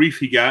 For all the grief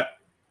he got,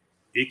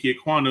 Ike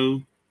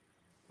Ekwonu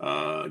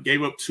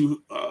gave up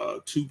two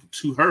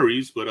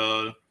hurries, but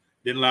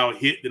didn't allow a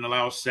hit, didn't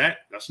allow a sack.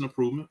 That's an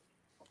improvement.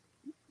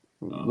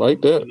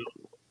 Like that.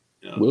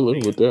 We'll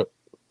live with that.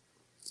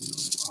 I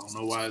don't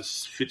know why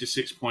it's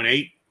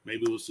 56.8.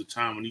 Maybe it was the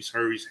time when these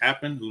hurries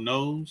happened. Who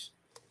knows?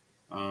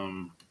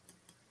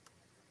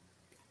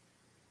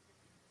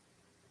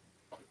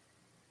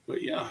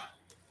 But yeah,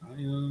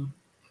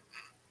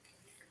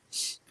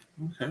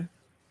 okay.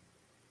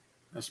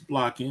 That's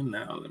blocking.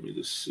 Now let me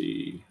just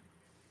see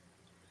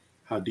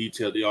how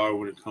detailed they are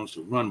when it comes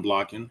to run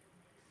blocking.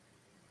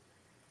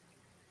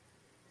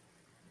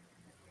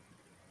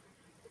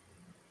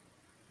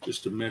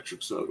 Just the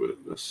metrics of it.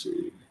 Let's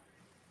see.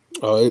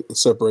 It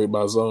separated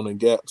by zone and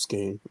gap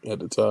scheme at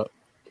the top.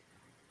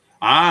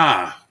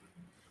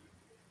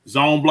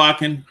 Zone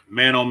blocking,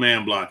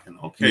 man-on-man blocking.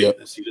 Okay, yep.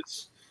 Let's see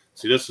this.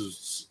 This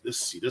is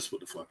what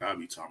the fuck I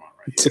be talking about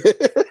right here.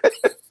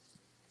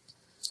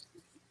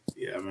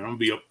 Yeah, man, I'm gonna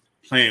be up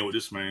playing with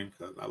this, man,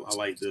 because I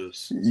like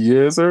this.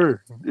 Yes,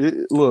 sir.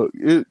 It's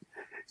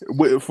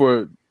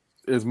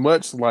as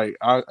much like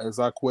as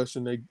I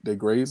question their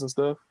grades and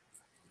stuff,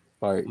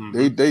 like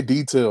Mhm. they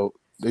detailed,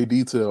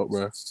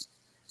 bro.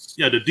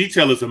 Yeah, the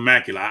detail is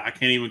immaculate. I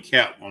can't even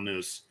cap on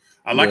this.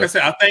 Like Yeah, I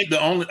said, I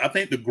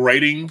think the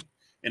grading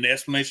and the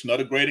explanation of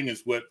the grading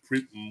is what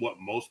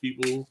most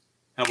people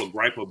have a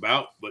gripe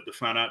about. But to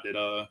find out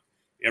that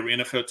every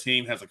NFL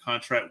team has a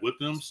contract with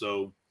them,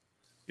 so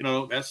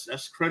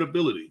that's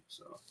credibility.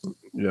 So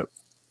yep.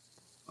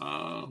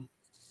 um,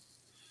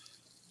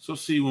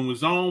 see when we're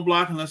zone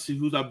blocking, let's see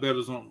who's our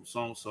better zone.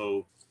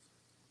 So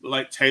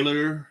like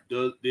Taylor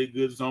did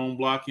good zone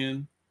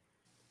blocking.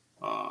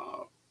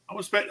 I would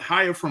expect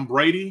higher from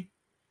Brady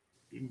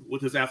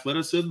with his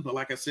athleticism, but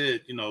like I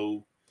said,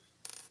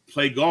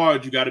 play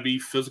guard, you got to be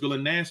physical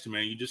and nasty,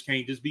 man. You just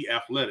can't just be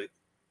athletic.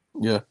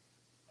 Yeah.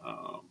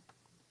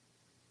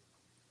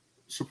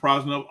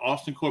 Surprising enough,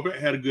 Austin Corbett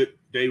had a good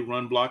day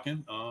run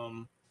blocking.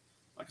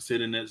 Like I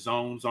said, in that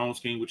zone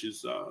scheme, which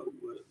is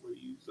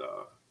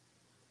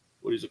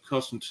what he's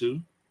accustomed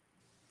to.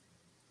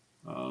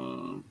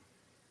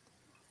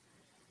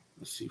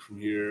 Let's see from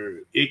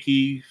here.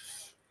 Icky,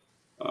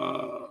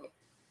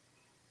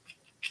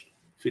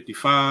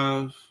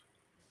 55.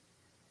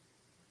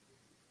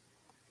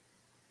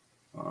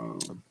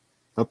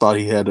 I thought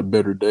he had a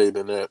better day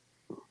than that.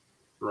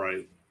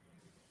 Right.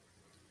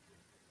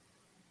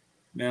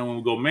 Now, when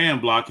we go man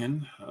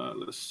blocking,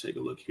 let's take a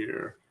look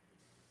here.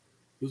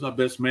 Who's our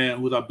best man?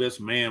 Who's our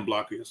best man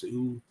blocker? Let's see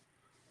who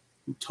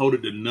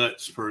toted the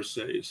nuts per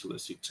se. So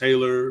let's see.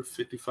 Taylor,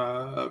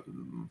 55.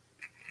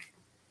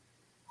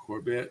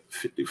 Corbett,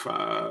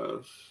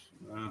 55.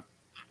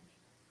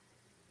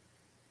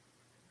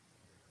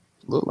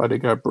 Look like they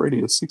got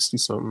Brady at 60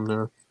 something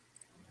there.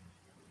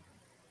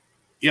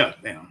 Yeah,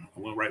 damn. I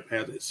went right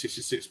past it,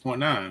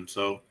 66.9.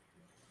 So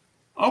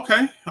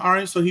okay. All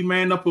right. So he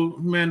manned up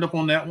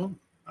on that one.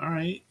 All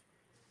right.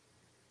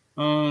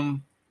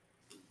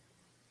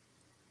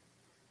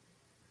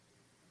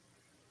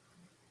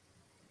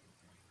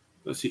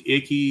 Let's see.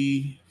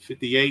 Icky,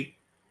 58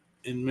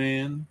 in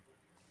man.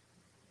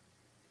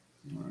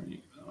 All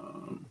right.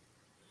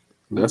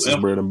 That's his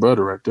bread and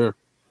butter right there.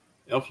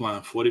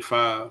 Elfline,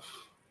 45.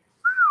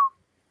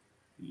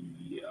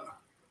 Yeah.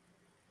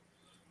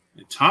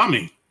 And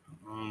Tommy,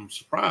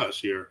 surprise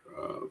here,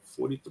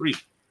 43.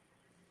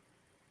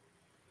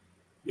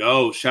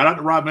 Yo, shout out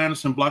to Rob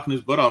Anderson blocking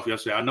his butt off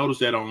yesterday. I noticed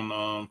that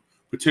on,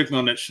 particularly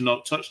on that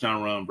Chenault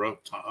touchdown run, bro.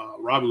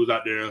 Robbie was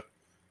out there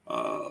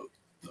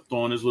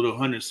throwing his little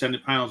 170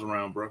 pounds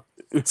around, bro.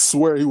 I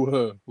swear he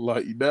was.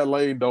 Like, that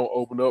lane don't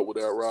open up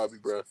without Robbie,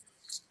 bro.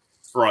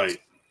 Right.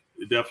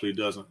 It definitely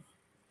doesn't.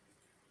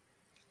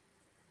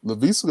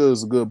 Laviska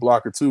is a good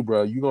blocker too,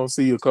 bro. You're going to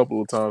see a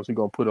couple of times he's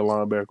going to put a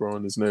linebacker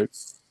on his neck.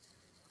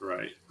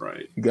 Right.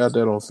 You got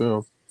that on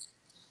film.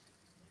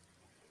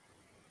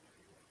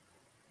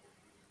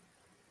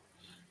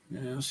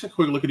 Yeah, let's take a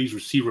quick look at these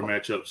receiver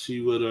matchups.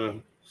 See what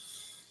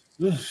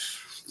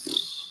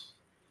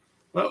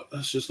well,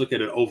 let's just look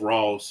at it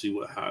overall, see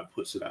how it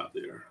puts it out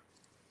there.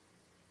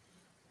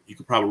 You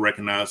could probably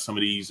recognize some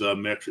of these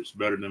metrics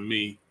better than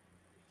me.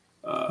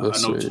 I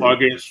know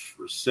targets,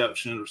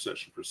 reception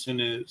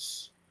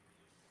percentage.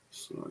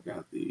 So I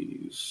got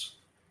these.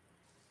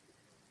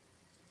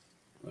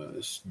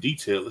 It's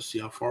detailed. Let's see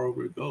how far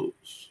over it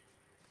goes.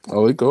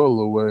 Oh, it go a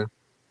little way.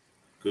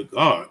 Good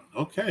God.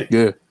 Okay.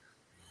 Yeah.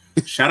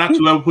 Shout out to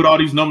whoever put all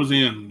these numbers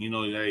in.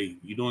 Hey,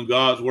 you're doing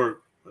God's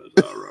work.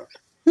 That's all right.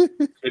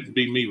 Couldn't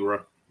be me, bro.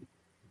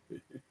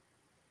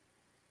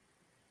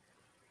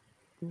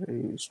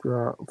 Hey,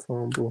 drop,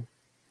 fumble.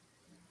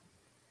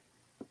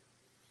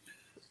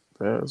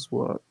 That's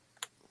what.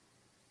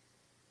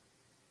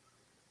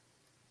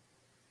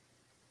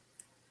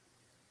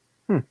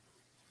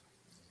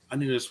 I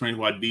need to explain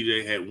why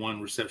DJ had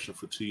one reception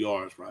for 2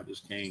 yards, bro. I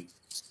just can't.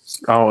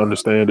 I don't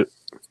understand it.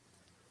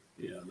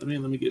 Yeah, let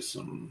me get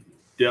some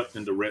depth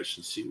and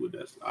direction. See what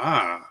that's.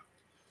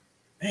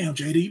 Damn,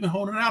 JD, you been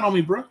holding out on me,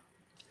 bro.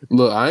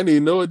 Look, I didn't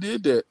even know it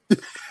did that.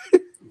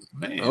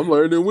 Man, I'm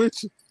learning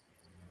with you.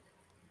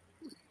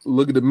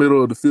 Look at the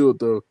middle of the field,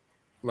 though.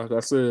 Like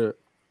I said,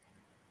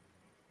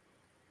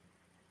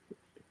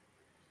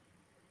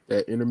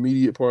 that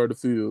intermediate part of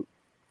the field.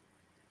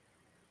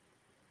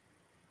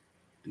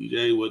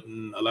 DJ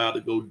wasn't allowed to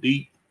go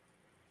deep.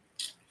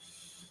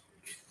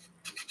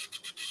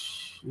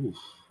 Oof,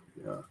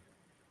 yeah.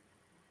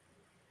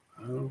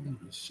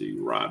 Let's see,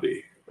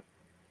 Robbie.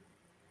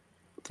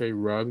 Okay,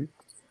 Robbie.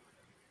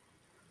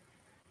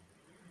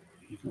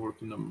 He can work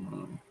in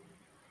them.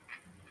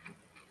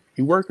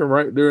 He working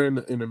right there in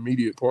the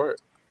intermediate part.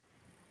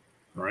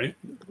 Right.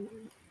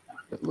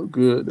 That look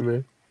good to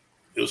me.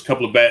 It was a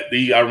couple of bad.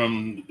 I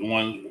remember the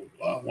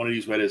one of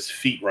these had his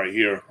feet right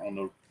here on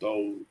the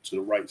throw to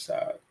the right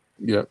side.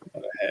 Yep.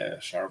 Of the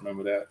hash. I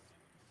remember that.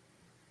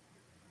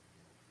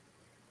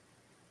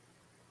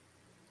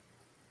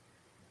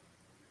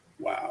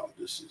 Wow,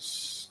 this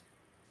is.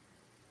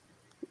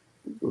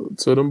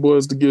 Tell them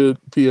boys to give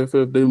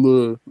PFF they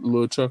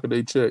little chunk of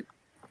their check.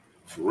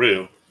 For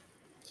real.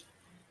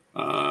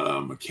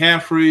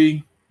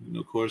 McCaffrey,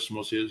 Of course,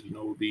 most of his,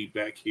 will be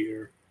back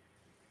here.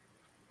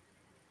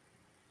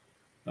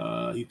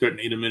 He threatened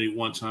to eat him in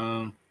one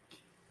time.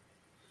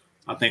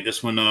 I think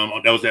that's when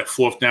that was that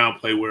fourth down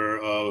play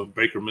where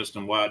Baker missed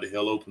him wide the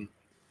hell open.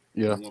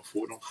 Yeah. Went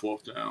for it on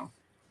fourth down.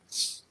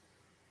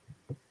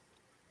 All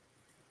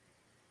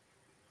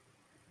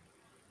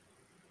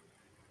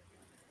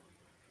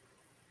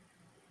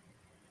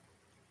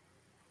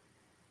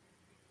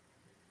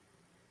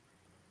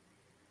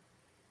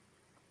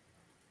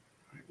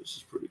right, this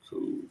is pretty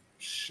cool.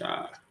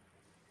 Shy.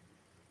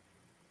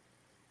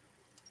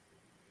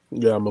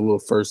 Yeah, I'm a little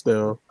first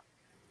down.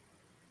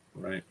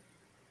 Right.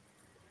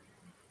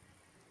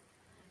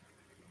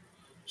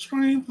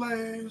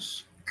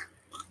 Screenplays.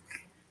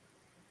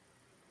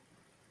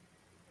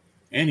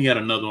 And he had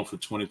another one for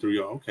 23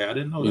 yards. Okay, I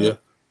didn't know that.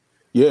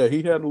 Yeah,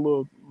 he had a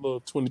little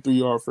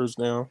 23-yard first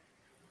down.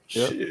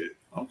 Shit. Yep.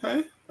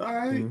 Okay. All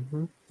right.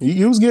 Mm-hmm.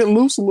 He was getting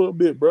loose a little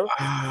bit, bro.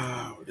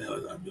 What the hell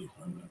did I do?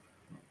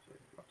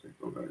 Okay,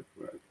 go back.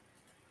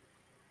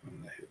 I'm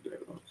gonna hit that.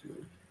 Okay.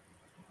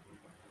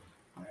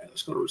 All right,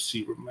 let's go to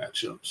receiver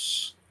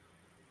matchups.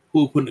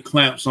 Who putting the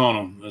clamps on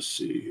them? Let's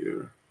see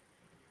here.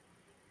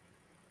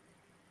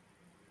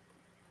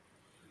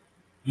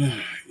 Yeah.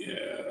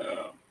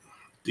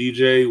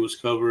 DJ was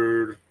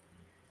covered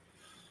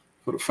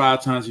for the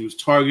 5 times he was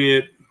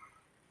targeted.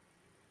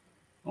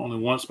 Only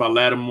once by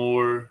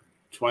Lattimore,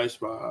 twice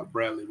by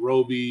Bradley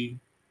Roby.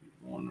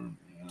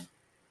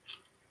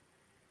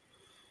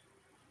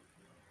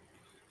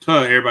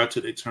 Everybody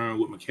took their turn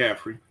with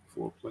McCaffrey,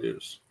 4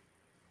 players.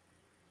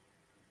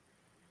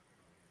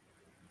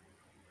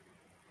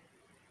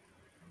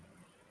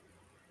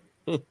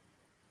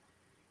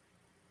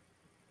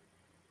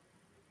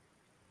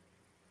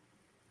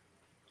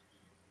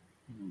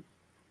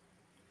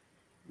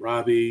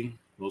 Robbie,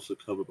 mostly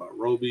covered by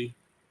Roby.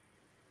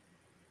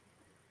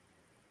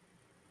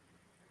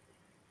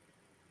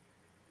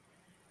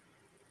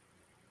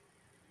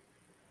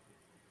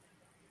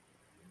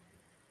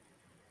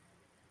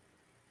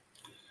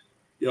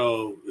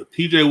 Yo,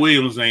 PJ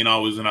Williams ain't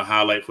always in a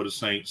highlight for the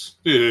Saints.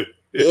 Yeah,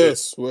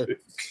 swear to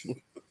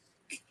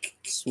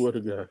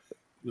God.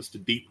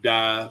 Mr. Deep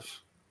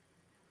Dive.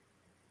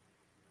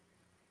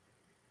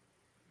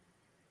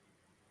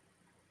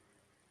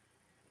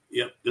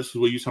 Yep, this is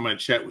where you talking about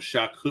chat with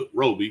Shaq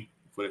Roby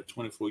for that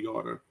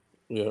 24-yarder.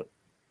 Yeah.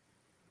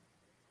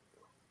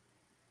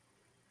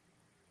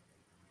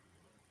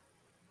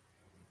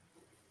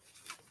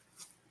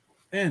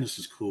 Man, this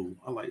is cool.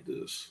 I like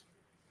this.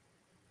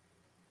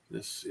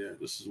 This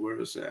is where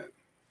it's at.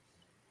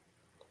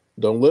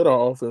 Don't let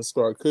our offense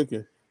start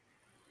cooking.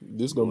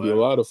 This is gonna be a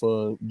lot of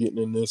fun getting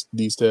in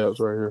these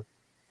tabs right here.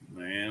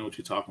 Man, what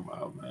you talking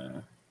about,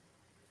 man?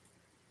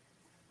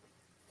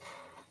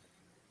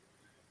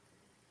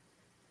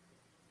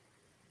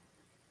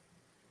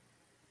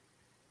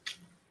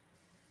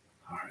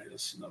 All right,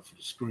 that's enough for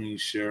the screen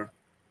share.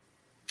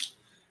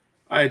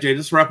 All right, Jay,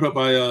 let's wrap it up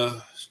by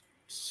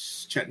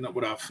chatting up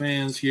with our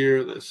fans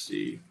here. Let's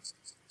see.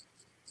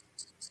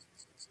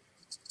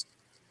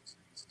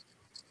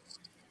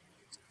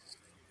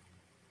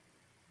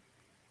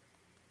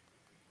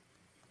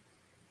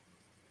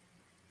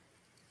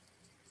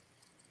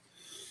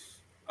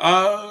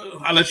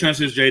 I'll let you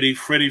answer this, JD.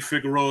 Freddie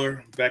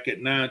Figueroa back at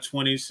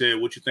 920 said,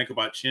 what you think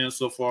about Chin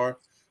so far?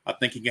 I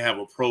think he can have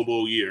a Pro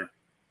Bowl year.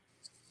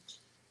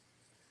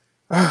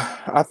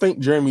 I think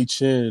Jeremy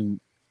Chin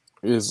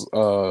is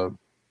I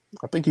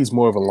think he's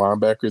more of a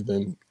linebacker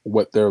than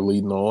what they're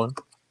leading on.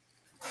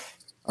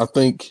 I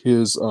think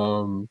his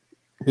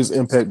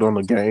impact on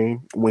the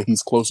game when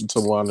he's closer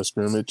to the line of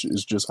scrimmage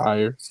is just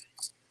higher.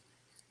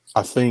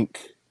 I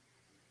think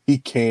he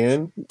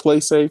can play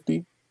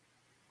safety,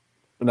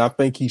 and I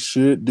think he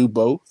should do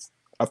both.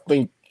 I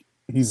think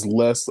he's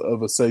less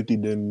of a safety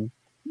than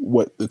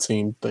what the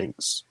team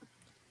thinks.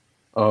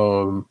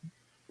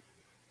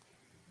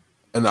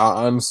 And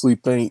I honestly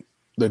think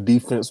the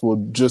defense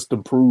will just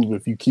improve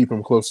if you keep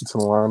him closer to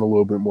the line a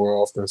little bit more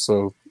often.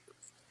 So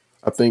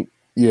I think,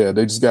 they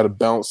just got to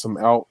balance him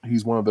out.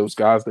 He's one of those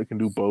guys that can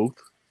do both.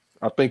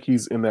 I think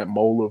he's in that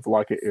mold of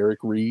like an Eric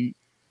Reed,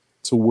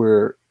 to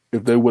where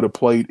if they would have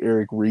played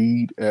Eric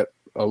Reed at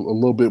a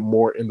little bit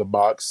more in the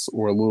box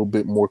or a little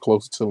bit more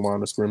closer to the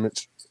line of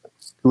scrimmage,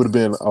 he would have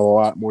been a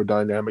lot more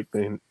dynamic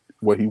than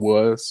what he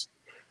was.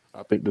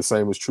 I think the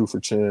same is true for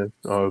Chin.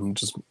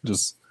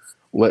 Just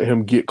let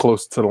him get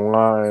close to the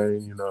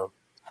line,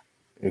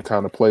 and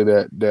kind of play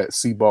that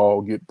see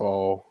ball, get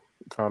ball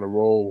kind of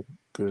role.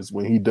 Because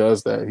when he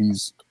does that,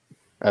 he's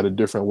at a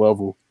different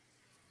level.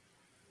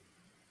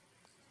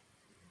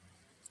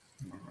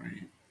 All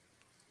right.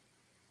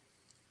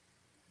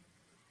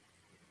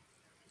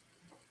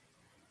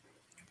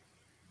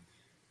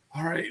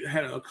 All right. I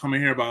had a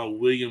comment here about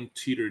William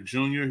Teeter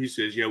Jr. He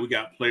says, we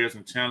got players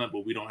and talent,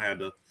 but we don't have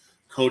the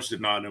coach to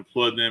not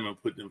employ them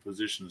and put them in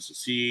position to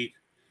succeed.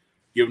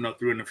 Giving up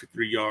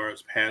 353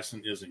 yards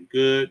passing isn't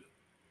good.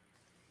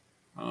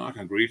 I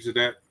can agree to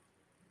that.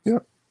 Yeah.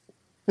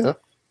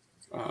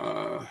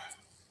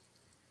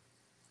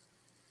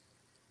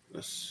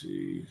 Let's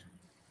see.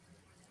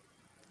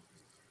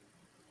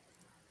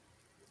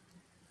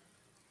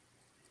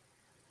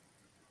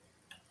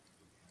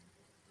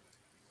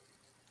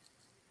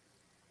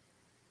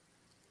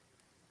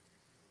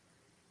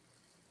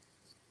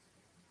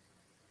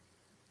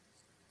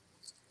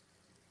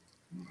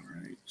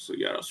 So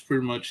yeah, that's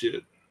pretty much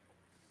it.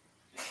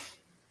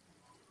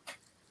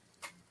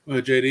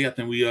 Well, JD, I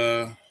think we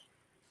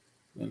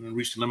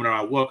reached the limit of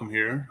our welcome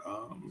here.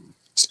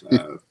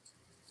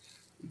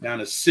 Down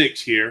to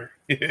 6 here.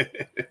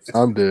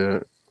 I'm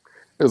dead.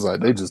 It's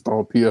like they just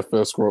on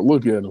PFF scroll.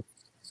 Look at them.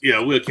 Yeah,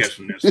 we'll catch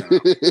them next time.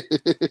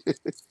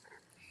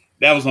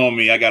 That was on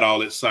me. I got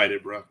all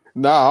excited, bro.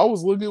 Nah, I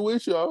was looking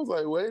with you. I was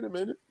like, wait a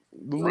minute.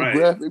 The little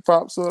graphic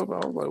pops up.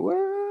 I was like, what?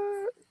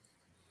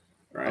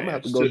 Right. I'm gonna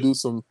have to go do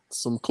some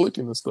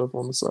clicking and stuff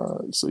on the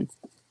side. See.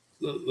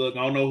 Look, I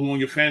don't know who on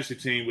your fantasy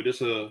team, but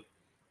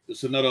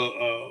it's another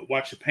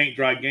watch your paint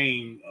dry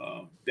game.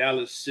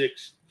 Dallas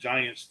 6,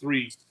 Giants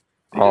 3.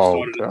 They just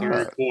started the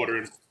third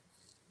quarter.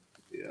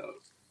 Yeah.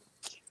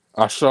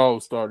 I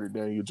sure started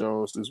Daniel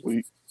Jones this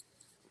week.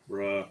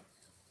 Bruh.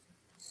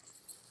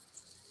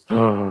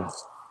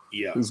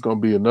 Yeah. It's going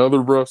to be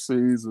another rough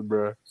season,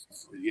 bruh.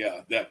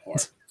 Yeah, that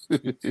part.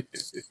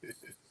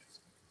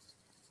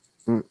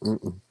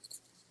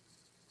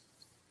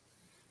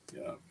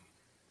 Yeah.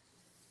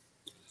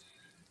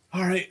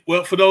 All right.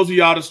 Well, for those of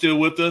y'all that's still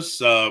with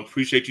us,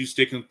 appreciate you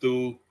sticking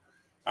through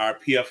our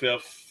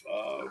PFF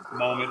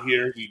moment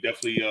here. We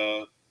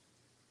definitely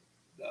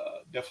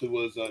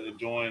was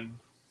enjoying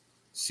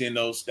seeing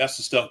those. That's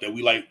the stuff that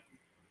we like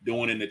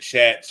doing in the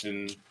chats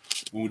and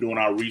when we're doing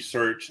our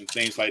research and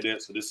things like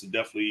that. So this is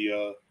definitely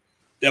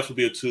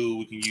be a tool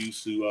we can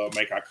use to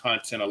make our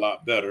content a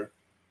lot better.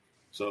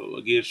 So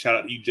again, shout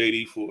out to you,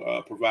 JD,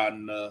 for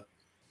providing the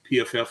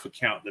PFF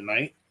account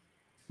tonight.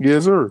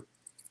 Yes, sir.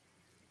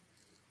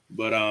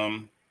 But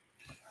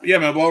yeah,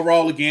 man. But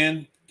overall,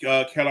 again,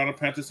 Carolina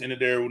Panthers ended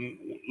their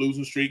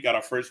losing streak. Got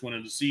our first win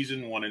of the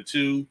season,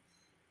 1-2.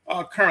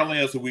 Currently,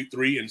 as of week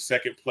 3, in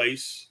second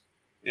place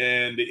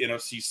in the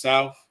NFC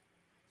South.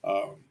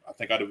 I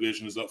think our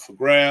division is up for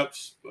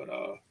grabs, but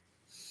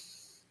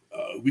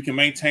we can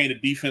maintain the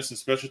defense and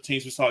special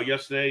teams we saw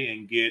yesterday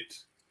and get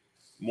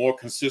more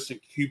consistent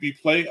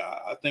QB play.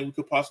 I think we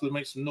could possibly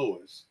make some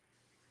noise.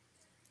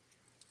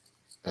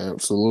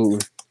 Absolutely.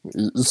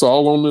 It's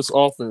all on this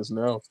offense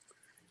now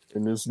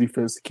and this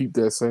defense to keep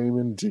that same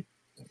energy.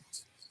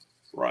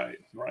 Right.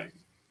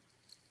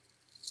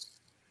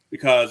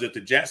 Because if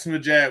the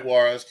Jacksonville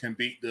Jaguars can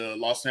beat the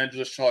Los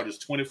Angeles Chargers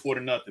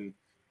 24-0,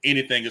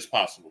 anything is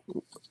possible.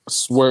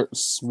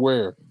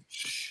 Swear.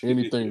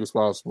 Anything is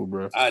possible,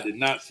 bro. I did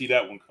not see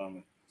that one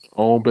coming.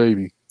 Oh,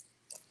 baby.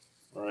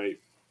 Right.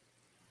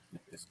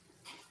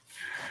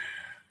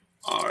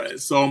 All right.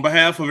 So on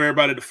behalf of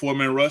everybody at the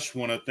 4-Man Rush, we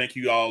want to thank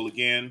you all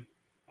again.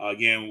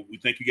 Again, we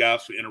thank you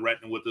guys for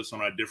interacting with us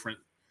on our different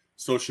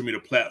social media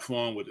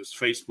platform, whether it's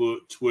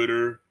Facebook,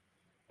 Twitter,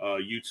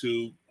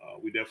 YouTube.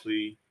 We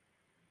definitely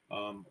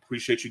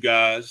appreciate you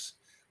guys.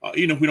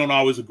 Even if we don't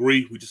always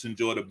agree, we just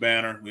enjoy the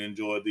banner. We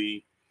enjoy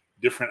the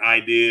different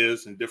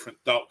ideas and different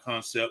thought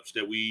concepts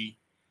that we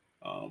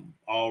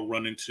all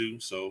run into.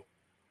 So,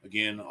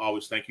 again,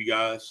 always thank you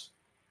guys.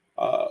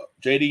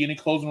 JD, any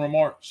closing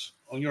remarks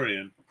on your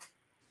end?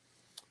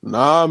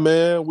 Nah,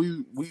 man.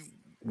 We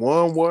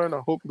won one.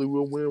 Hopefully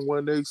we'll win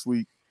one next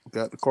week.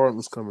 Got the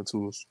Cardinals coming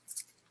to us.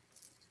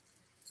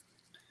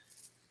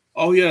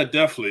 Oh, yeah,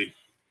 definitely.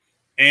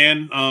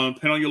 And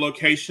depending on your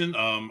location,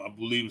 I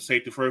believe in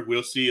safety first.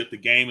 We'll see if the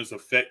game is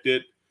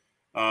affected.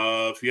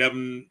 If you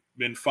haven't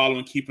been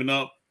keeping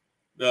up,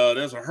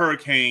 there's a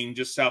hurricane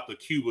just south of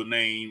Cuba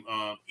named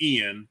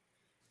Ian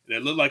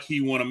that looked like he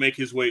want to make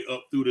his way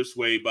up through this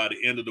way by the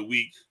end of the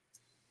week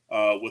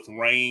with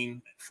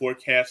rain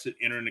forecasted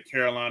entering the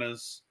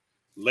Carolinas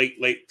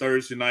late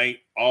Thursday night,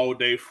 all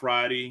day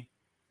Friday.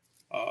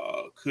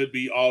 Could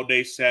be all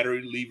day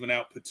Saturday, leaving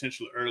out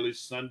potentially early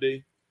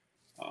Sunday.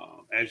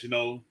 As you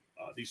know,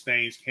 these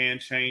things can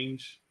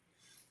change.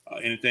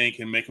 Anything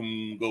can make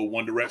them go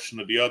one direction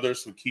or the other,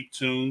 so keep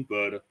tuned.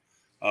 But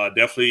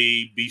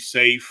definitely be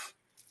safe,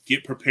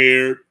 get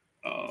prepared.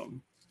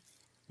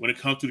 When it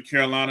comes to the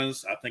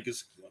Carolinas, I think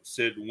it's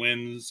said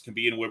winds can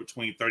be anywhere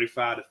between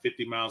 35 to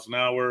 50 miles an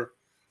hour.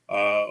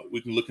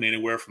 We can look at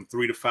anywhere from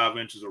 3 to 5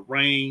 inches of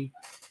rain.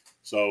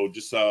 So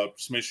just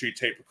make sure you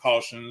take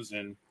precautions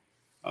and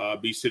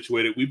be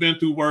situated. We've been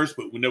through worse,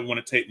 but we never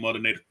want to take Mother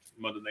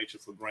Nature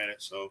for granted.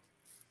 So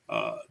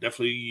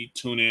definitely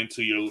tune in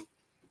to your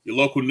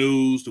local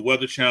news, the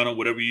Weather Channel,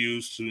 whatever you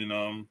use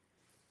to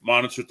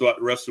monitor throughout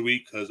the rest of the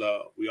week, because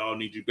we all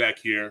need you back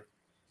here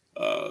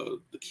to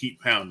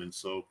keep pounding.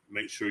 So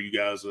make sure you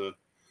guys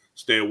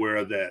stay aware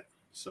of that.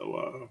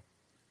 So,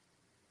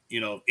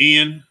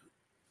 Ian,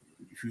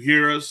 if you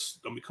hear us,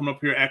 don't be coming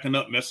up here acting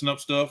up, messing up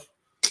stuff.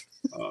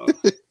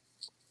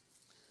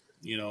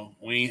 We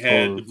ain't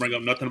had to bring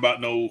up nothing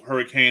about no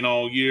hurricane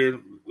all year,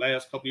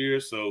 last couple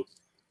years. So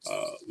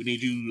we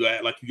need you to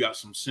act like you got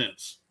some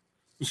sense.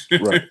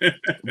 Right.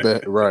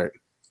 Right.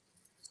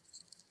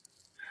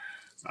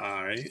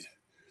 All right.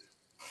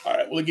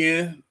 Well,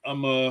 again,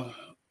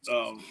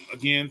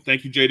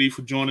 thank you, JD,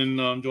 for joining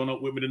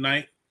up with me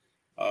tonight.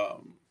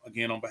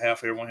 Again, on behalf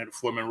of everyone here at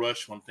the 4-Man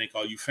Rush, I want to thank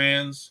all you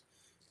fans.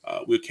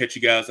 We'll catch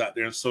you guys out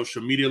there in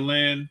social media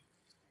land.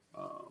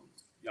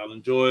 Y'all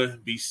enjoy,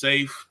 be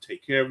safe,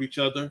 take care of each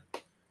other.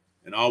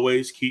 and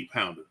always keep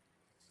pounding.